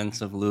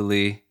correspondence of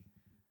Lulie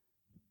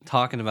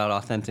talking about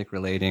authentic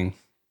relating.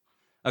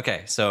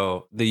 Okay,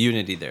 so the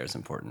unity there is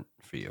important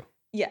for you.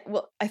 Yeah,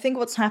 well, I think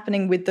what's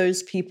happening with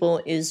those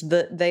people is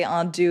that they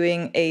are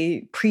doing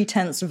a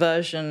pretense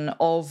version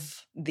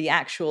of the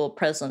actual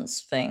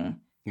presence thing.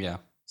 Yeah.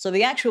 So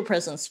the actual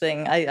presence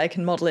thing, I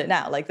can model it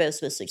now. Like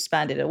there's this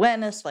expanded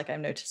awareness, like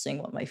I'm noticing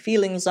what my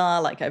feelings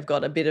are, like I've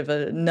got a bit of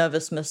a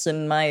nervousness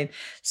in my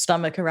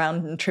stomach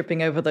around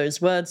tripping over those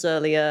words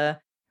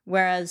earlier.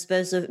 Whereas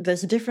there's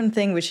a different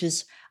thing, which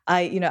is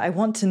I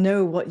want to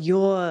know what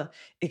your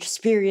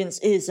experience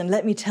is, and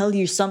let me tell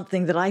you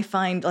something that I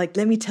find, like,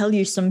 let me tell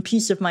you some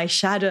piece of my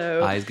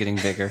shadow. Eyes getting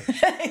bigger.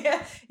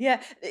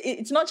 yeah.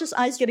 It's not just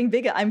eyes getting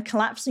bigger. I'm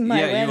collapsing my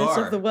awareness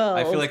of the world.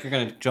 I feel like you're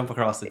going to jump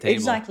across the table.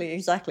 Exactly.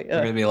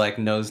 You're going to be like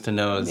nose to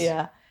nose.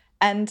 Yeah.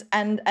 And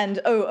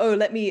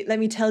let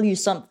me tell you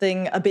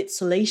something a bit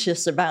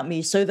salacious about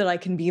me so that I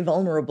can be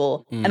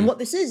vulnerable. And what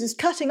this is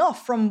cutting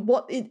off from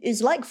what it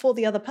is like for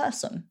the other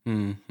person.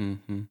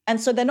 And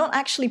so they're not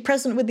actually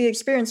present with the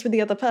experience with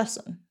the other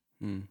person.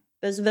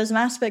 There's an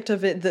aspect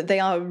of it that they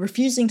are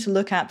refusing to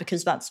look at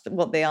because that's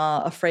what they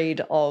are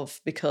afraid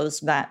of, because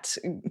that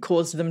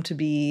caused them to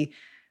be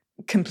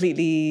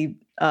completely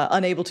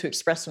unable to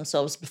express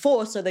themselves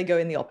before, so they go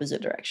in the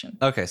opposite direction.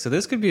 Okay, so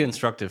this could be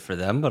instructive for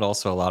them, but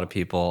also a lot of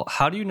people.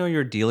 How do you know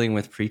you're dealing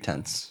with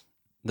pretense?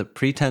 The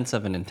pretense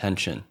of an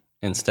intention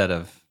instead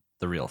of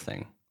the real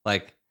thing.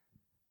 Like,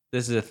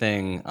 this is a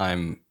thing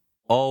I'm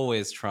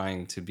always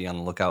trying to be on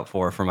the lookout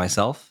for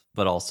myself,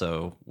 but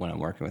also when I'm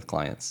working with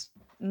clients.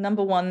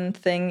 Number one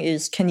thing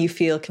is, can you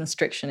feel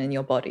constriction in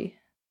your body?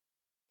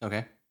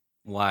 Okay.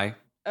 Why?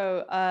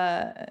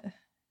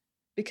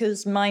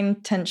 Because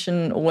mind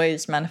tension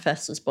always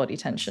manifests as body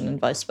tension and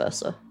vice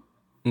versa.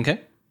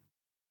 Okay.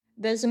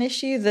 There's an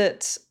issue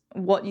that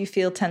what you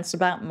feel tense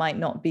about might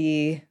not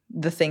be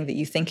the thing that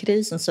you think it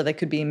is. And so there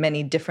could be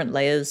many different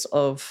layers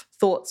of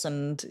thoughts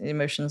and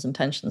emotions and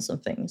tensions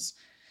and things.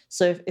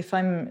 So if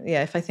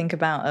I think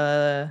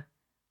about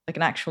like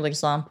an actual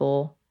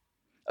example.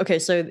 Okay,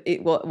 so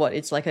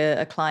it's like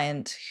a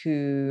client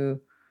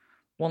who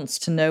wants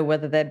to know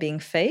whether they're being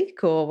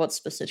fake, or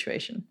what's the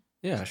situation?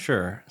 Yeah,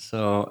 sure.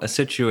 So a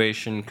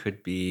situation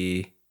could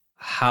be,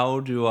 how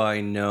do I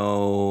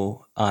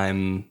know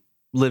I'm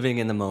living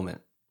in the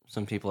moment?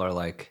 Some people are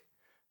like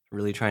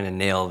really trying to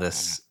nail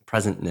this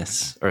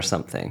presentness or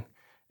something.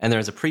 And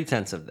there's a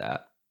pretense of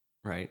that,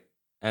 right?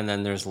 And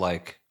then there's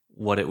like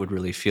what it would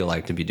really feel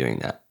like to be doing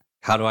that.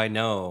 How do I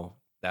know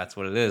that's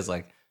what it is?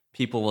 Like,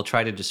 people will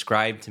try to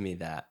describe to me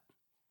that.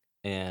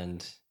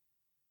 And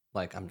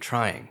like, I'm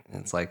trying.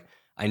 And it's like,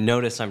 I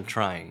notice I'm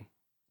trying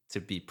to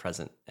be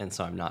present, and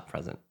so I'm not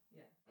present.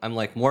 Yeah. I'm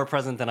like more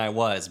present than I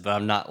was, but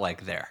I'm not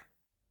like there.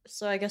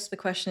 So I guess the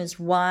question is,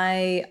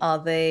 why are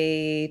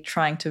they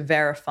trying to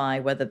verify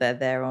whether they're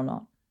there or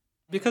not?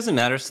 Because it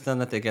matters to them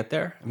that they get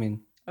there. I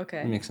mean, okay,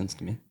 it makes sense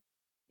to me.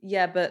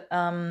 Yeah, but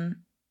and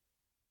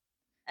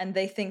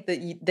they think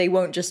that they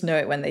won't just know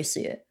it when they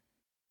see it.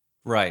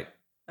 Right.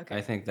 Okay.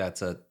 I think that's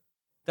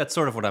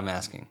sort of what I'm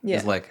asking. Yeah.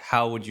 Is like,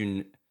 how would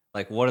you,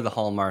 like, what are the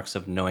hallmarks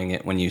of knowing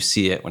it when you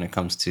see it, when it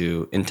comes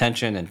to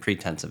intention and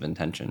pretense of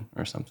intention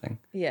or something?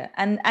 Yeah.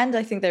 And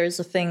I think there is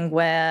a thing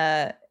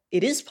where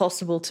it is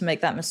possible to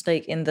make that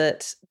mistake, in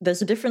that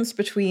there's a difference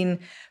between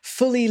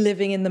fully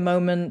living in the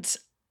moment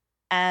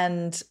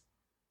and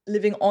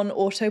living on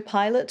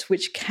autopilot,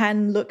 which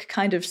can look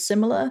kind of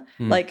similar.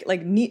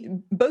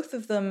 Both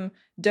of them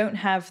don't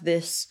have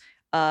this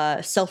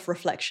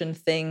self-reflection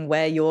thing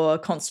where you're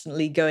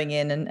constantly going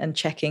in and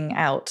checking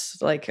out,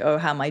 like, oh,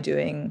 how am I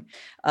doing?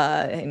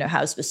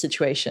 How's the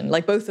situation?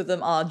 Like, both of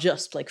them are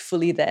just like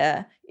fully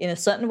there in a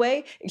certain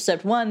way,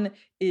 except one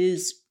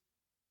is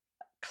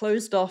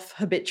closed off,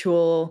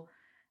 habitual,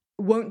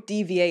 won't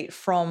deviate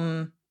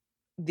from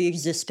the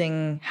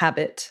existing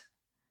habit.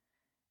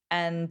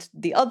 And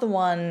the other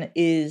one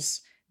is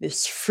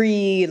this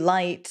free,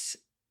 light,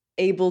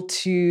 able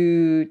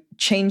to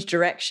change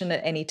direction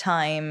at any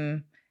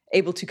time,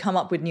 able to come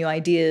up with new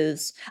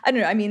ideas. I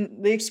don't know. I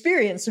mean, the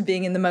experience of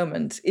being in the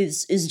moment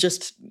is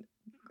just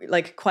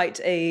like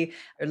quite a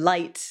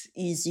light,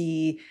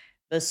 easy.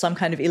 There's some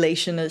kind of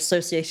elation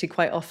associated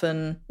quite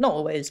often, not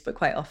always, but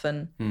quite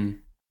often.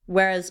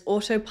 Whereas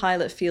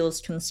autopilot feels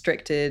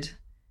constricted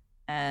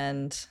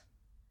and,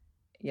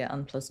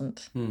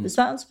 unpleasant. Does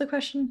that answer the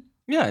question?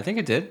 Yeah, I think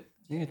it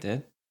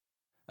did.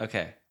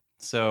 Okay.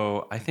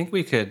 So I think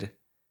we could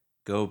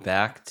go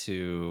back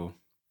to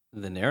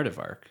the narrative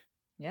arc,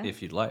 Yeah,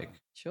 if you'd like.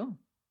 sure.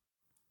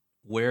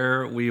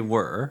 Where we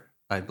were,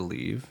 I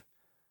believe,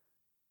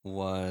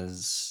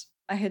 was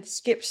I had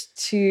skipped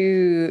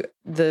to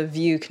the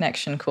View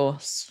connection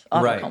course,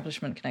 art Right.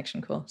 accomplishment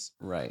connection course.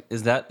 right.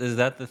 Is that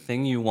the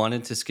thing you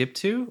wanted to skip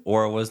to,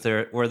 or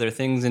were there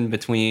things in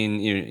between?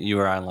 You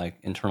were on like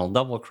internal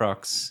double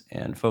crux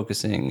and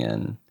focusing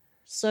and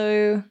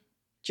So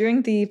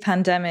during the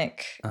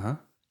pandemic, uh-huh.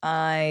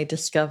 I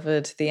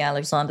discovered the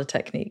Alexander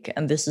technique,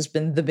 and this has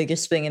been the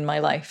biggest thing in my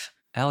life.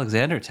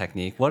 Alexander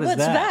technique. What's What's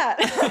that?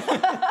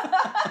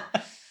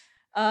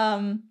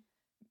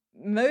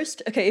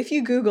 If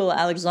you Google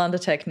Alexander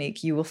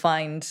technique, you will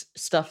find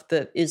stuff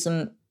that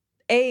isn't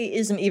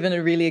even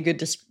a good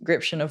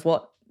description of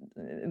what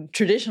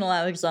traditional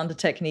Alexander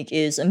technique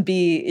is, and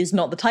B, is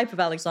not the type of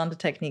Alexander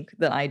technique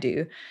that I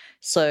do.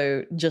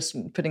 So just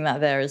putting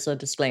that there as a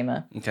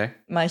disclaimer. Okay.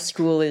 My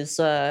school is,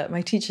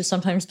 my teacher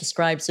sometimes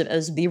describes it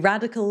as the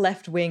radical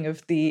left wing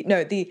of the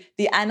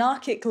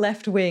anarchic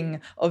left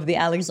wing of the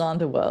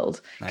Alexander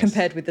world, Nice.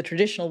 compared with the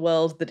traditional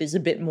world that is a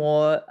bit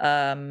more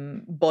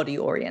body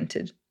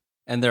oriented.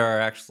 And there are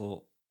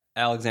actual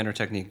Alexander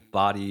technique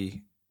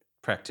body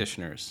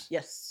practitioners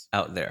Yes.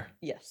 out there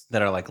Yes.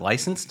 that are like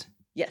licensed.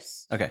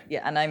 Yes. Okay.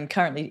 Yeah, and I'm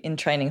currently in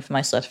training for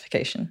my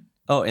certification.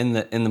 Oh, in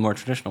the more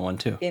traditional one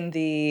too. In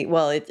the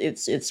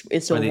it's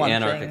Or all the one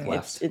anarchic thing.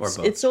 left, It's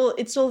or both.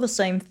 it's all the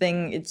same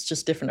thing. It's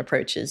just different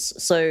approaches.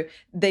 So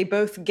they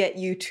both get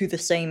you to the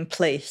same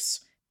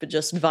place, but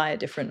just via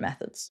different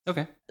methods.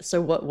 Okay.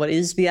 So what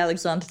is the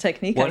Alexander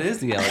technique? What is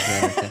the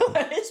Alexander technique?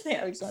 What is the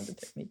Alexander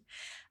technique?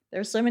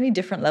 There are so many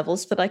different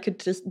levels that I could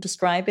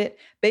describe it.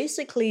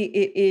 Basically,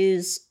 it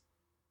is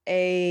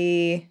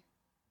a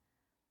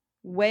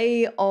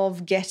way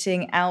of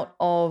getting out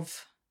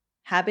of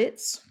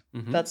habits.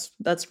 Mhm.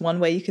 That's one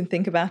way you can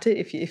think about it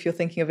if you're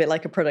thinking of it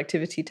like a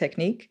productivity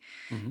technique.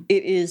 Mhm.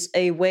 It is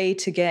a way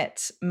to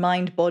get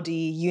mind-body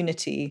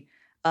unity.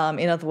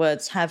 In other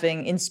words,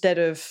 instead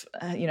of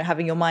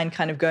having your mind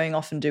kind of going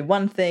off and do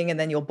one thing, and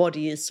then your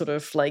body is sort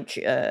of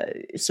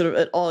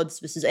at odds.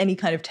 This is any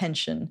kind of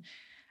tension.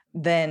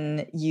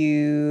 Then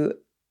you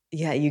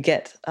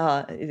get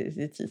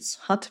it's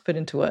hard to put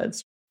into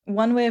words.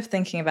 One way of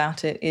thinking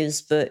about it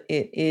is that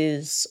it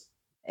is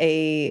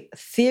a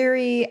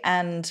theory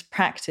and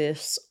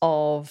practice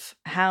of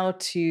how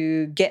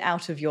to get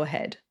out of your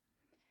head,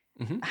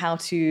 Mhm. how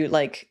to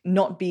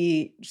not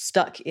be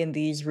stuck in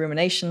these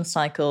rumination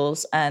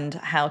cycles, and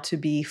how to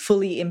be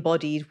fully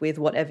embodied with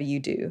whatever you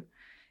do.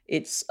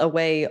 It's a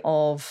way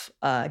of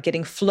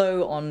getting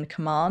flow on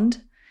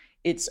command.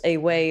 It's a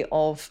way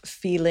of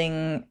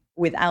feeling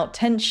without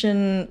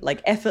tension,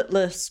 like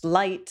effortless,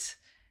 light.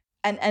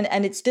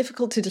 And it's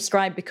difficult to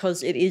describe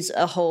because it is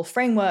a whole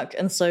framework.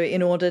 And so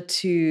in order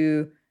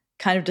to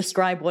kind of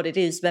describe what it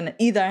is, then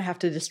either I have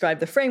to describe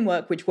the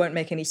framework, which won't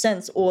make any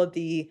sense, or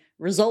the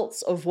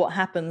results of what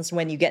happens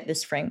when you get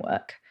this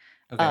framework,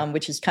 Okay.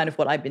 which is kind of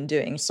what I've been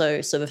doing.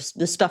 So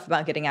the stuff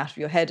about getting out of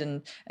your head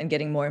and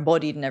getting more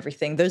embodied and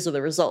everything, those are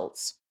the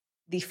results.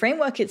 The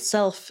framework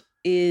itself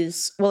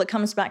is, it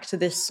comes back to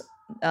this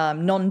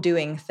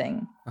non-doing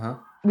thing. Uh-huh.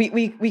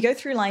 We go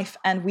through life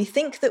and we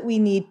think that we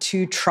need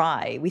to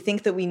try. We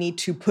think that we need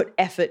to put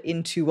effort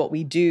into what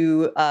we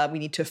do. We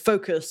need to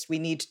focus. We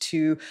need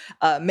to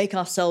make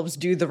ourselves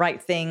do the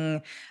right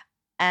thing.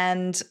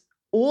 And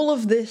all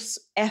of this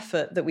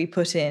effort that we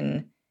put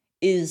in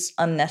is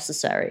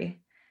unnecessary.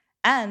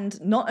 And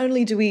not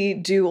only do we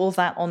do all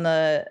that on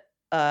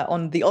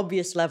the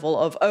obvious level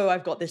of, oh,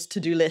 I've got this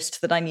to-do list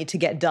that I need to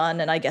get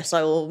done, and I guess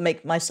I will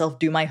make myself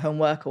do my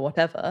homework or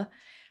whatever.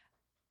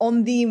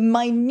 On the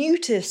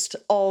minutest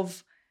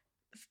of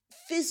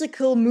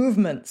physical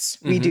movements,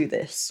 we do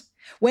this.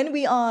 When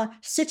we are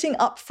sitting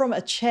up from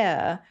a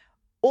chair,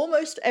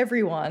 almost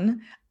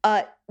everyone,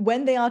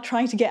 when they are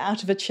trying to get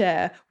out of a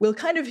chair, will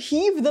kind of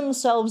heave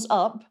themselves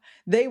up.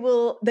 They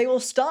will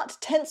start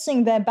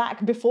tensing their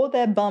back before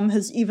their bum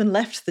has even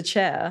left the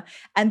chair,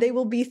 and they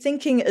will be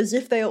thinking as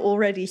if they are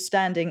already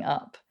standing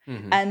up,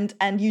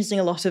 and using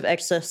a lot of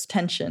excess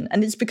tension.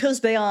 And it's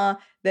because they are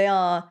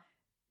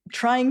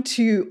trying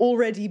to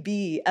already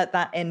be at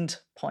that end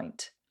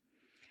point.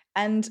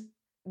 And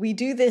we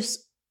do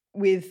this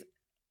with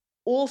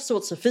all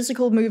sorts of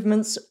physical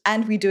movements,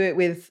 and we do it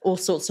with all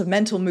sorts of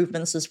mental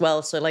movements as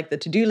well. So like the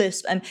to-do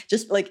list, and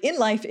just like in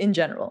life in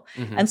general.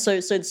 And so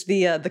it's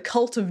the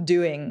cult of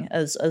doing,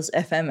 as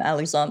FM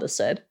Alexander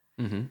said.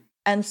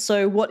 And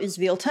so what is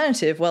the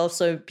alternative? Well,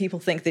 so people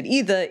think that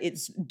either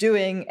it's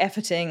doing,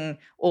 efforting,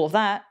 all of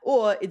that,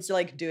 or it's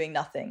like doing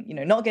nothing,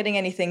 not getting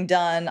anything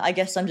done. I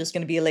guess I'm just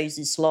going to be a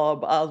lazy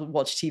slob. I'll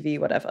watch TV,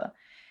 whatever.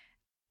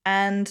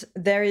 And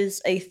there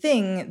is a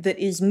thing that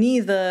is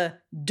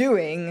neither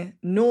doing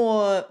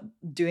nor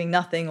doing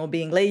nothing or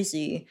being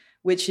lazy,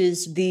 which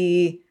is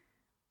the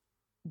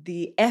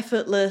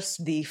effortless,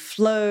 the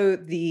flow,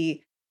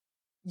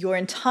 your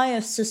entire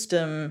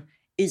system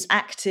is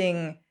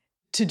acting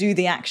to do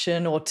the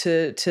action or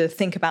to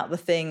think about the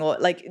thing, or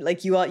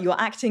like you're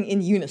acting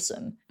in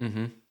unison.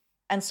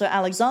 And so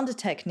Alexander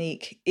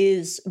technique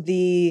is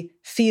the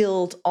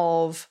field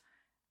of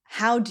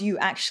how do you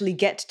actually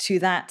get to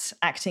that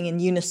acting in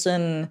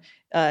unison,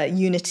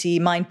 unity,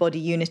 mind-body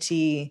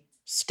unity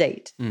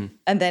state.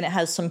 And then it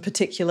has some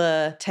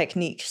particular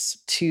techniques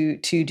to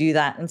do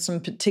that, and some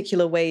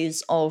particular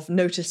ways of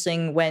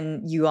noticing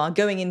when you are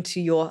going into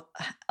your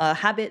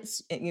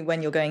habits,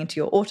 when you're going into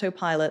your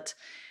autopilot,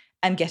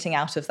 and getting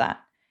out of that.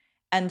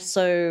 And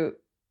so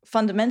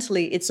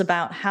fundamentally, it's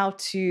about how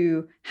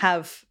to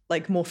have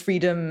like more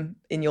freedom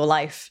in your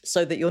life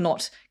so that you're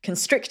not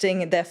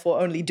constricting and therefore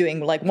only doing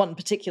like one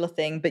particular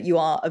thing, but you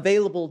are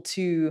available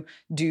to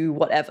do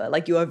whatever.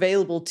 Like you are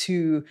available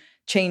to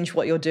change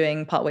what you're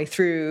doing partway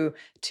through,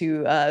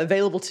 to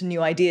available to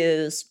new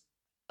ideas,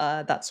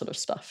 that sort of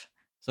stuff.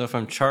 So if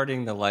I'm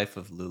charting the life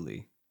of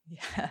Lulie,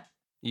 Yeah.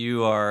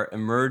 you are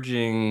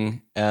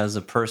emerging as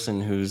a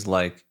person who's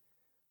like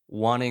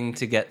wanting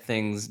to get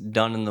things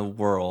done in the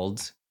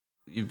world.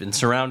 You've been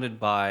surrounded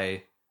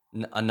by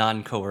a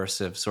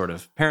non-coercive sort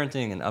of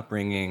parenting and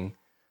upbringing,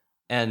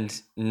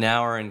 and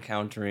now are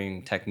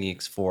encountering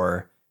techniques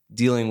for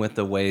dealing with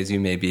the ways you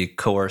may be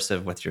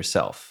coercive with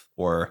yourself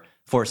or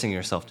forcing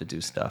yourself to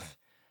do stuff.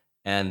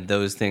 And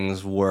those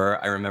things were,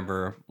 I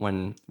remember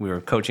when we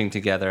were coaching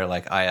together,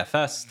 like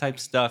IFS type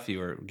stuff, you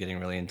were getting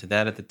really into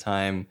that at the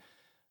time.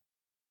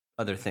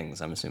 Other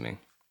things, I'm assuming.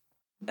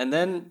 And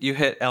then you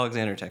hit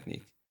Alexander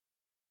technique.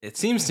 It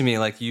seems to me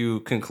like you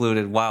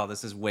concluded, wow,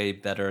 this is way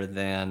better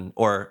than,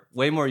 or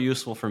way more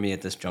useful for me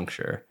at this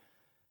juncture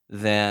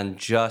than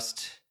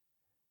just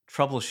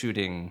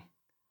troubleshooting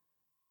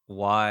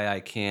why I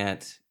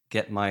can't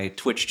get my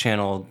Twitch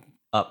channel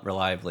up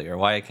reliably, or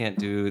why I can't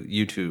do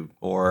YouTube,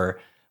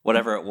 or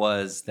whatever it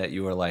was that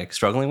you were like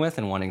struggling with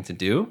and wanting to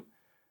do.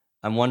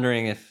 I'm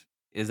wondering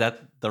is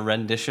that the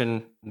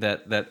rendition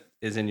that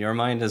is in your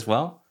mind as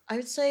well? I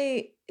would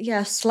say,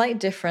 yeah, slight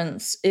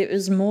difference. It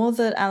was more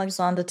that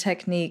Alexander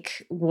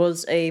technique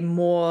was a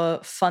more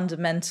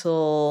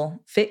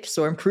fundamental fix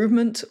or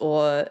improvement,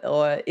 or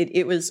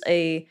it was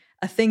a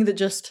thing that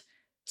just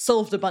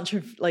solved a bunch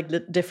of like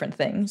different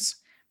things.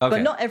 Okay.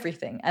 But not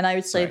everything. And I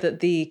would say Right. that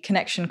the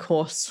connection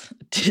course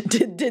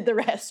did the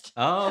rest.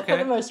 Oh, okay. For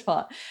the most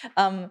part.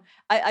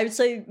 I would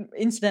say,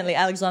 incidentally,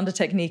 Alexander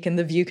technique and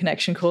the View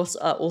connection course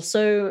are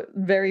also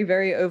very,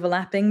 very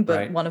overlapping, but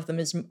Right. one of them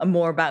is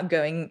more about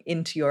going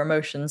into your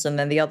emotions, and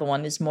then the other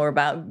one is more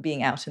about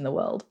being out in the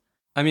world.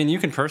 I mean, you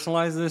can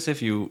personalize this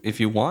if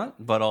you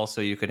want, but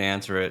also you could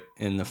answer it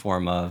in the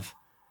form of,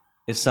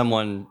 if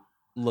someone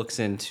looks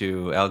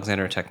into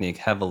Alexander technique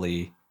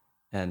heavily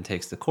and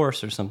takes the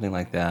course or something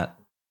like that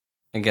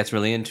and gets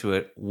really into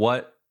it,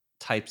 what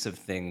types of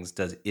things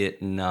does it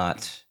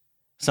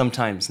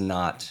sometimes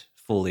not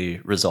fully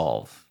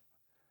resolve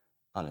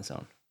on its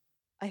own?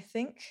 I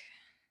think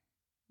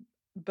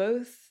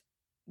both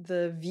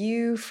the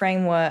View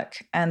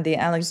framework and the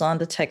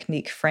Alexander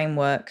technique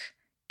framework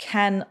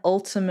can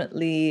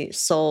ultimately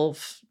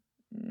solve,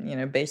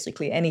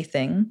 basically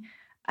anything.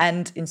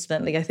 And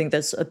incidentally, I think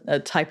there's a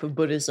type of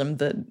Buddhism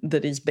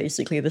that is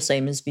basically the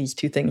same as these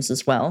two things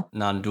as well.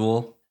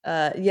 Non-dual?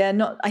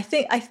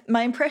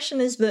 My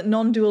impression is that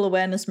non-dual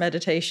awareness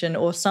meditation,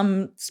 or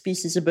some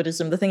species of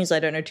Buddhism, the thing is I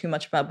don't know too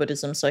much about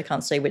Buddhism, so I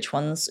can't say which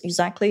ones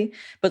exactly,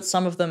 but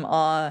some of them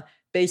are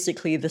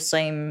basically the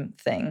same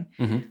thing.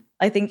 Mm-hmm.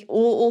 I think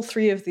all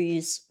three of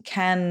these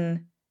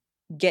can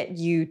get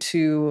you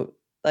to,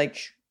 like,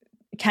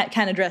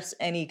 can address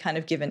any kind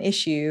of given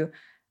issue,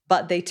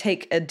 but they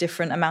take a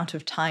different amount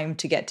of time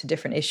to get to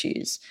different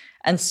issues.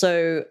 And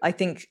so I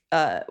think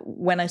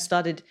when I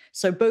started,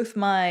 so both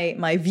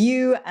my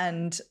View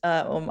and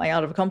or my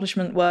Art of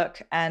Accomplishment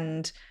work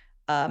and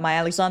my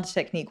Alexander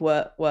technique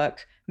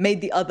work made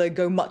the other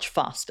go much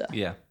faster.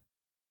 Yeah.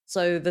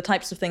 So the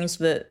types of things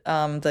that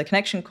the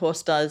connection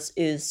course does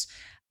is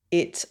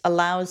it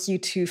allows you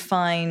to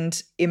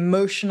find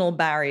emotional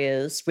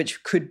barriers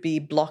which could be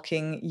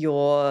blocking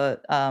your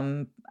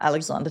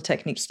Alexander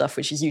technique stuff,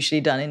 which is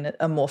usually done in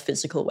a more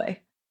physical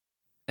way.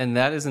 And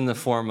that is in the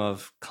form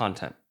of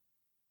content.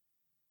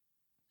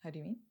 How do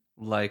you mean?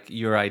 Like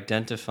you're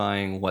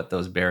identifying what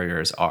those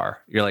barriers are.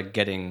 You're like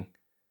getting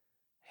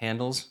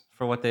handles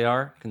for what they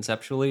are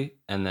conceptually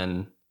and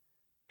then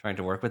trying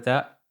to work with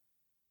that.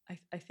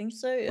 I think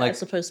so. Like,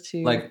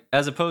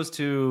 as opposed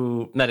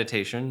to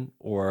meditation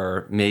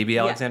or maybe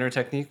Alexander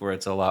technique, where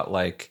it's a lot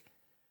like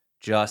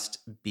just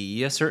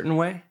be a certain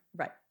way.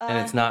 Right. And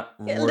it's not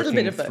working a little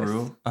bit of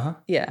through. both. Uh-huh.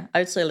 Yeah,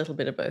 I would say a little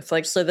bit of both.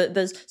 Like, so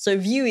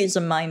View is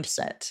a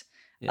mindset.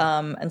 Yeah.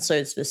 And so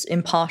it's this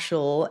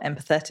impartial,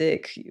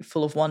 empathetic,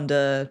 full of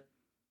wonder,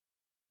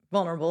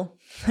 vulnerable.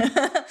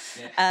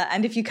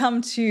 And if you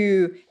come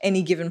to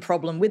any given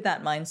problem with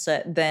that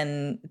mindset,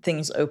 then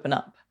things open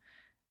up.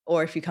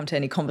 Or if you come to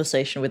any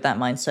conversation with that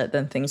mindset,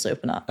 then things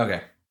open up.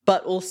 Okay.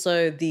 But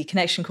also the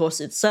connection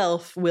course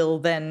itself will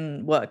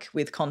then work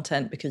with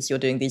content because you're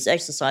doing these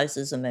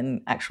exercises and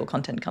then actual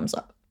content comes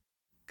up.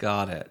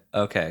 Got it.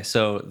 Okay.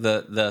 So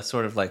the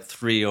sort of like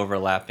three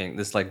overlapping,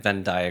 this like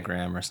Venn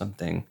diagram or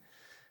something.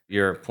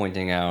 you're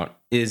pointing out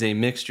is a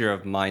mixture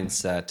of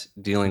mindset,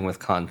 dealing with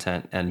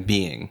content, and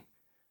being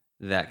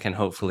that can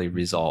hopefully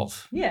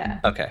resolve. Yeah.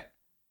 Okay.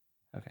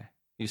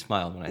 You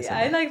smiled when I said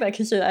I that. like that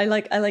because I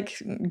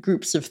like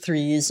groups of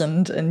threes,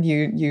 and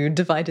you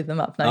divided them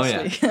up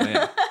nicely. Oh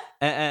yeah.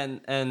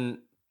 And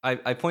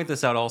I point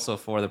this out also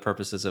for the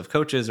purposes of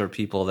coaches or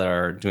people that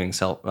are doing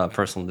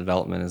personal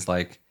development. Is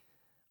like,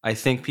 I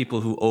think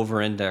people who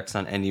over-index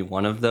on any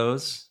one of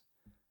those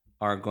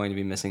are going to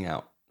be missing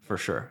out for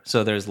sure.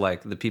 So there's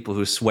like the people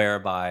who swear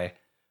by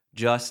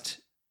just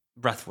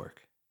breath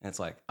work. And it's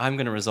like, I'm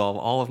going to resolve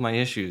all of my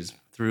issues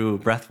through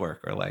breath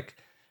work, or like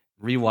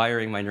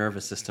rewiring my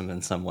nervous system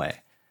in some way.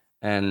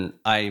 And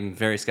I'm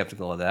very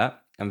skeptical of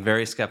that. I'm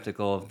very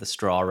skeptical of the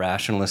straw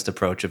rationalist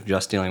approach of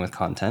just dealing with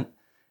content.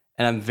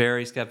 And I'm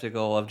very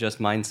skeptical of just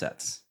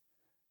mindsets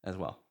as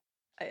well.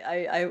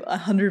 I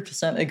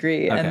 100%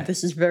 agree, Okay. and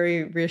this is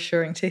very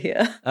reassuring to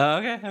hear.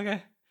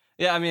 Okay.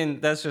 Yeah, I mean,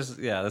 that's just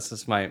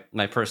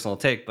my personal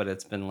take, but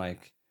it's been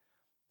like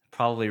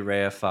probably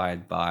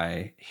reified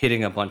by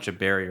hitting a bunch of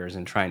barriers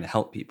and trying to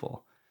help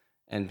people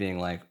and being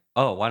like,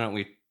 oh, why don't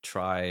we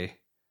try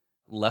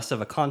less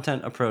of a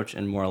content approach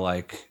and more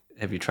like,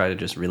 have you tried to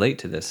just relate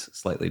to this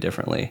slightly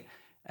differently?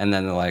 And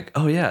then they're like,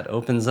 oh yeah, it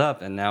opens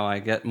up and now I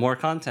get more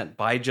content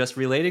by just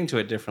relating to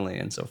it differently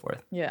and so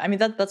forth. Yeah, I mean,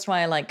 that's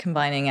why I like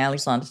combining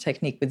Alexander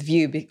technique with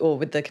View or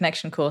with the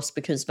connection course,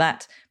 because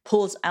that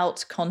pulls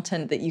out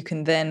content that you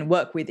can then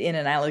work with in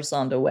an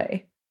Alexander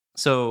way.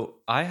 So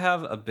I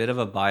have a bit of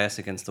a bias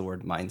against the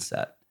word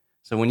mindset.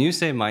 So when you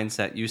say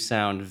mindset, you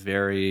sound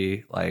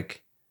very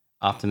like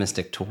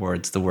optimistic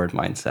towards the word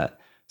mindset.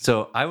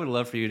 So I would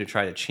love for you to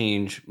try to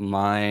change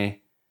my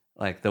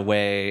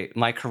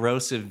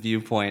corrosive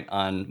viewpoint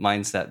on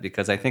mindset,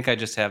 because I think I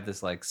just have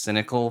this like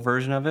cynical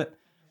version of it,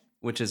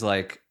 which is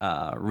like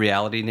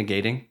reality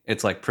negating.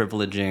 It's like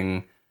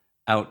privileging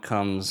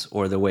outcomes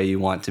or the way you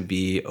want to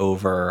be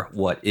over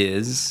what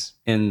is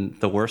in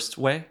the worst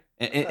way,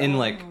 in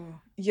like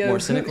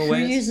more cynical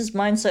ways. Who uses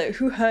mindset?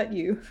 Who hurt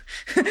you?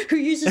 Who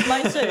uses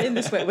mindset in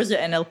this way? Was it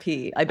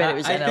NLP? I bet it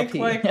was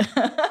NLP.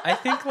 I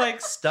think like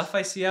stuff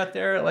I see out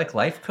there, like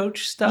life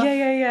coach stuff,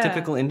 Yeah.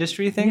 typical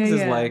industry things,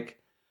 is like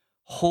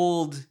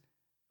hold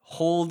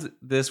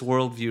this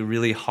worldview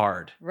really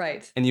hard,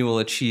 right, and you will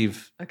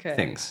achieve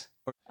things.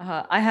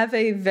 I have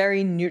a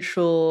very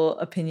neutral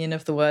opinion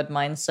of the word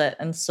mindset,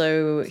 and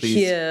so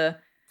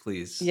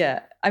please,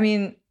 yeah. I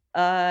mean,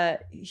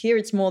 here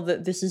it's more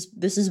that this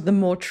is the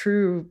more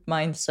true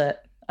mindset.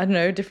 I don't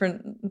know,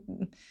 different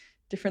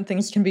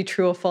things can be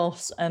true or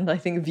false, and I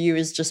think View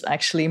is just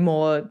actually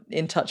more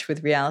in touch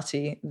with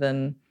reality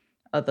than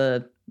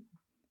other,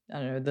 I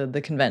don't know,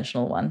 the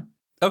conventional one.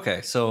 Okay,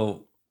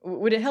 so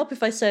would it help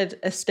if I said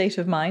a state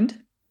of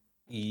mind?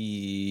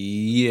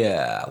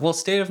 Yeah. Well,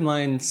 state of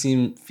mind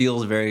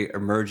feels very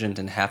emergent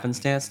and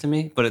happenstance to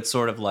me, but it's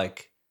sort of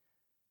like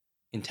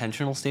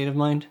intentional state of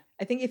mind.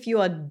 I think if you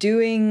are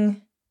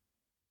doing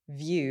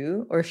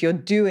View, or if you're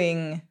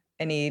doing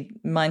any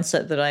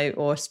mindset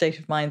or state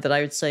of mind that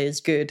I would say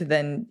is good,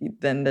 then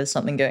there's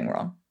something going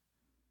wrong.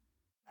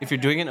 If you're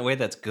doing it in a way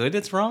that's good,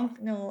 it's wrong?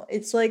 No,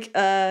 it's like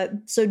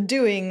so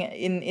doing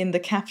in the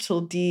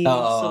capital D sort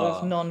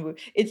of non.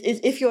 It's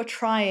if you're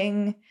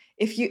trying,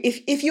 if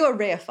you are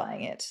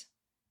reifying it,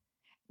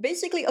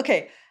 basically.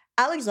 Okay,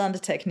 Alexander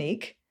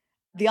technique,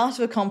 the art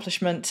of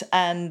accomplishment,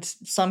 and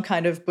some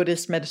kind of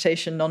Buddhist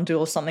meditation,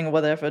 non-dual something or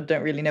whatever.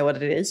 Don't really know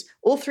what it is.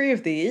 All three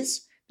of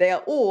these, they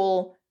are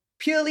all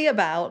They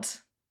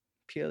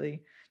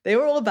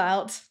are all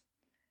about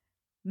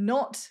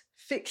not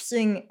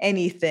fixing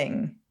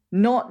anything.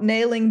 Not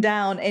nailing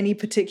down any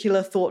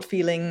particular thought,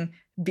 feeling,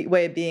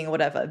 way of being, or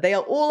whatever. They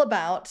are all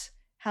about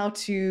how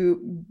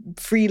to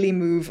freely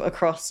move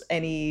across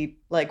any,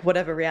 like,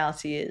 whatever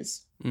reality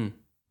is. And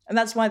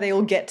that's why they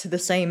all get to the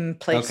same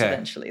place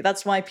eventually.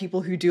 That's why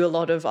people who do a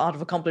lot of art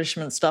of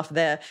accomplishment stuff,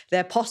 their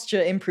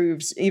posture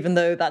improves, even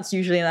though that's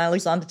usually an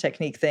Alexander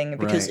technique thing.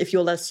 Because if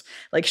you're less,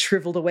 like,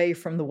 shriveled away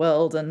from the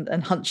world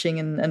and hunching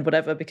and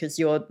whatever, because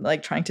you're,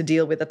 like, trying to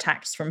deal with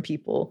attacks from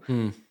people,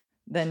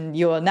 then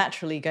you're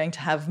naturally going to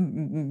have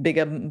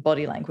bigger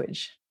body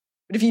language.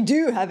 But if you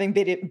do having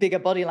bigger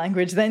body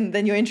language,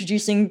 then you're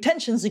introducing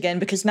tensions again,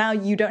 because now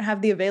you don't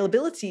have the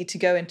availability to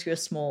go into a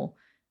small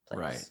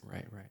place.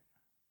 Right.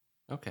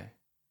 Okay.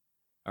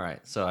 All right.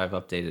 So I've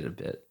updated a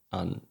bit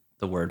on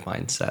the word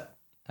mindset.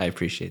 I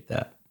appreciate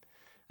that.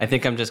 I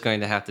think I'm just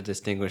going to have to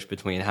distinguish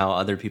between how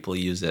other people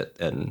use it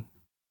and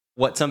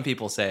what some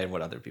people say and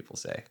what other people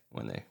say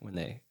when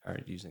they are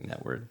using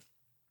that word.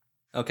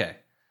 Okay.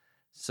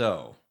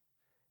 So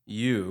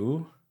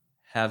you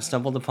have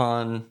stumbled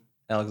upon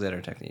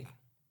Alexander technique.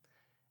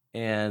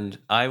 And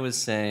I was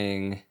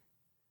saying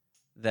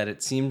that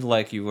it seemed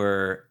like you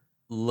were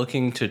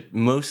looking to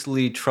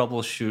mostly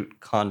troubleshoot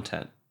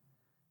content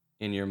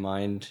in your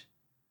mind.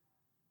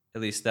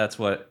 At least that's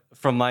what,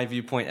 from my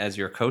viewpoint as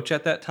your coach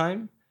at that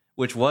time,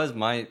 which was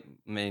my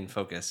main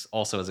focus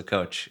also as a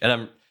coach.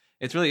 And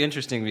it's really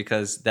interesting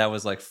because that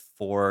was like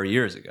 4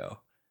 years ago,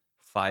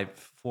 4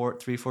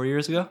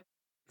 years ago.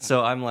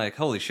 So I'm like,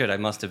 holy shit, I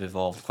must have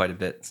evolved quite a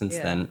bit since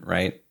Yeah. then,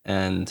 right?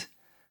 And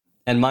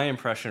my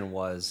impression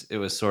was it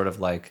was sort of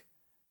like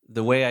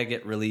the way I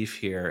get relief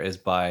here is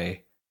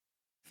by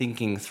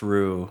thinking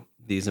through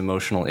these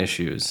emotional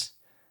issues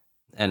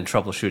and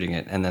troubleshooting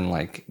it, and then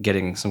like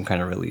getting some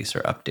kind of release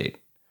or update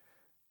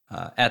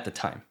at the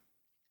time.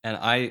 And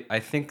I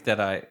think that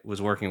I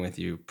was working with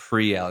you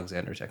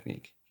pre-Alexander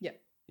technique. Yeah.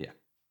 Yeah.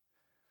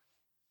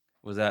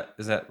 Is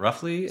that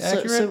roughly So,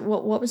 accurate? so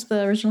what was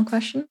the original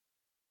question?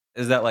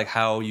 Is that like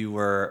how you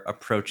were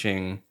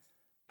approaching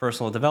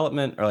personal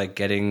development, or like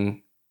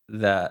getting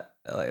that,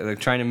 like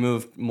trying to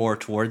move more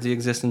towards the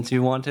existence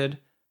you wanted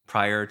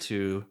prior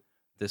to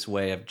this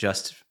way of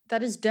just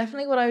That is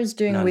definitely what I was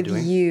doing Not with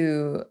doing?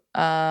 you.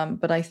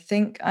 But I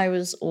think I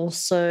was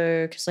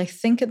also, because I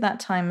think at that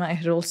time I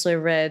had also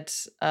read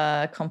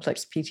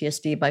Complex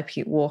PTSD by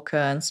Pete Walker.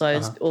 And so I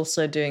was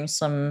also doing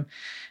some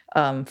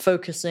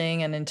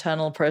focusing and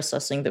internal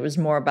processing that was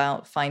more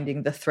about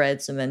finding the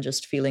threads and then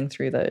just feeling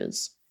through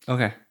those.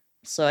 Okay.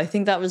 So I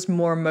think that was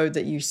more a mode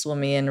that you saw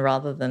me in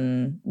rather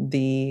than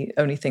the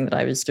only thing that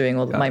I was doing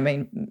or my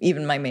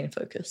main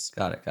focus.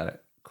 Got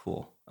it.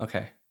 Cool.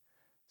 Okay.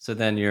 So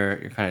then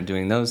you're kind of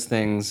doing those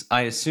things.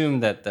 I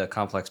assume that the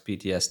complex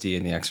PTSD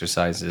and the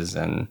exercises,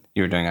 and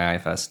you were doing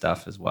IFS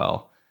stuff as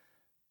well,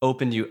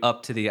 opened you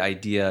up to the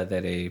idea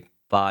that a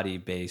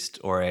body-based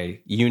or a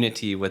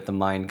unity with the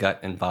mind, gut,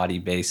 and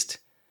body-based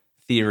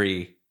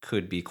theory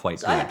could be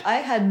quite So good. I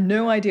had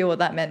no idea what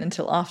that meant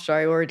until after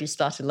I already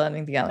started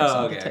learning the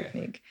Alexander okay.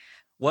 technique.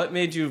 What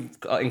made you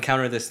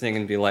encounter this thing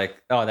and be like,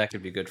 oh, that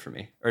could be good for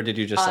me? Or did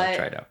you just like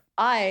try it out?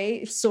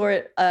 I saw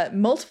it.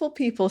 Multiple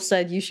people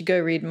said you should go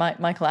read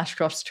Michael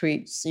Ashcroft's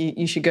tweets.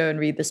 You should go and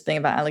read this thing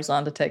about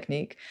Alexander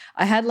technique.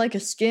 I had like a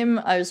skim.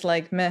 I was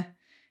like, meh.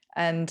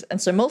 And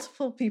so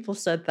multiple people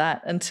said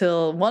that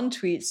until one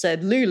tweet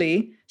said,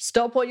 Lulie,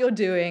 stop what you're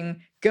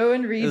doing. Go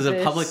and read this. This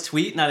is a public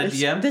tweet, not a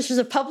DM? This is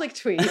a public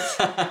tweet.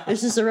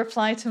 This is a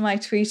reply to my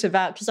tweet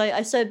about, because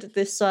I said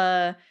this,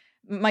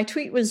 my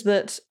tweet was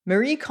that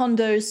Marie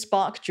Kondo's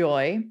Spark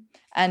Joy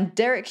and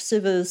Derek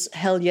Sivers'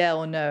 Hell Yeah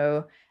or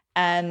No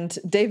and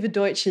David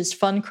Deutsch's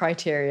Fun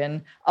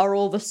Criterion are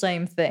all the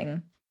same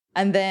thing.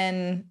 And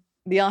then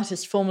the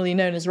artist formerly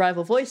known as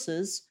Rival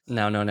Voices,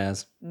 now known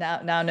as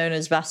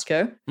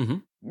Vasco,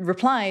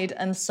 replied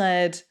and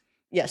said,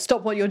 yeah,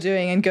 stop what you're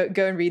doing and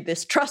go and read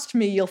this. Trust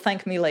me, you'll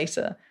thank me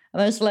later.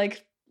 And I was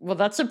like, well,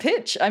 that's a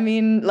pitch. I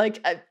mean,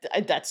 like,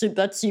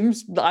 that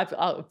seems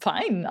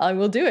fine. I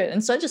will do it.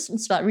 And so I just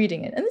start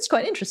reading it. And it's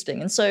quite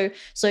interesting. And so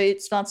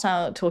it starts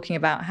out talking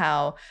about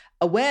how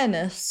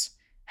awareness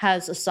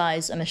has a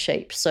size and a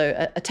shape.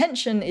 So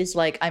attention is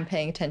like I'm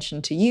paying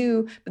attention to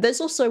you, but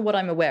there's also what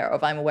I'm aware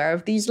of. I'm aware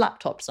of these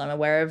laptops. I'm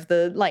aware of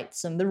the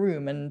lights and the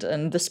room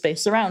and the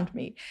space around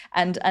me.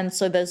 And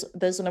so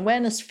there's an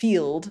awareness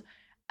field.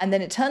 And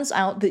then it turns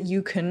out that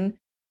you can,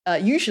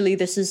 usually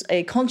this is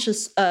a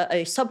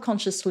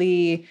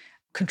subconsciously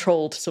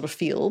controlled sort of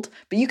field,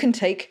 but you can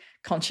take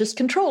conscious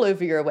control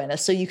over your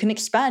awareness. So you can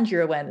expand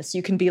your awareness.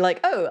 You can be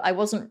like, oh, I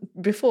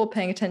wasn't before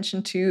paying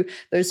attention to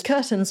those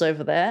curtains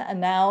over there,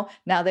 and now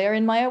they are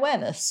in my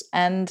awareness.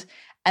 And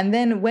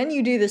then when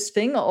you do this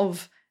thing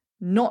of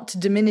not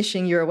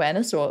diminishing your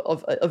awareness or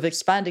of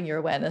expanding your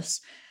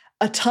awareness,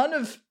 a ton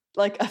of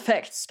like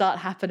effects start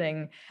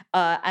happening,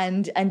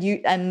 and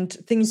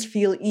things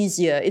feel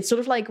easier. It's sort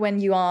of like when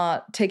you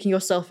are taking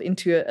yourself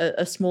into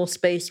a small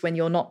space when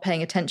you're not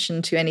paying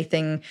attention to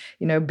anything,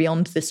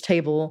 beyond this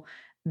table.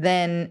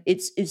 Then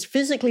it's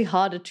physically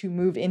harder to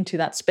move into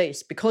that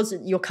space because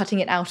you're cutting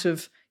it out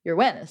of your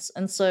awareness.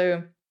 And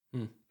so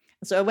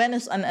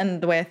awareness,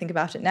 and the way I think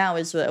about it now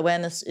is that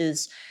awareness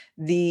is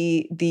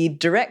the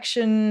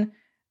direction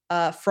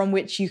from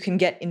which you can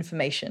get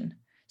information.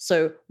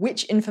 So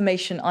which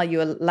information are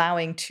you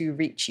allowing to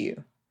reach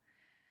you?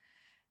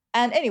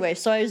 And anyway,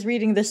 so I was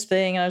reading this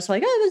thing and I was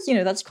like, oh,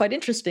 that's quite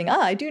interesting.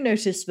 I do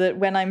notice that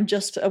when I'm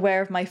just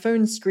aware of my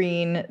phone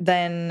screen,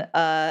 then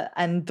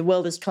and the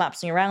world is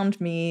collapsing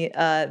around me,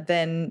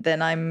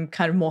 then I'm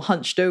kind of more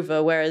hunched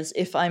over. Whereas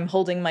if I'm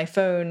holding my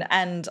phone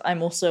and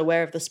I'm also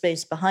aware of the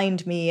space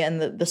behind me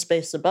and the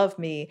space above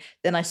me,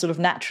 then I sort of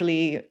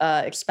naturally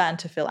expand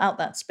to fill out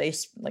that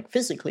space, like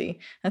physically.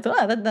 I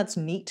thought, that's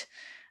neat.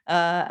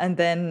 And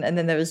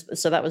then there was,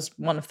 so that was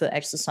one of the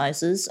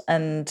exercises,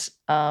 and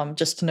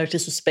just to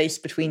notice the space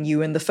between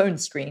you and the phone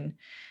screen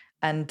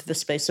and the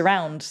space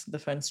around the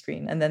phone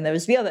screen. And then there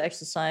was the other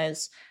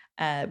exercise,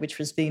 which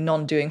was the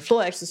non-doing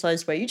floor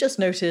exercise, where you just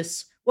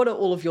notice what are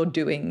all of your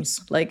doings,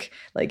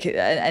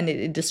 and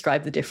it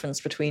described the difference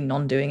between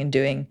non-doing and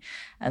doing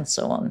and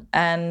so on.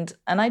 And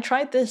I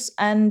tried this,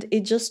 and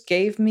it just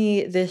gave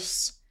me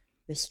this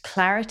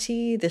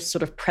clarity, this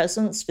sort of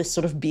presence, this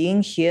sort of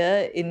being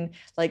here in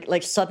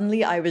like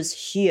suddenly I was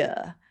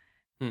here.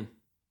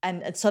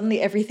 And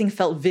suddenly everything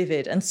felt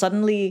vivid, and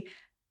suddenly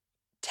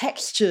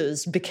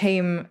textures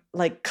became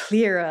like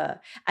clearer,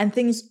 and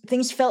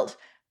things felt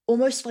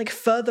almost like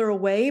further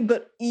away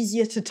but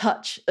easier to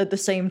touch at the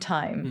same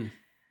time.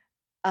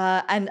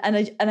 And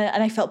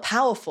I felt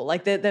powerful.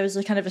 Like there was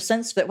a kind of a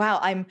sense that, wow,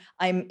 I'm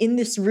in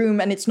this room,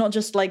 and it's not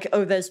just like,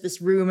 oh, there's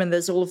this room and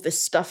there's all of this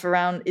stuff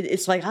around.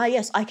 It's like,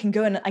 yes, I can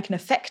go and I can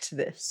affect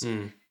this.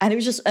 And it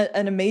was just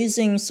an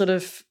amazing sort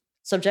of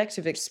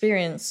subjective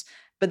experience.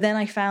 But then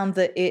I found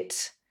that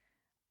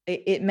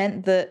it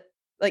meant that,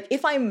 like,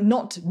 if I'm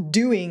not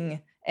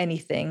doing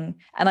anything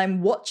and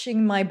I'm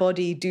watching my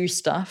body do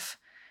stuff,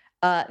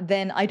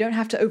 then I don't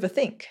have to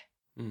overthink.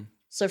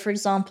 So, for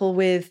example,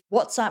 with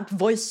WhatsApp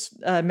voice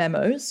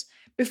memos,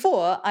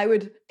 before I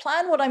would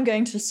plan what I'm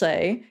going to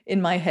say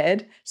in my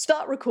head,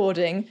 start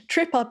recording,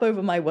 trip up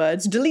over my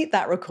words, delete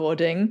that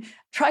recording,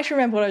 try to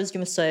remember what I was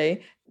going to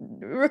say,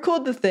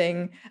 record the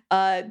thing.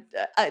 I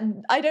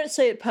don't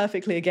say it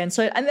perfectly again.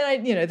 So, and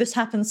then this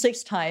happens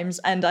 6 times,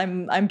 and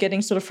I'm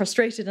getting sort of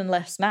frustrated and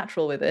less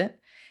natural with it.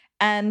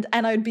 And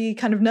I would be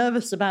kind of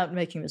nervous about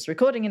making this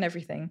recording and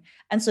everything.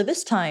 And so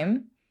this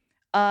time,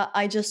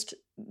 I just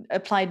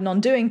applied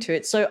non-doing to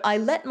it. So I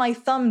let my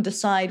thumb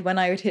decide when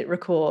I would hit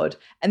record,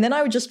 and then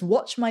I would just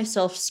watch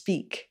myself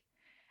speak.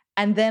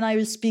 And then I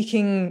was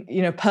speaking,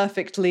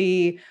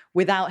 perfectly,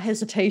 without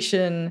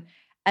hesitation.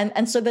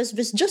 And so there's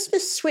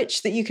this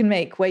switch that you can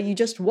make where you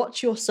just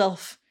watch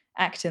yourself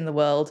act in the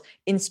world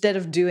instead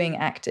of doing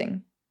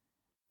acting.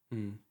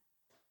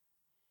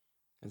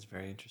 That's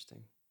very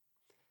interesting.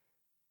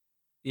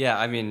 Yeah,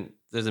 I mean,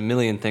 there's a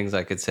million things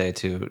I could say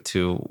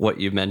to what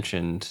you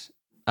mentioned.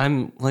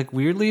 I'm like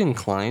weirdly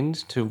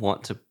inclined to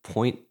want to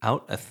point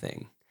out a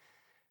thing,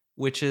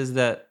 which is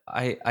that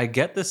I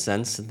get the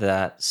sense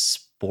that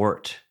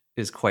sport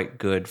is quite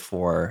good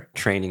for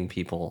training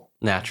people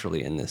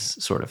naturally in this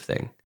sort of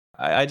thing.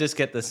 I just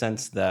get the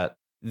sense that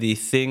the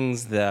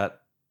things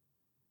that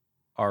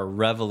are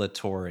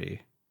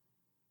revelatory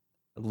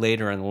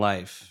later in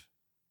life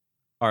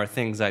are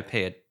things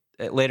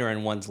later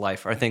in one's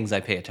life are things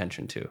I pay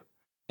attention to.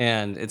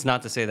 And it's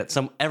not to say that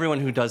everyone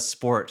who does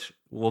sport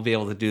will be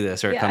able to do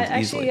this, or it comes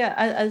easily. Yeah,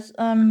 as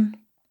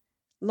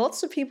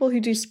lots of people who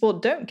do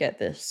sport don't get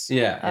this.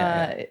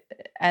 Yeah.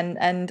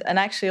 And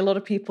actually a lot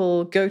of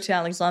people go to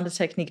Alexander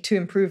Technique to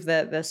improve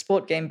their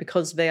sport game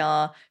because they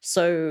are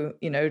so,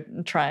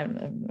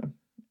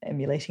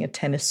 emulating a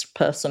tennis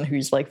person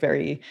who's like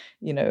very,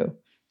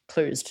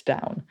 closed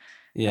down.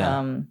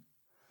 Yeah.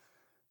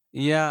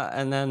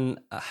 And then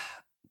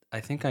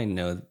I think I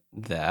know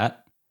that.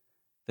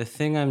 The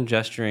thing I'm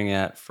gesturing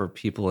at for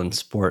people in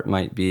sport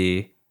might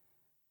be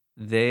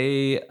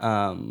they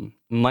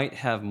might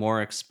have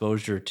more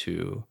exposure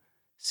to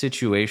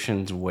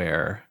situations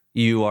where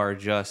you are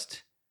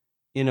just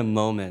in a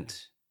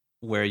moment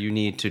where you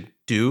need to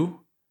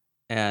do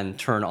and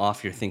turn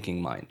off your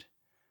thinking mind.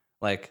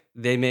 Like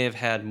they may have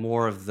had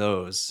more of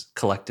those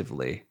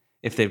collectively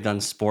if they've done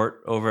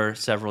sport over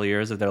several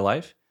years of their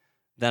life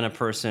than a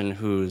person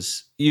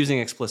who's using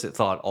explicit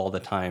thought all the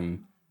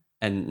time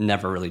and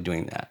never really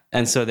doing that.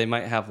 And so they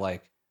might have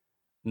like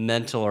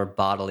mental or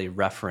bodily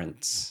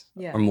reference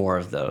or more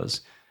of those.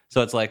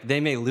 So it's like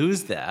they may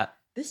lose that.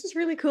 This is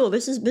really cool.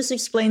 This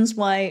explains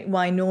why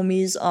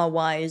normies are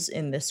wise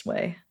in this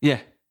way. Yeah.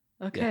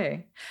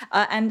 Okay.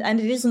 Yeah.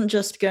 And it isn't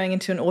just going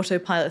into an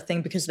autopilot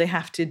thing because they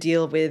have to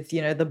deal with,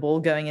 the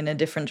ball going in a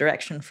different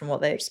direction from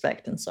what they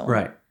expect and so on.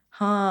 Right.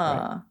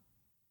 Right.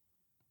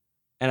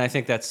 And I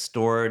think that's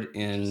stored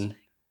in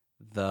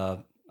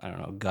the,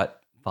 gut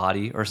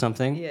body or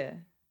something. Yeah.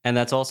 And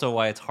that's also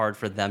why it's hard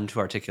for them to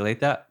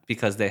articulate that,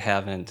 because they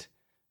haven't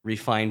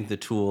refined the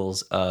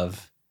tools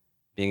of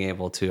being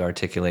able to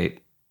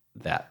articulate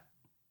that.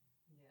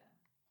 Yeah.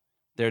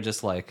 They're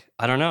just like,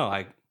 I don't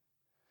know,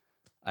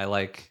 I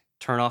like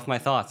turn off my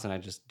thoughts and I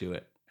just do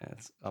it. And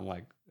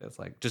it's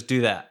like just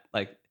do that.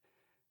 Like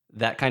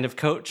that kind of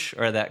coach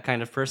or that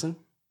kind of person.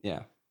 Yeah.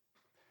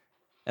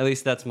 At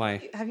least that's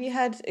my... Have you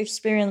had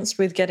experience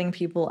with getting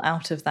people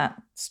out of that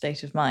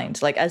state of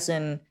mind? Like as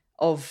in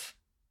of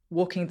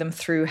walking them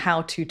through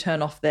how to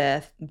turn off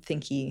their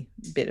thinky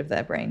bit of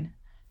their brain?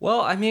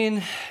 Well, I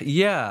mean,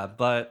 yeah,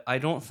 but I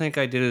don't think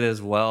I did it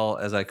as well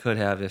as I could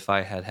have if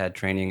I had had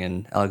training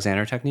in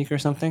Alexander Technique or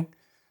something.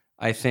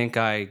 I think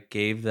I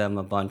gave them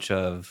a bunch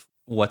of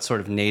what's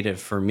sort of native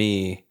for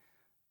me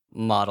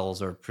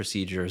models or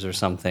procedures or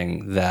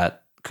something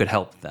that could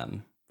help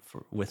them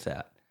with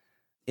that.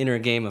 Inner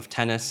game of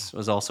tennis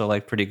was also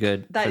like pretty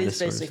good. That is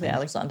basically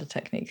Alexander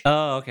Technique.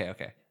 Oh,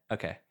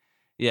 okay.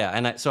 Yeah,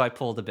 and so I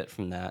pulled a bit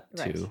from that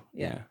right. too.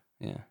 Yeah.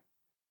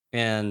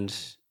 And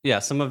yeah,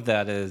 some of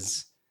that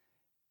is,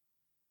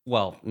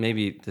 well,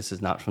 maybe this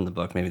is not from the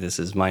book. Maybe this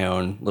is my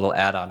own little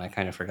add-on. I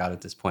kind of forgot at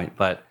this point,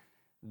 but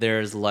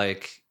there's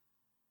like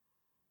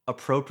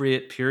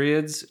appropriate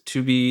periods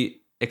to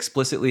be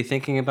explicitly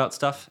thinking about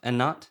stuff and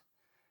not.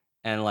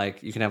 And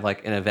like you can have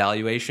like an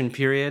evaluation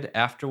period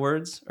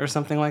afterwards or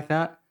something like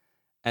that,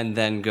 and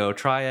then go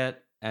try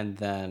it. And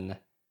then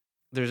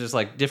there's just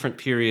like different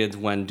periods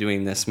when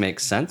doing this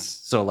makes sense.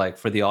 So like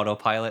for the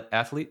autopilot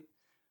athlete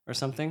or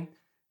something,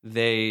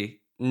 they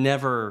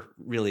never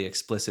really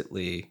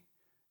explicitly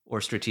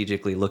or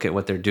strategically look at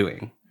what they're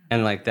doing.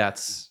 And like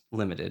that's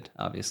limited,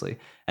 obviously.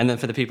 And then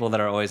for the people that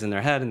are always in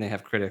their head and they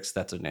have critics,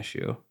 that's an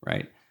issue,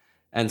 right?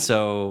 And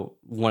so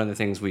one of the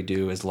things we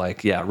do is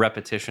like, yeah,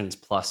 repetitions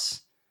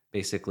plus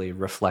basically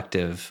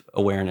reflective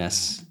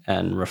awareness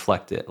and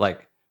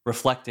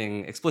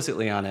reflecting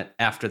explicitly on it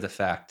after the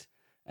fact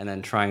and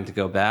then trying to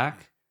go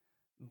back.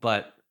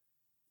 But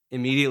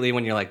immediately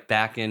when you're like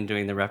back in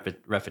doing the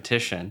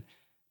repetition,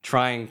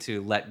 trying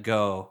to let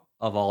go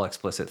of all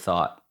explicit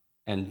thought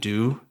and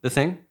do the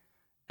thing,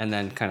 and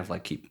then kind of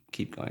like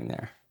keep going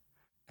there.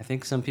 I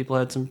think some people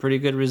had some pretty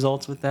good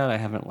results with that. I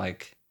haven't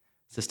like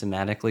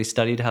systematically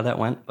studied how that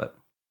went, but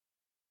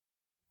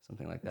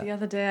something like that. The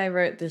other day I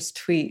wrote this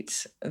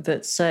tweet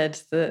that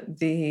said that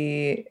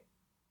the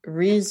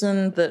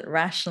reason that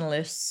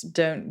rationalists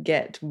don't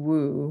get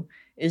woo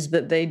is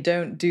that they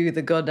don't do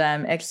the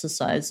goddamn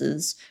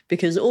exercises,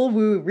 because all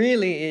woo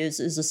really is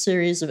a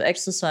series of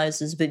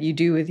exercises that you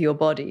do with your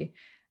body.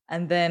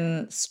 And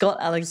then Scott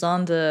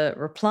Alexander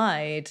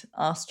replied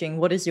asking,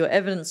 what is your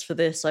evidence for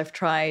this? I've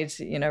tried,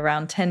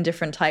 around 10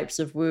 different types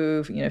of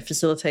woo,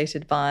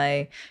 facilitated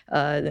by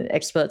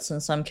experts in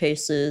some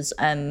cases.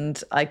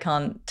 And I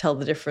can't tell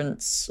the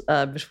difference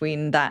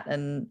between that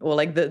or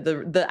like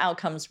the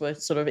outcomes were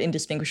sort of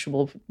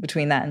indistinguishable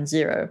between that and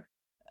zero.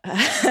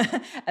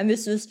 And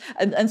this is,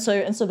 and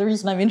so the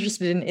reason I'm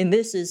interested in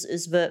this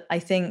is that I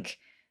think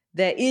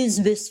there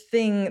is this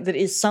thing that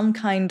is some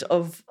kind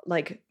of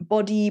like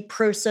body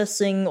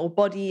processing or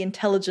body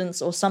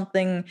intelligence or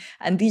something.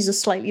 And these are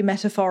slightly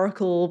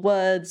metaphorical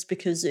words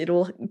because it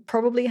all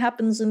probably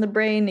happens in the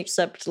brain,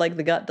 except like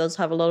the gut does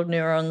have a lot of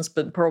neurons,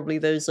 but probably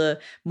those are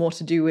more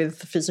to do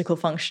with physical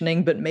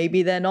functioning, but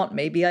maybe they're not.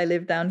 Maybe I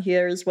live down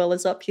here as well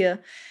as up here.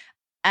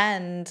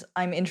 And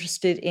I'm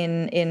interested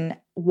in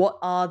what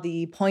are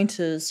the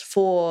pointers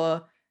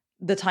for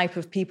the type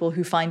of people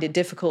who find it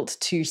difficult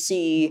to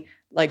see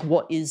like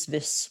what is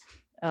this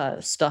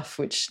stuff,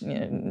 which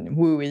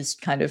woo is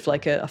kind of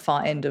like a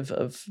far end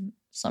of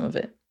some of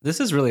it. This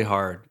is really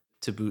hard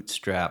to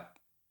bootstrap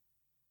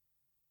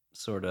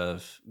sort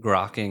of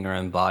grokking or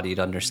embodied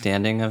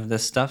understanding of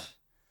this stuff.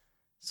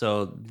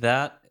 So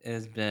that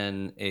has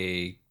been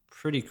a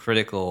pretty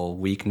critical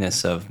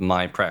weakness of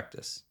my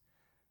practice,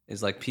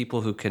 is like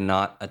people who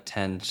cannot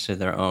attend to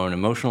their own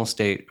emotional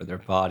state or their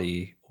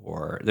body,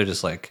 or they're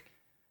just like,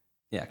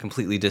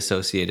 completely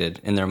dissociated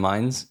in their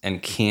minds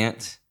and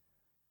can't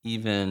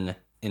even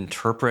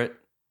interpret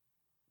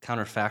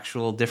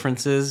counterfactual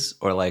differences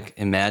or like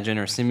imagine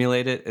or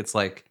simulate it. It's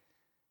like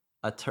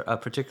a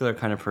particular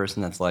kind of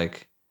person that's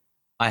like,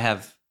 I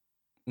have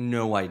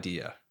no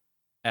idea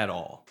at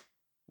all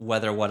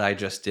whether what I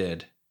just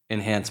did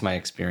enhanced my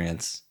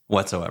experience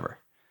whatsoever,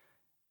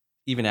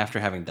 even after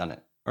having done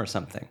it or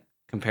something,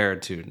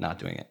 compared to not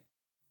doing it.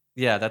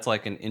 Yeah, that's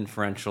like an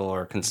inferential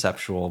or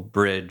conceptual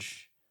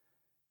bridge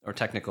or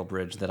technical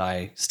bridge that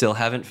I still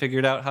haven't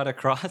figured out how to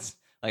cross.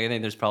 Like I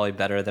think there's probably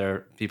there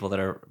are people that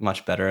are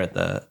much better at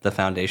the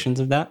foundations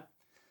of that.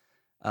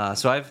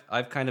 So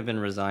I've kind of been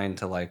resigned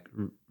to like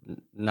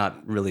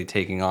not really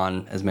taking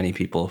on as many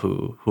people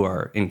who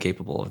are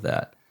incapable of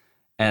that,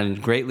 and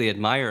greatly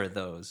admire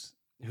those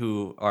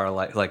who are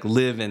like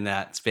live in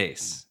that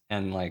space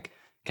and like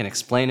can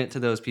explain it to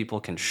those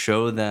people, can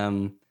show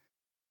them,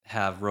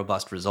 have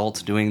robust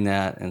results doing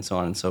that, and so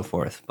on and so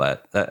forth.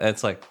 But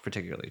it's like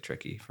particularly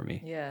tricky for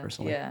me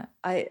personally. Yeah.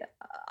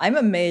 I'm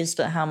amazed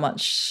at how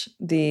much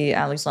the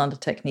Alexander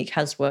technique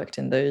has worked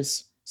in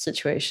those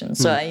situations.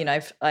 So,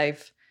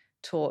 I've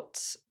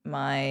taught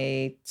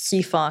my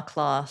CFAR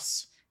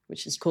class,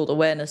 which is called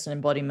Awareness and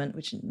Embodiment,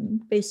 which is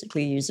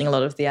basically using a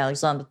lot of the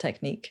Alexander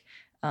technique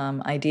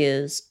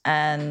ideas.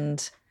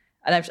 And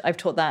I've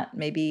taught that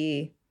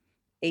maybe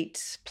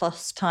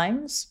 8+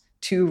 times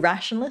to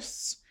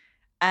rationalists.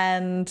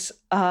 And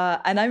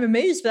I'm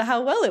amazed at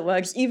how well it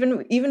works.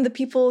 Even the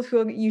people who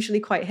are usually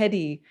quite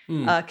heady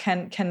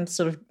can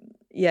sort of,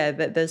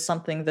 that there's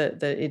something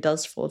that it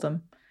does for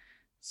them.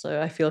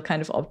 So I feel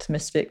kind of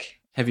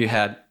optimistic. Have you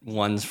had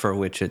ones for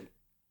which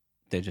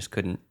they just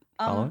couldn't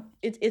follow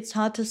it? It's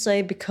hard to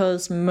say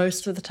because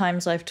most of the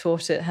times I've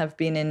taught it have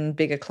been in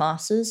bigger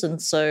classes,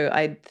 and so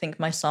I think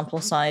my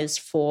sample size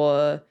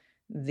for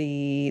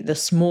the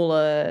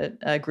smaller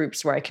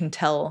groups where I can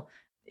tell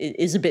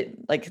is a bit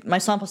like my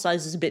sample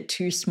size is a bit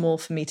too small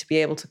for me to be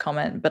able to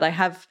comment. But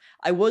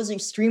I was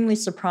extremely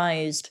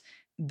surprised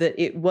that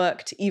it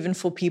worked even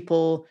for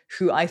people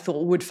who I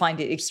thought would find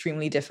it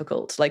extremely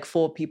difficult, like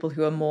for people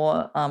who are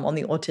more on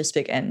the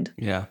autistic end.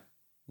 Yeah.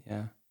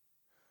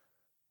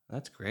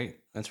 That's great.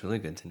 That's really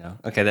good to know.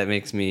 Okay, that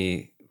makes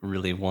me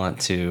really want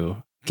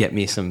to get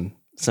me some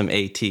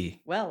AT.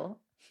 Well,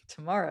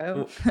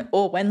 tomorrow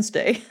or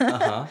Wednesday.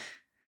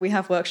 We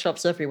have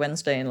workshops every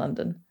Wednesday in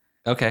London.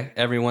 Okay,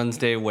 every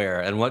Wednesday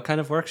where? And what kind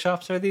of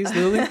workshops are these,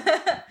 Lulie?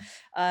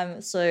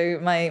 So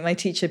my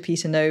teacher,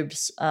 Peter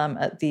Nobes,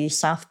 at the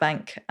South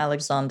Bank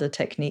Alexander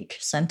Technique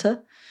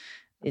Centre.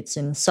 It's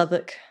in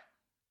Southwark,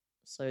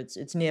 so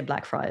it's near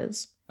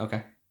Blackfriars.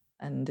 Okay.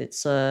 And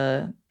it's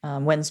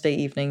Wednesday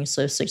evening,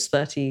 so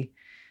 6:30.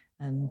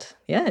 And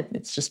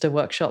it's just a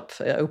workshop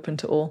open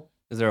to all.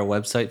 Is there a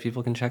website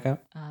people can check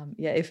out?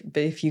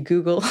 If you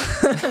Google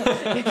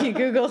if you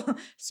Google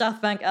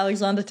South Bank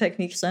Alexander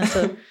Technique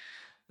Center,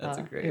 That's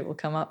it will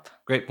come up.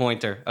 Great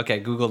pointer. Okay,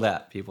 Google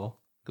that, people.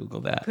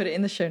 Google that. Put it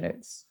in the show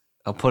notes.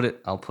 I'll put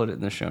it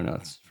in the show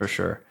notes for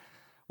sure.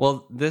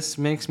 Well, this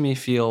makes me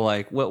feel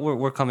like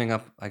we're coming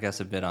up, I guess,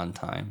 a bit on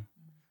time,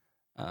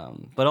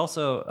 but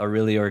also a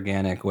really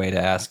organic way to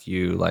ask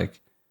you,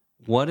 like,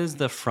 what is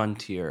the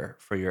frontier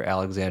for your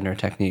Alexander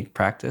technique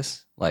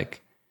practice?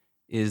 Like,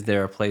 is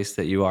there a place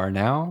that you are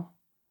now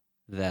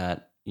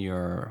that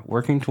you're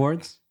working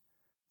towards?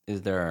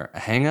 Is there a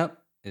hang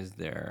up? Is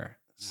there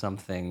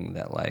something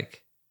that,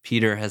 like,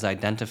 Peter has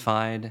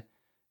identified?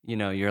 You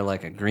know, you're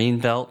like a green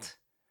belt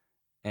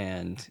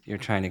and you're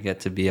trying to get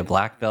to be a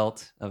black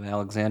belt of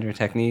Alexander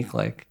technique.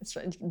 Like,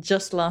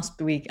 just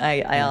last week,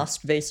 I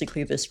asked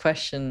basically this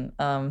question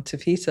to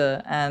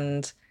Peter,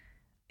 and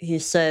he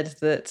said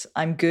that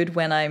I'm good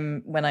when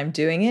I'm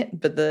doing it,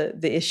 but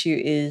the issue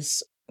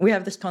is we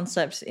have this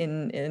concept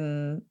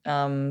in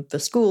the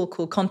school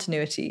called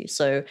continuity.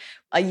 So,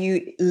 are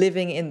you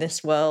living in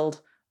this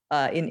world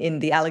in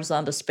the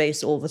Alexander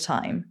space all the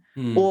time,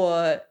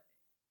 or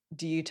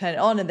do you turn it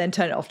on and then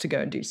turn it off to go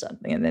and do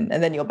something, and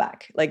then you're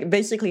back? Like,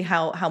 basically,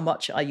 how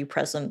much are you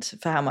present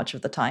for how much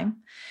of the time?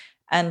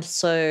 And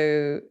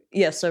so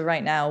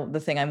right now the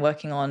thing I'm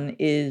working on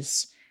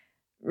is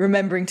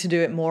remembering to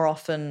do it more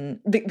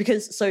often,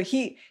 because so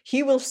he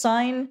will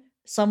sign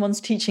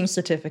someone's teaching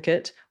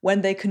certificate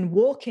when they can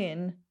walk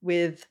in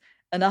with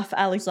enough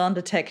Alexander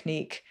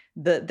technique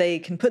that they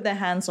can put their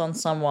hands on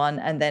someone,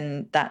 and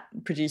then that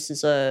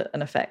produces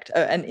an effect.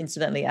 And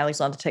incidentally,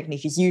 Alexander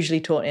technique is usually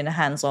taught in a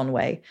hands-on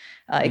way.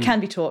 It can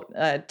be taught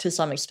to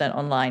some extent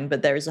online,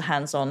 but there is a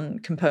hands-on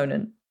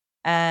component.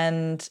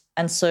 And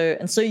so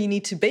you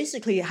need to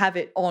basically have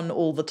it on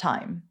all the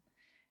time.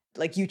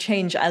 Like, you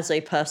change as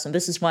a person.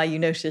 This is why you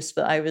noticed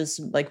that I was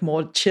like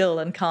more chill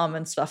and calm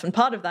and stuff. And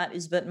part of that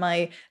is that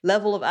my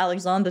level of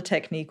Alexander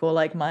technique, or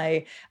like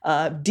my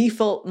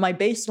default, my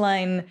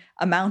baseline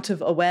amount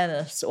of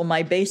awareness, or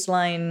my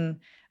baseline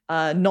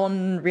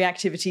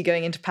non-reactivity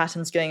going into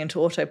patterns, going into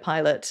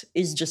autopilot,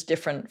 is just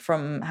different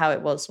from how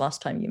it was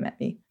last time you met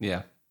me.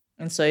 Yeah.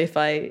 And so if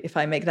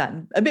I make that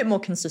a bit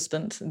more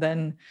consistent,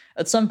 then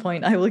at some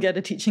point I will get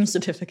a teaching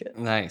certificate.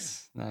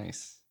 Nice.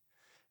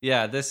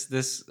 Yeah,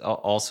 this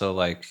also,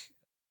 like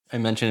I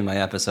mentioned in my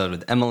episode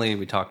with Emily,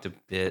 we talked a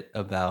bit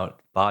about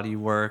body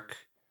work,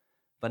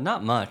 but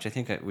not much. I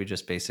think we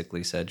just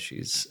basically said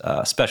she's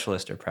a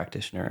specialist or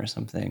practitioner or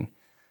something.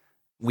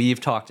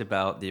 We've talked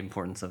about the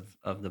importance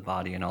of the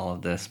body and all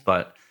of this,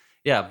 but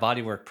yeah,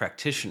 body work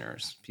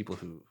practitioners, people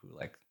who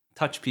like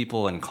touch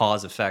people and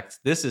cause effect.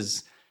 This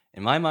is,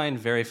 in my mind,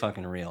 very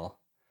fucking real.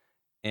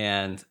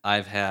 And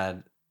I've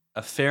had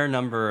a fair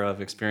number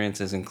of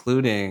experiences,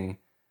 including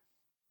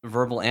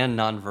verbal and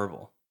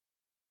nonverbal,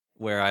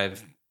 where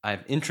I've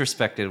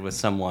introspected with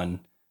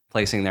someone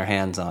placing their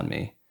hands on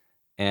me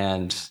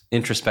and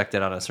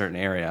introspected on a certain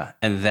area,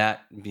 and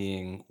that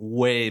being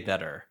way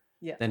better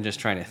than just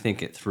trying to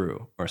think it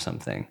through or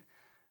something.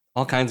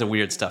 All kinds of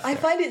weird stuff there. I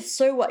find it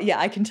so,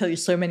 I can tell you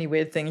so many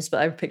weird things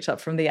that I've picked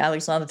up from the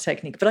Alexander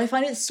technique, but I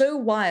find it so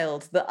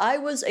wild that I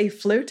was a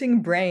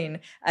floating brain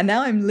and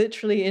now I'm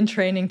literally in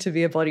training to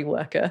be a body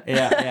worker.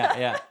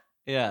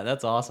 Yeah,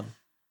 that's awesome.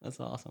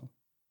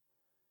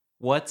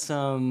 What's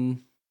so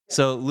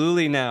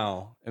Lulie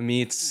now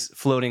meets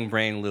floating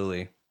brain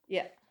Lulie.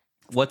 Yeah.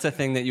 What's a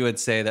thing that you would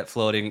say that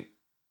floating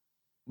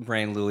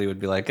brain Lulie would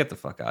be like, get the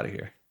fuck out of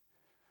here?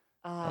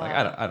 Like,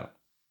 I don't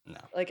know.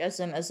 Like as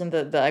in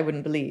that I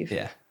wouldn't believe.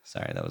 Yeah.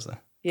 Sorry, that was a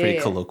pretty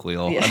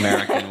colloquial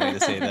American way to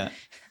say that.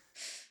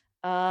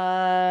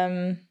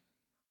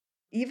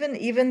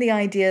 Even the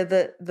idea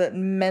that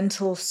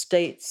mental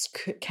states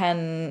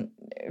can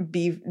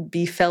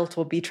be felt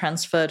or be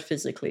transferred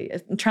physically.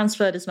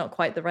 Transferred is not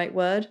quite the right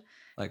word.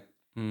 Like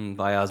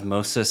by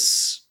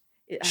osmosis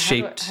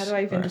shaped. How do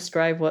I even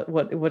describe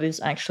what is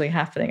actually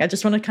happening? I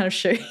just want to kind of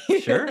show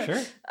you. Sure.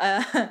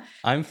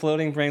 I'm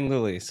floating brain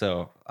Lulie,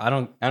 so I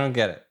don't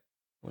get it.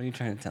 What are you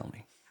trying to tell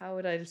me? How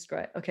would I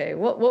describe? Okay,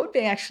 what would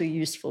be actually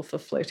useful for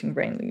floating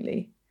brain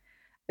Lulie?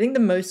 I think the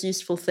most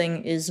useful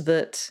thing is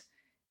that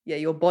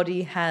your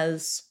body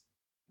has,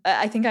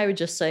 I think I would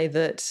just say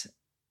that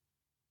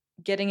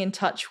getting in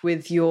touch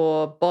with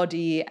your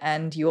body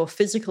and your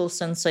physical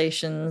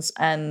sensations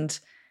and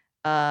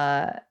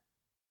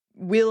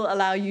will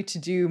allow you to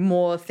do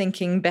more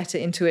thinking, better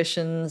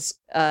intuitions,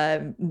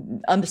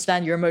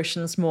 understand your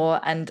emotions more,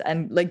 and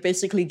like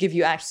basically give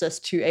you access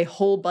to a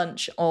whole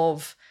bunch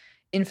of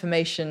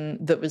information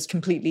that was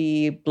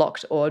completely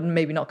blocked, or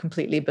maybe not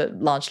completely, but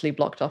largely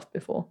blocked off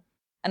before.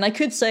 And I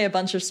could say a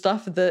bunch of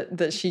stuff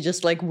that she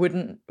just like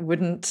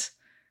wouldn't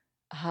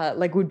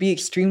like would be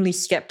extremely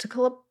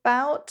skeptical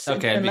about.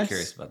 Okay, I'd be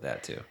curious about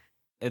that too.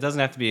 It doesn't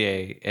have to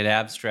be an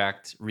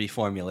abstract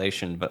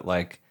reformulation, but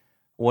like,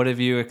 what have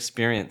you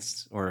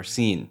experienced or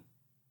seen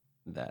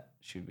that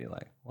she'd be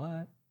like,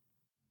 what?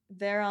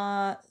 There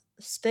are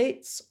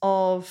states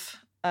of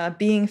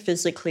being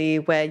physically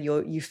where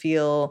you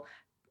feel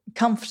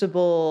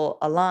comfortable,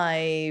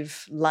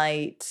 alive,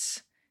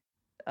 light.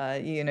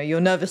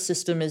 Your nervous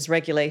system is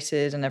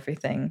regulated and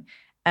everything.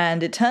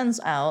 And it turns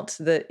out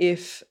that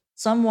if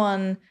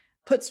someone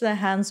puts their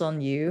hands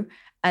on you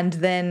and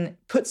then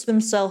puts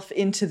themselves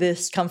into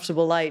this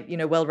comfortable, light,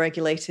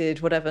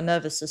 well-regulated, whatever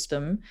nervous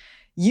system,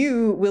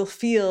 you will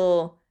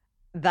feel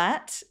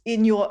that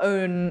in your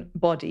own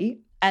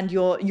body, and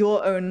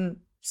your own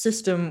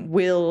system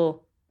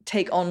will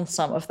take on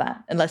some of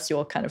that, unless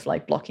you're kind of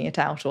like blocking it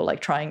out or like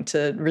trying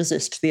to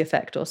resist the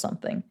effect or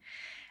something.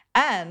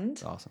 And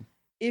That's awesome.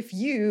 If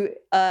you,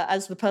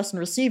 as the person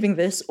receiving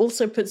this,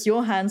 also puts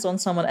your hands on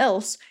someone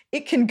else,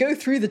 it can go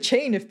through the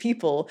chain of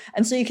people.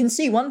 And so you can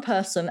see one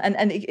person,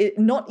 and it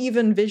not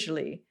even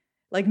visually,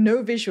 like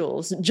no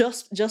visuals,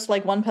 just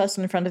like one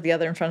person in front of the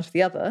other, in front of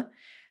the other.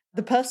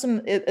 The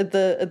person at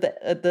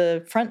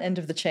the front end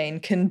of the chain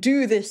can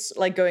do this,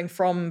 like going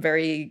from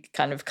very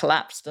kind of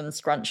collapsed and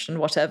scrunched and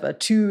whatever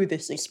to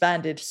this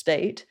expanded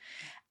state.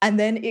 And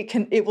then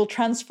it will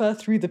transfer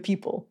through the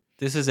people.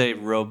 This is a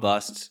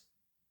robust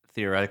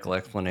theoretical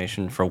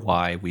explanation for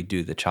why we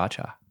do the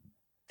cha-cha.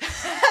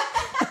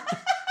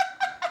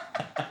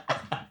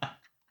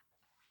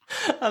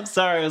 I'm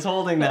sorry, I was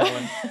holding that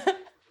one.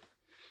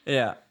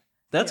 Yeah.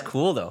 That's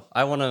cool though.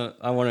 I want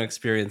to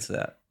experience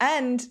that.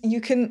 And you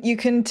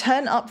can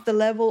turn up the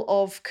level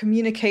of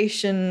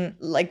communication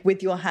like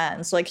with your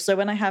hands. Like, so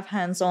when I have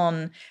hands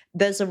on,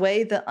 there's a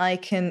way that I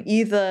can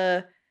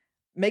either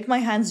make my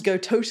hands go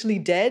totally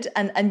dead,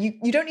 and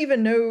you don't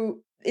even know.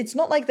 It's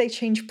not like they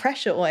change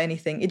pressure or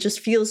anything. It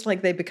just feels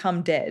like they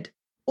become dead.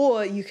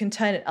 Or you can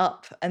turn it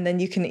up, and then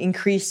you can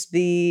increase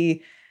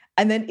the...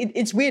 And then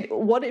it's weird.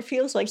 What it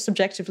feels like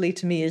subjectively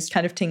to me is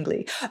kind of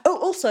tingly. Oh,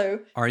 also...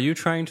 Are you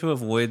trying to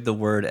avoid the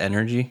word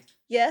energy?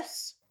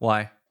 Yes.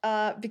 Why?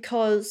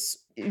 Because...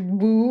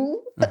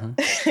 woo.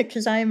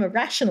 Because I am a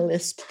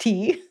rationalist,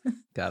 T.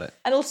 Got it.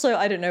 And also,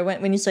 I don't know,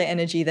 when you say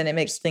energy, then it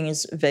makes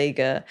things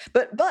vaguer.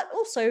 But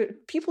also,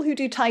 people who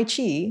do Tai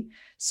Chi...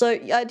 So,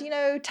 do you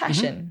know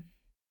Tasshin?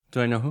 Do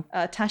I know who?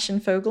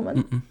 Tasshin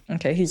Fogelman.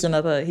 Okay, he's in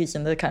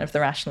the kind of the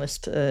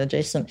rationalist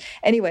adjacent.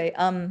 Anyway,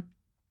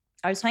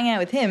 I was hanging out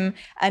with him,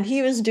 and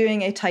he was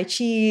doing a Tai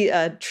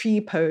Chi tree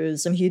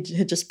pose, and he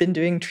had just been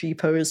doing tree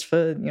pose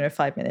for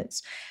 5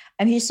 minutes.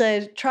 And he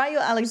said, try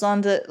your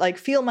Alexander, like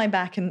feel my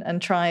back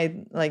and try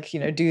like,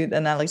 do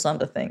an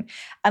Alexander thing.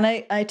 And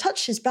I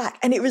touched his back,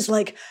 and it was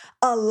like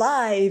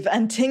alive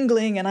and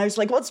tingling. And I was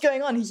like, what's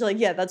going on? He's like,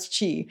 yeah, that's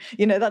chi.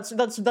 That's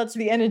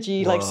the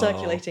energy like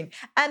circulating.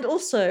 And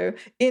also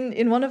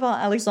in one of our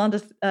Alexander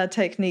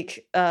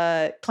technique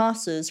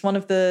classes, one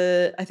of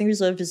the, I think it was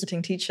a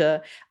visiting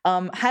teacher,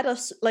 had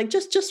us like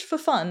just for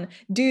fun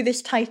do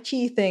this Tai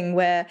Chi thing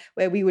where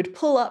we would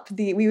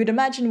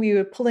imagine we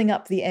were pulling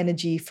up the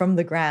energy from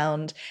the ground,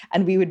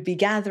 and we would be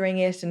gathering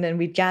it, and then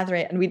we'd gather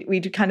it, and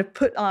we'd kind of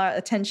put our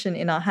attention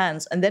in our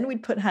hands, and then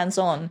we'd put hands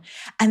on,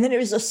 and then it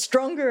was a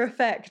stronger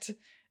effect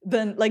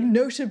than, like,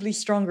 notably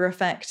stronger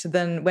effect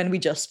than when we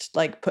just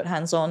like put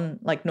hands on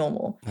like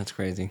normal. That's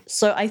crazy.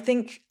 So I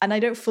think, and I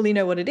don't fully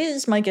know what it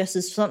is, my guess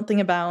is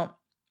something about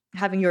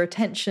having your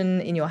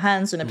attention in your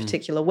hands in a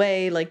particular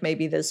way, like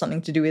maybe there's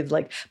something to do with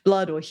like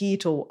blood or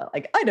heat, or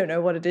like, I don't know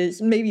what it is,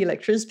 maybe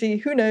electricity,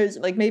 who knows,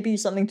 like maybe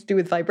something to do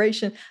with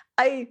vibration.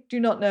 I do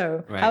not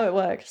know how it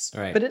works,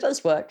 but it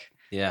does work.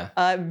 Yeah.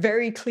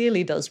 Very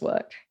clearly does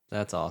work.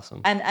 That's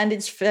awesome. And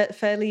it's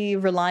fairly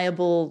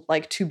reliable,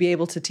 like to be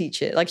able to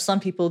teach it. Like some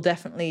people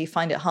definitely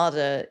find it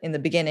harder in the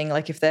beginning,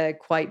 like if they're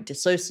quite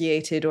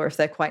dissociated or if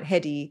they're quite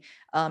heady,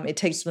 it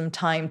takes them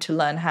time to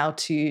learn how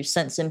to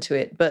sense into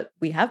it. But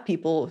we have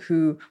people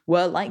who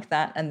were like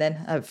that and then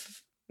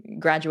have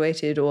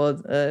graduated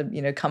or,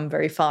 come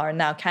very far and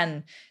now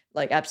can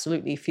like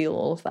absolutely feel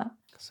all of that.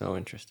 So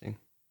interesting.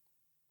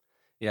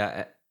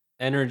 Yeah.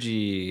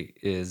 Energy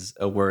is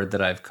a word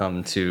that I've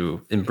come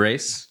to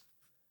embrace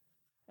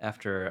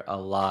after a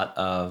lot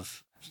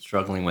of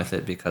struggling with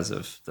it because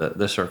of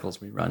the circles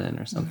we run in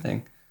or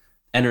something.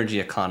 Energy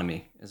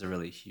economy is a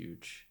really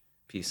huge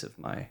piece of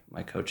my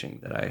coaching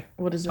that I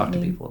talk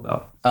to people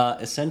about.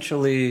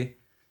 Essentially,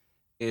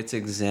 it's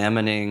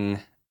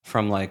examining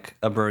from like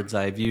a bird's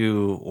eye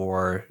view,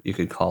 or you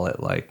could call it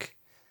like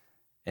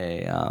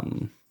a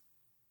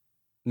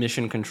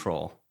mission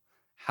control,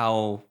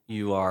 how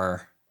you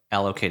are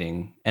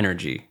allocating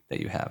energy that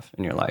you have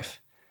in your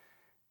life.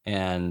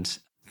 And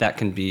that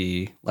can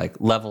be like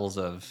levels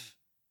of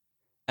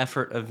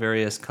effort of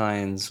various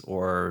kinds,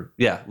 or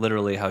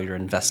literally how you're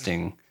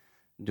investing,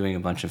 doing a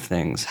bunch of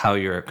things, how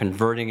you're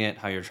converting it,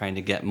 how you're trying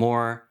to get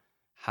more,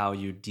 how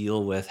you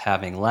deal with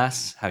having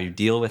less, how you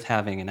deal with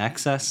having an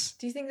excess.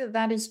 Do you think that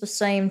that is the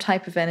same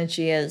type of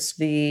energy as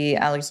the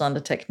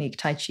Alexander Technique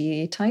Tai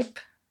Chi type,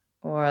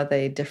 or are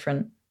they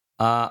different?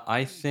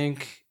 I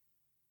think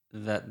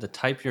that the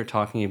type you're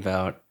talking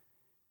about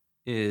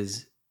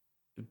is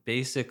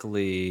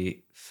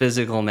basically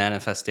physical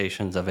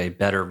manifestations of a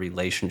better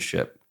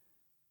relationship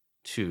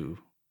to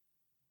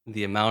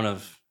the amount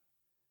of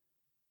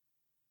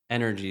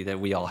energy that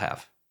we all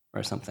have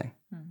or something.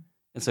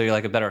 And so you're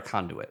like a better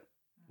conduit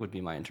would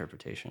be my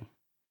interpretation.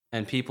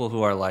 And people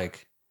who are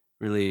like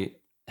really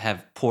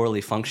have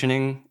poorly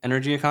functioning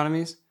energy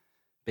economies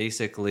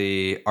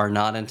basically are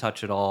not in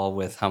touch at all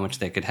with how much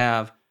they could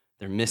have.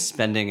 They're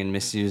misspending and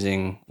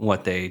misusing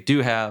what they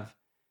do have.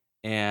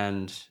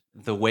 And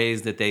the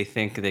ways that they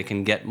think they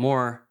can get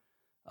more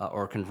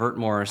or convert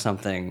more or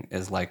something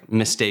is like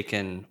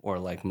mistaken or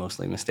like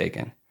mostly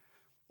mistaken.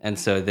 And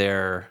so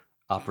they're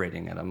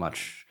operating at a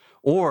much,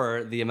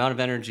 or the amount of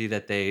energy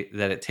that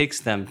it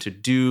takes them to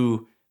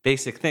do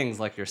basic things,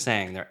 like you're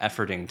saying, they're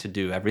efforting to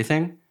do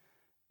everything,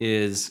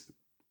 is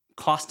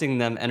costing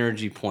them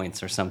energy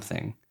points or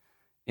something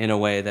in a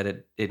way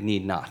that it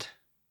need not.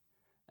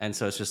 And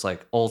so it's just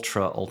like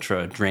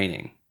ultra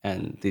draining.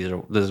 And this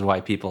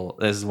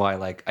is why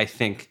like I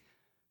think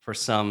for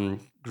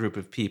some group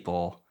of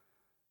people,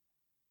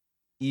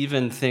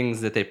 even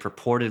things that they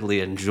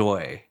purportedly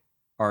enjoy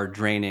are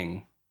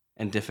draining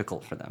and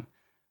difficult for them.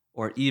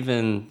 Or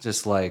even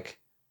just like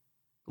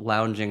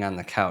lounging on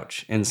the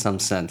couch in some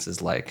sense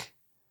is like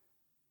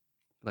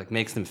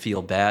makes them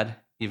feel bad,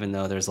 even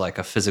though there's like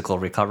a physical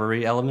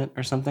recovery element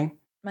or something.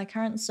 My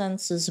current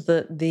sense is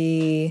that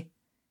the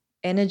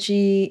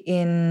energy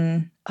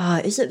in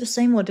is it the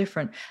same or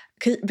different?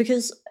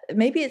 Because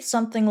maybe it's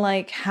something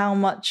like, how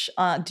much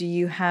do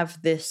you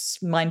have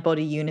this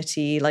mind-body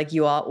unity, like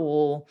you are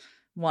all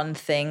one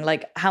thing,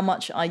 like how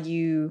much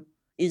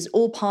is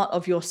all part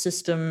of your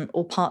system,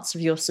 all parts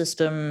of your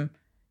system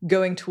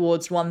going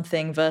towards one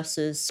thing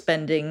versus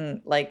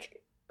spending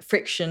like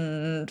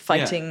friction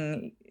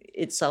fighting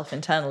itself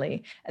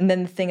internally. And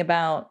then the thing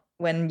about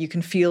when you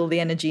can feel the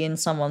energy in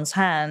someone's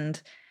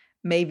hand,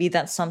 maybe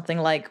that's something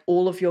like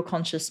all of your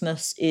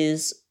consciousness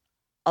is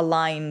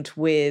aligned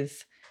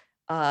with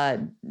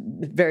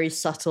very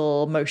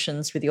subtle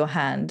motions with your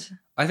hand.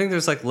 I think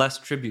there's like less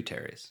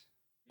tributaries,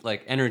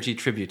 like energy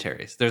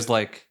tributaries. There's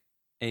like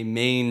a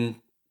main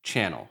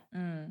channel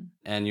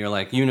and you're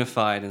like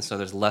unified, and so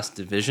there's less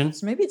division.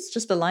 So maybe it's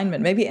just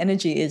alignment. Maybe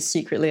energy is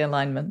secretly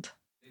alignment.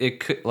 It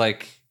could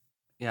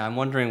I'm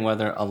wondering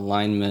whether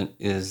alignment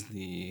is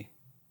the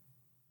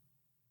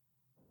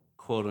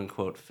quote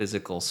unquote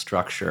physical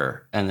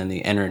structure and then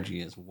the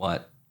energy is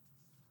what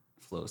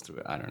flows through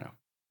it. I don't know.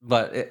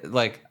 But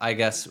I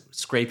guess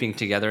scraping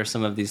together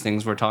some of these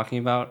things we're talking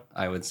about,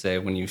 I would say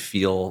when you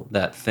feel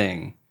that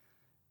thing,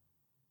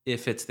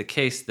 if it's the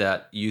case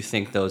that you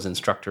think those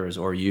instructors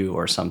or you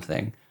or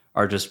something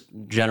are just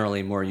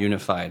generally more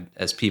unified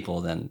as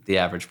people than the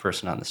average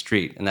person on the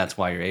street, and that's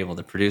why you're able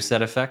to produce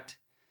that effect,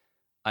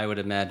 I would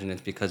imagine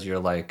it's because you're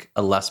like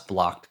a less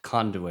blocked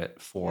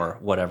conduit for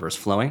whatever's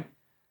flowing.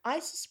 I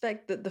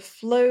suspect that the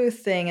flow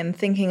thing and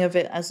thinking of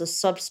it as a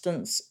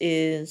substance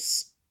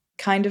is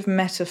kind of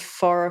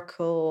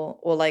metaphorical,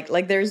 or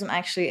like there isn't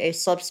actually a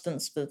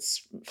substance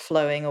that's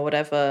flowing or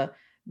whatever,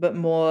 but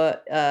more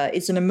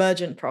it's an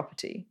emergent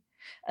property.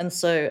 And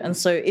so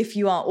if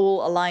you are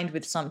all aligned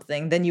with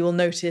something, then you will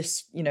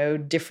notice,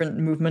 different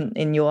movement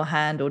in your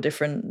hand or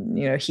different,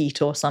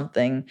 heat or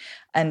something.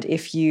 And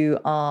if you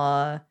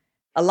are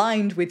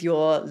aligned with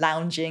your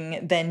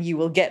lounging, then you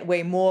will get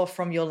way more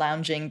from your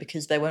lounging,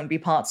 because there won't be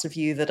parts of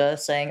you that are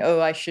saying,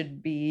 oh, I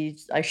shouldn't be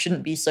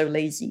so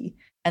lazy.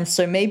 And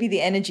so maybe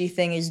the energy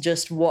thing is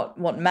just what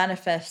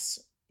manifests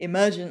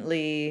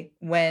emergently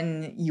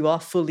when you are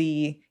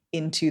fully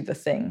into the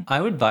thing.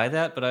 I would buy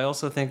that, but I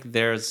also think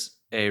there's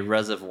a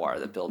reservoir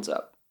that builds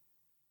up.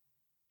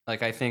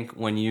 Like, I think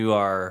when you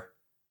are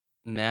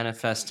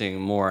manifesting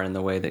more in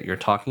the way that you're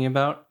talking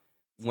about,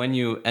 when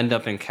you end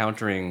up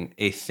encountering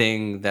a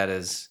thing that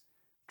is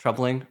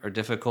troubling or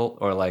difficult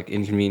or like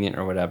inconvenient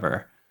or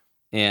whatever,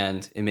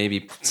 and it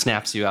maybe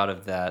snaps you out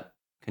of that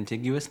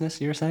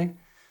contiguousness you're saying,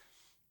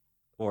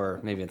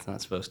 or maybe it's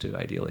not supposed to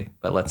ideally,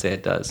 but let's say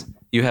it does,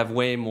 you have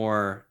way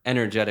more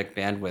energetic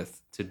bandwidth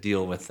to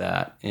deal with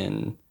that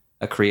in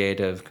a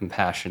creative,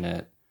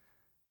 compassionate,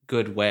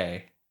 good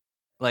way.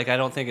 Like, I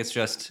don't think it's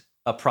just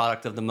a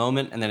product of the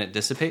moment and then it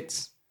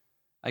dissipates,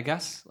 I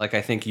guess. Like,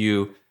 I think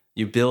you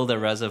build a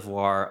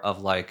reservoir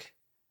of like...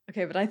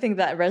 Okay, but I think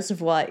that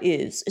reservoir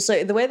is...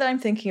 So the way that I'm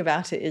thinking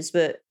about it is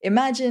that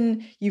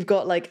imagine you've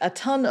got like a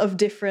ton of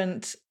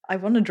different... I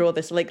want to draw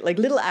this like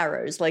little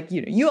arrows. Like,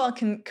 you are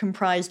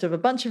comprised of a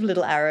bunch of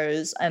little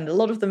arrows, and a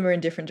lot of them are in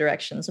different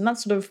directions. And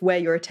that's sort of where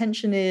your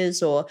attention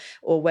is, or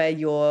where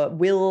your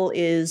will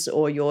is,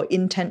 or your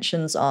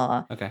intentions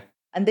are. Okay.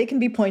 And they can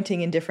be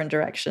pointing in different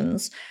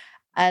directions.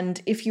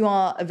 And if you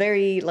are a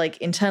very like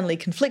internally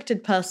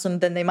conflicted person,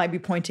 then they might be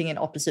pointing in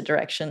opposite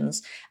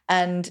directions.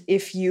 And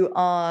if you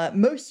are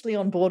mostly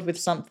on board with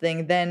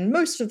something, then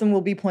most of them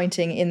will be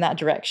pointing in that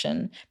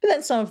direction. But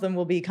then some of them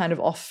will be kind of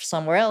off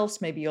somewhere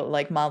else. Maybe you're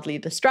like mildly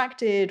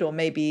distracted, or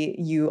maybe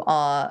you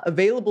are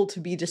available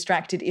to be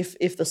distracted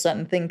if the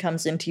certain thing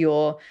comes into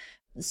your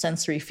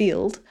sensory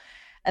field.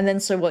 And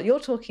then so what you're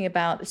talking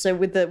about, so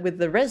with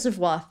the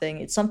reservoir thing,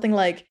 it's something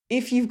like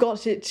if you've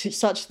got it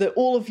such that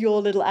all of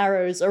your little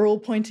arrows are all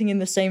pointing in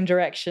the same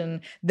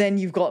direction, then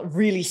you've got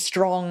really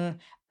strong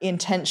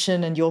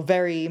intention and you're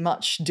very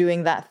much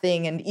doing that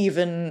thing, and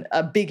even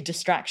a big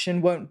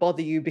distraction won't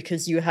bother you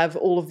because you have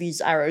all of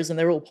these arrows and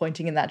they're all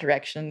pointing in that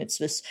direction. It's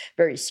this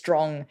very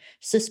strong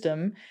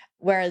system.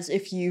 Whereas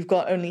if you've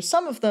got only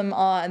some of them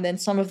are, and then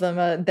some of them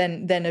are,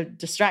 then a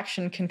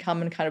distraction can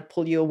come and kind of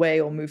pull you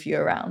away or move you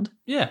around.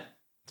 Yeah,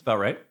 that's about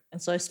right.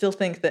 And so I still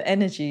think that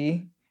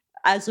energy,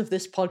 as of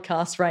this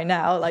podcast right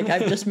now, like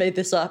I've just made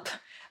this up,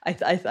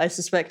 I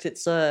suspect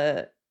it's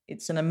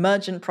an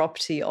emergent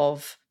property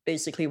of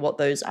basically what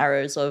those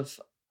arrows of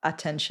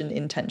attention,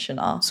 intention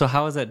are. So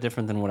how is that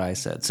different than what I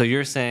said? So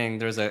you're saying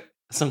there's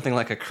something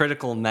like a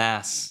critical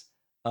mass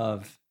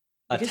of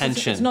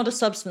attention. It's not a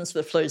substance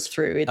that flows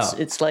through.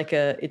 It's like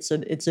it's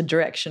a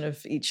direction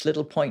of each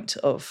little point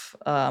of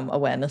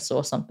awareness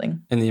or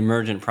something. And the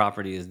emergent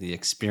property is the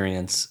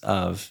experience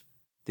of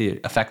the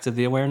effects of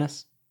the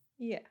awareness?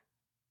 Yeah.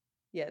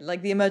 Yeah,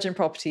 like the emergent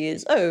property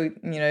is,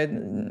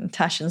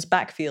 Tashin's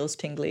back feels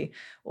tingly,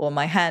 or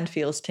my hand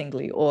feels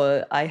tingly,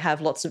 or I have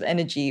lots of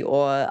energy,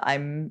 or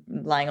I'm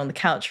lying on the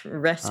couch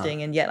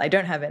resting and yet I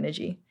don't have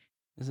energy.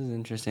 This is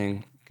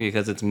interesting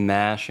because it's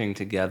mashing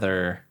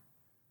together.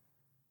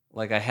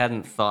 Like I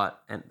hadn't thought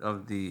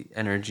of the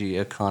energy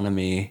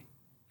economy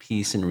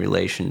piece in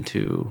relation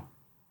to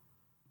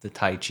the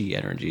Tai Chi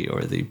energy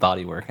or the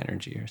bodywork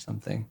energy or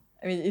something.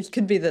 I mean, it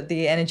could be that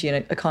the energy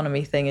and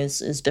economy thing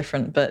is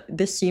different, but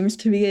this seems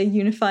to be a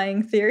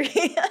unifying theory.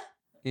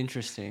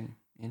 Interesting.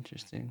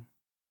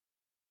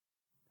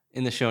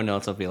 In the show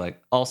notes, I'll be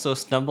like, also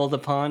stumbled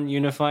upon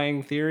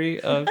unifying theory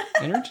of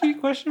energy, ?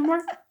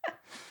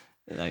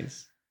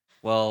 Nice.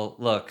 Well,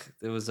 look,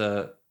 it was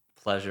a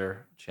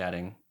pleasure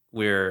chatting.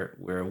 We're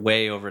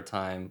way over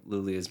time.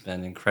 Lulie has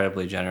been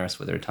incredibly generous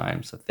with her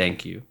time, so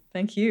thank you.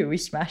 Thank you. We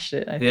smashed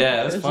it. I think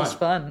it was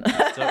fun.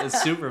 So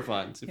it's super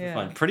fun,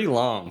 fun. Pretty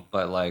long,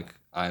 but like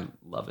I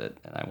love it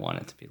and I want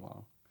it to be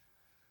long.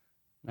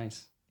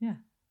 Nice. Yeah.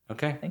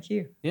 Okay. Thank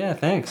you. Yeah,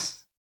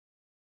 thanks.